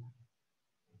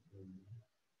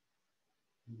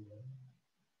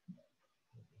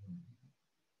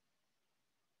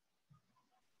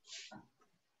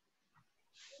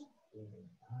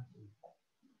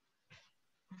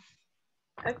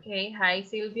 Okay, hi,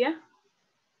 Sylvia.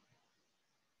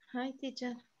 Hi,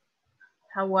 teacher.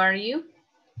 How are you?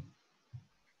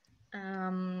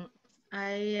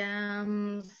 I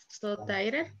am so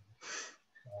tired.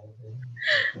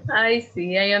 I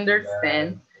see, I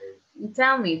understand.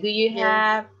 Tell me, do you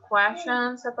have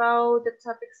questions about the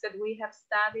topics that we have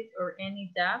studied or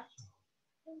any doubt?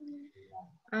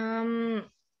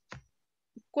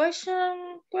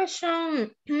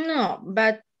 Question, no,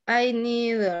 but I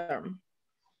need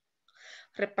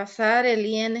repasar el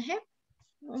ING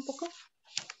un poco.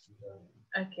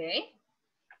 Okay.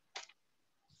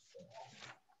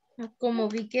 Como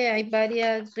vi que hay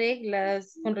varias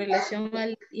reglas con relación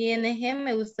al ING,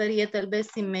 me gustaría tal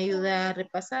vez si me ayuda a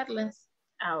repasarlas.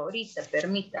 Ahorita,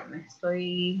 permítame,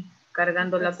 estoy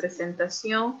cargando la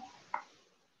presentación.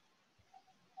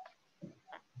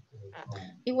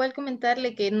 Igual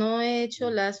comentarle que no he hecho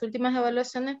las últimas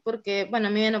evaluaciones porque, bueno,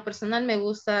 a mí en lo personal me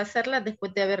gusta hacerlas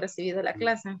después de haber recibido la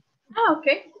clase. Ah, ok.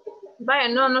 Vaya,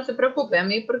 no se preocupe. A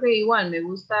mí porque igual me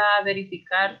gusta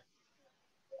verificar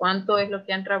cuánto es lo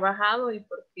que han trabajado y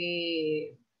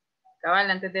porque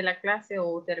cabal antes de la clase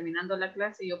o terminando la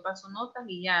clase yo paso notas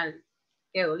y ya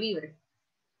quedo libre.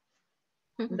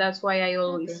 That's why I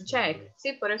always check.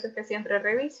 Sí, por eso es que siempre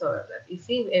reviso, ¿verdad? Y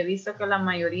sí, he visto que la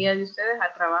mayoría de ustedes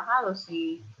ha trabajado.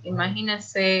 Si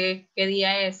imagínense qué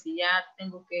día es y ya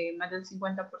tengo que más del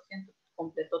 50%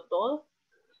 completó todo,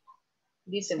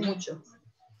 dice mucho.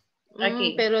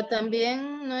 Aquí. Pero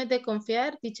también no es de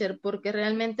confiar, teacher, porque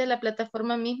realmente la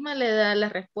plataforma misma le da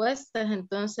las respuestas.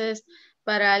 Entonces,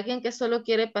 para alguien que solo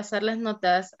quiere pasar las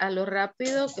notas a lo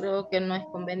rápido, creo que no es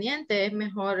conveniente. Es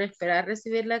mejor esperar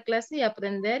recibir la clase y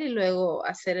aprender y luego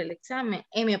hacer el examen,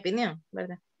 en mi opinión,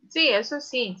 ¿verdad? Sí, eso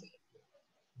sí.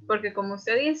 Porque como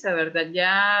usted dice, ¿verdad?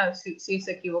 Ya si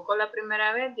se equivocó la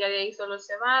primera vez, ya de ahí solo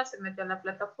se va, se mete a la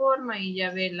plataforma y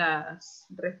ya ve las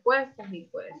respuestas y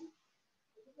pues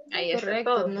ahí está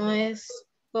Correcto, todo. no es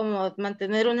como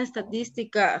mantener una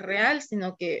estadística real,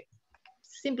 sino que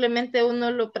simplemente uno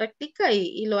lo practica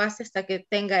y lo hace hasta que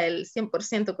tenga el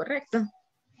 100% correcto.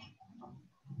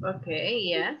 Ok,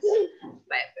 yes.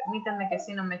 Vaya, permítame que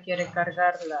si no me quiere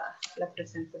cargar la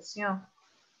presentación.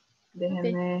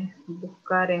 Déjenme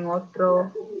buscar en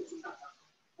otro.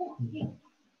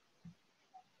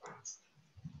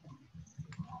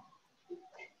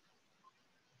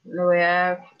 Le voy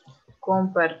a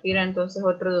compartir entonces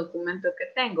otro documento que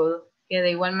tengo, que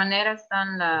de igual manera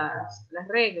están las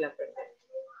reglas, ¿verdad?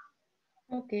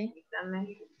 Ok.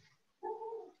 Permítame.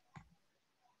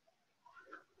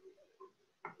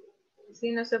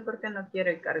 Sí, no sé por qué no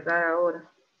quiere cargar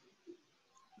ahora.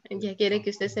 Ya quiere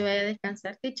que usted se vaya a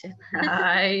descansar, teacher.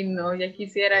 Ay, no, ya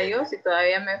quisiera yo, si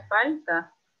todavía me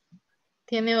falta.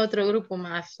 ¿Tiene otro grupo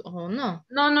más o no?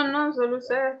 No, solo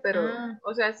ustedes, pero, Ah.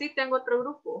 o sea, sí tengo otro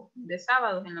grupo de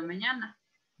sábados en la mañana,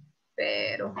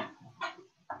 pero,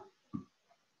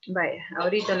 vaya,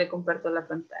 ahorita le comparto la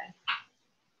pantalla.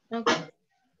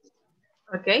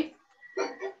 Ok.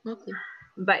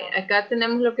 Vaya, acá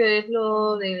tenemos lo que es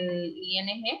lo del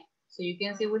ING. So you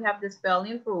can see we have the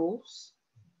spelling rules.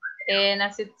 And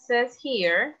as it says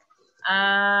here,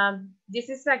 this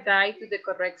is a guide to the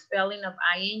correct spelling of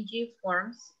ING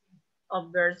forms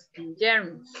of verbs and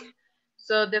germs.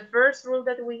 So the first rule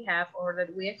that we have or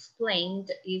that we explained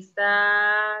is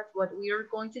that what we are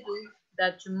going to do,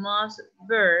 that to most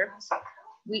verbs,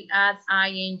 we add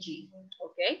ING,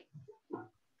 okay?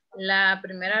 La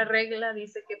primera regla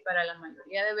dice que para la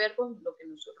mayoría de verbos lo que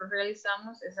nosotros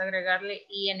realizamos es agregarle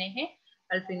ING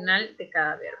al final de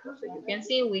cada verbo. So you can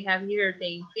see we have here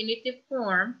the infinitive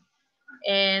form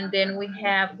and then we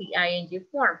have the ING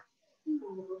form.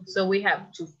 So we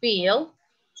have to feel,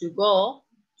 to go,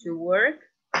 to work,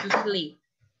 to sleep.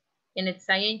 In its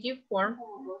ING form,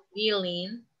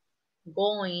 feeling,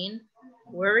 going,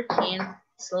 working,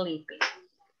 sleeping.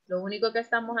 Lo único que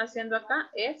estamos haciendo acá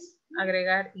es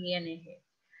agregar ING.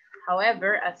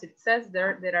 However, as it says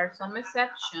there are some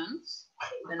exceptions.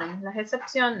 Tenemos las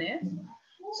excepciones.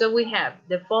 So we have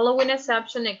the following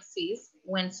exception exists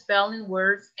when spelling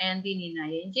words ending in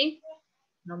ING.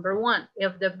 Number one,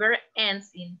 if the verb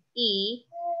ends in E,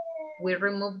 we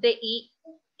remove the E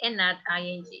and add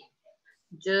ING.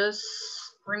 Just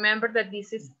remember that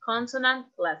this is consonant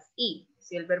plus E.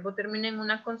 Si el verbo termina en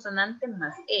una consonante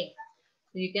más E.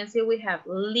 So you can see we have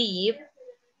leave,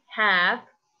 have,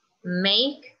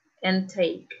 make, and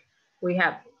take. We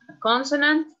have a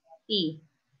consonant E,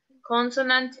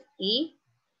 consonant E,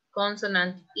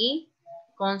 consonant E,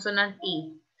 consonant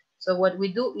E. So what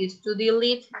we do is to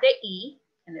delete the E.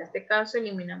 En este caso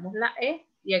eliminamos la E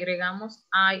y agregamos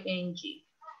ING.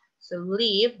 So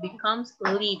leave becomes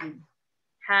leaving,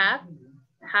 have,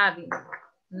 having,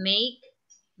 make,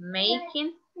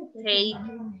 making, take,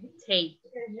 take.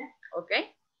 ¿Ok?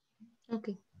 Ok.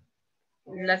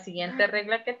 La siguiente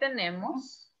regla que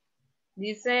tenemos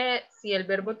dice si el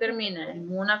verbo termina en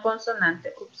una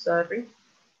consonante,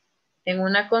 en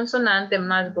una consonante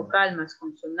más vocal más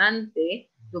consonante,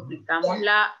 duplicamos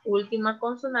la última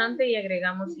consonante y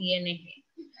agregamos ING.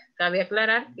 Cabe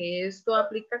aclarar que esto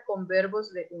aplica con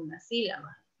verbos de una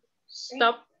sílaba.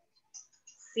 Stop,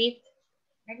 sit,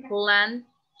 plan,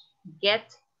 get,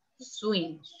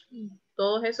 swing.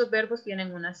 Todos esos verbos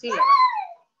tienen una sílaba.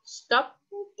 Stop,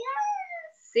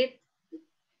 sit,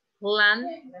 plan,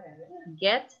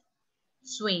 get,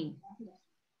 swing.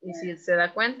 Y si se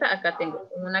da cuenta, acá tengo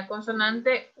una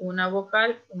consonante, una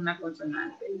vocal, una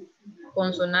consonante.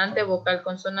 Consonante, vocal,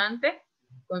 consonante.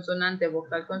 Consonante,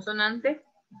 vocal, consonante.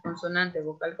 consonante,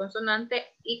 vocal, consonante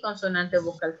y consonante,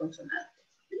 vocal, consonante.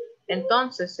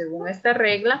 Entonces, según esta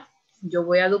regla, yo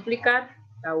voy a duplicar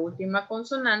la última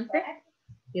consonante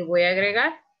y voy a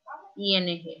agregar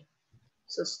ing.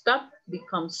 So stop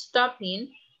becomes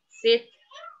stopping, sit,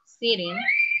 sitting,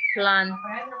 plan,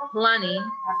 planning,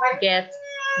 get,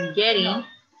 getting,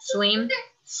 swim,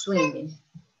 swimming.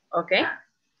 ¿Ok?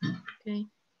 Okay.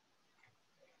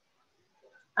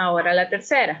 Ahora la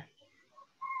tercera.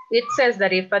 It says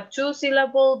that if a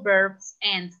two-syllable verb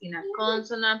ends in a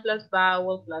consonant plus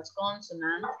vowel plus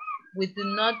consonant, we do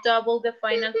not double the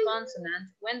final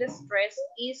consonant when the stress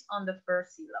is on the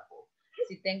first syllable.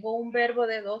 Si tengo un verbo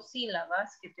de 2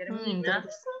 sílabas que termina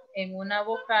en una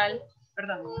vocal,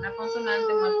 perdón, una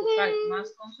consonante más vocal más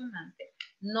consonante,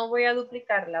 no voy a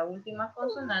duplicar la última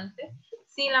consonante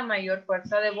si la mayor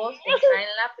fuerza de voz está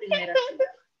en la primera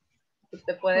sílaba.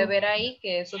 Usted puede ver ahí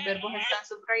que esos verbos están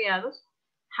subrayados.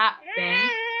 Happen,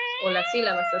 o la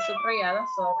sílaba está subrayada,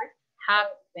 sorry.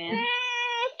 Happen,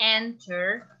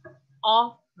 enter,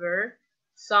 offer,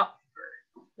 suffer.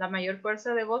 La mayor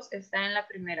fuerza de voz está en la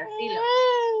primera sílaba,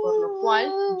 por lo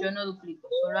cual yo no duplico,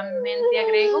 solamente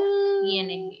agrego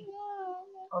ing.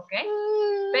 ¿Ok?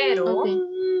 Pero,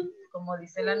 como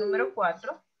dice la número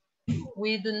 4,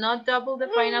 we do not double the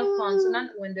final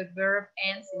consonant when the verb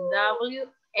ends in W,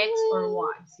 X or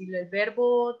Y. Si el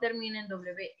verbo termina en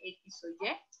W, X o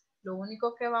Y, lo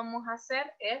único que vamos a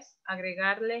hacer es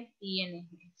agregarle ing.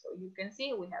 So you can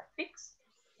see we have fix,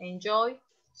 enjoy,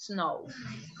 snow.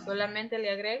 Solamente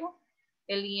le agrego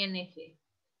el ing.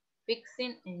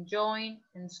 Fixing, enjoying,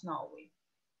 and snowing.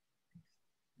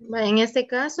 En este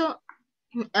caso,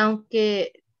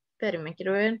 aunque, espérenme,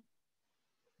 quiero ver.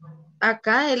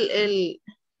 Acá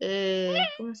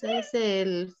 ¿cómo se dice?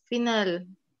 El final,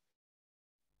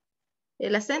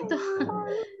 el acento,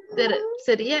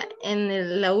 sería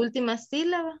en la última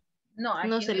sílaba. No, aquí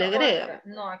no se le agrega.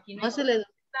 No, aquí no se le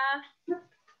está.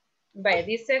 Vaya,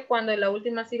 dice cuando la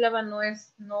última sílaba no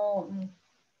está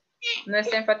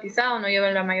enfatizado, no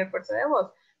lleva la mayor fuerza de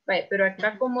voz. Vaya, pero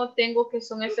acá como tengo que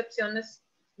son excepciones,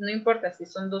 no importa si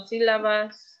son 2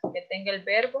 sílabas que tenga el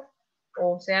verbo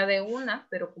o sea de una,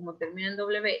 pero como termina en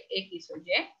W, X o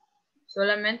Y,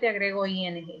 solamente agrego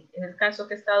ing. En el caso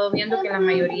que he estado viendo que la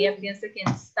mayoría piensa que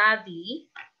en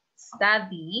study,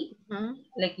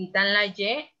 le quitan la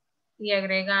y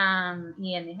agregan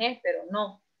ing, pero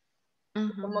no.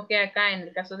 Como que acá en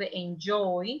el caso de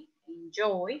enjoy,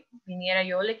 viniera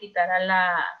yo, le quitara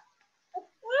la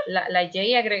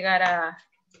y agregara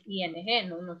ing,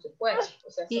 no se puede. O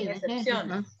sea, son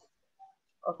excepciones.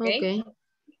 ¿Ok?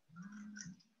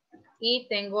 Y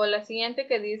tengo la siguiente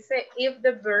que dice, if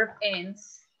the verb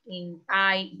ends in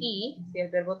IE, si el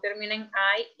verbo termina en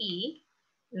IE,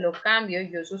 lo cambio,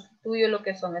 yo sustituyo lo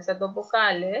que son esas 2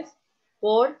 vocales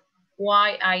por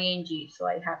YING. So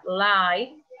I have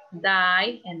lie,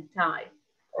 die, and tie.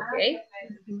 ¿Ok?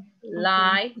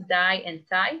 Lie, die, and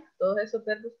tie. Todos esos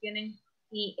verbos tienen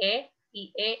IE.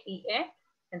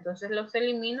 Entonces los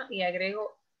elimino y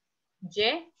agrego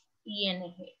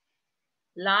ING.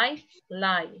 Lie,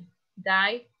 lie.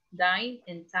 Die, dying,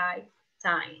 and tie,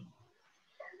 tying.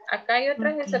 Acá hay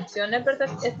otras excepciones, ¿verdad?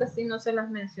 Estas sí no se las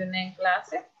mencioné en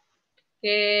clase.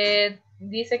 Que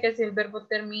dice que si el verbo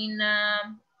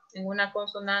termina en una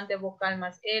consonante vocal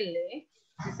más L,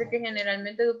 dice que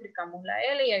generalmente duplicamos la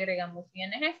L y agregamos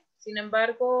ING. Sin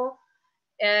embargo,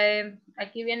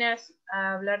 aquí viene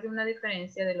a hablar de una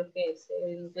diferencia de lo que es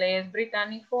el inglés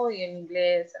británico y el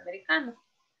inglés americano.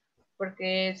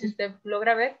 Porque si usted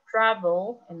logra ver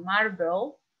travel en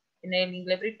marble, en el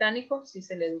inglés británico sí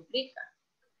se le duplica.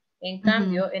 En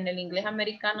cambio, en el inglés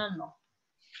americano no.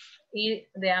 Y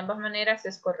de ambas maneras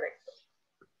es correcto.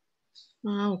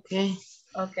 Ok.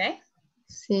 Ok.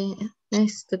 Sí,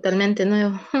 es totalmente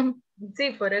nuevo.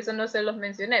 Sí, por eso no se los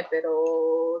mencioné,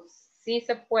 pero sí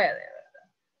se puede,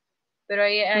 ¿verdad? Pero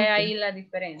ahí la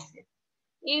diferencia.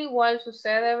 Igual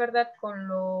sucede, ¿verdad? Con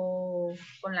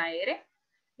la R.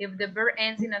 If the verb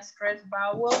ends in a stressed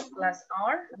vowel plus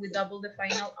R, we double the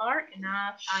final R and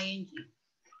add ing.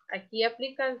 Aquí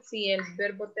aplica si el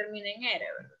verbo termina en R,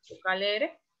 ¿verdad? Vocal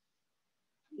R.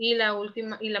 Y la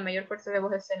mayor fuerza de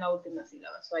voz está en la última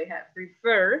sílaba. So I have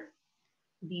prefer,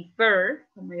 defer,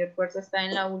 la mayor fuerza está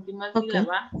en la última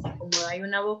sílaba. Como hay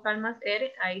una vocal más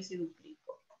R, ahí sí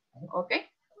duplico. ¿Ok?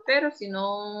 Pero si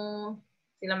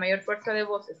la mayor fuerza de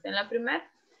voz está en la primera,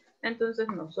 entonces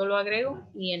no, solo agrego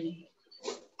ing.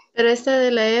 Pero esta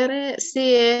de la R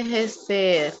sí es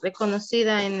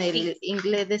reconocida en el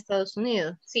inglés de Estados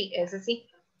Unidos. Sí, ese sí.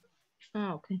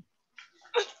 Ah, ok.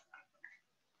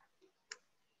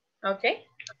 Ok.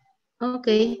 Ok.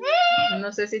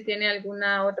 No sé si tiene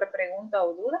alguna otra pregunta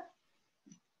o duda.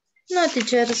 No,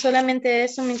 teacher, solamente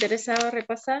eso me interesaba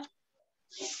repasar.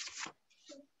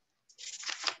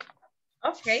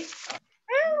 Okay.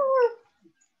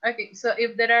 Okay, so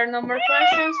if there are no more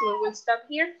questions, we will stop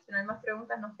here. Si no hay más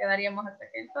preguntas, nos quedaríamos hasta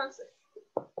aquí entonces.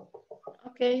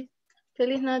 Ok.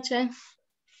 Feliz noche.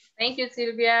 Thank you,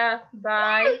 Silvia.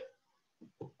 Bye.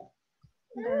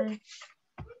 Bye.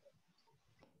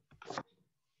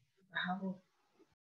 Wow.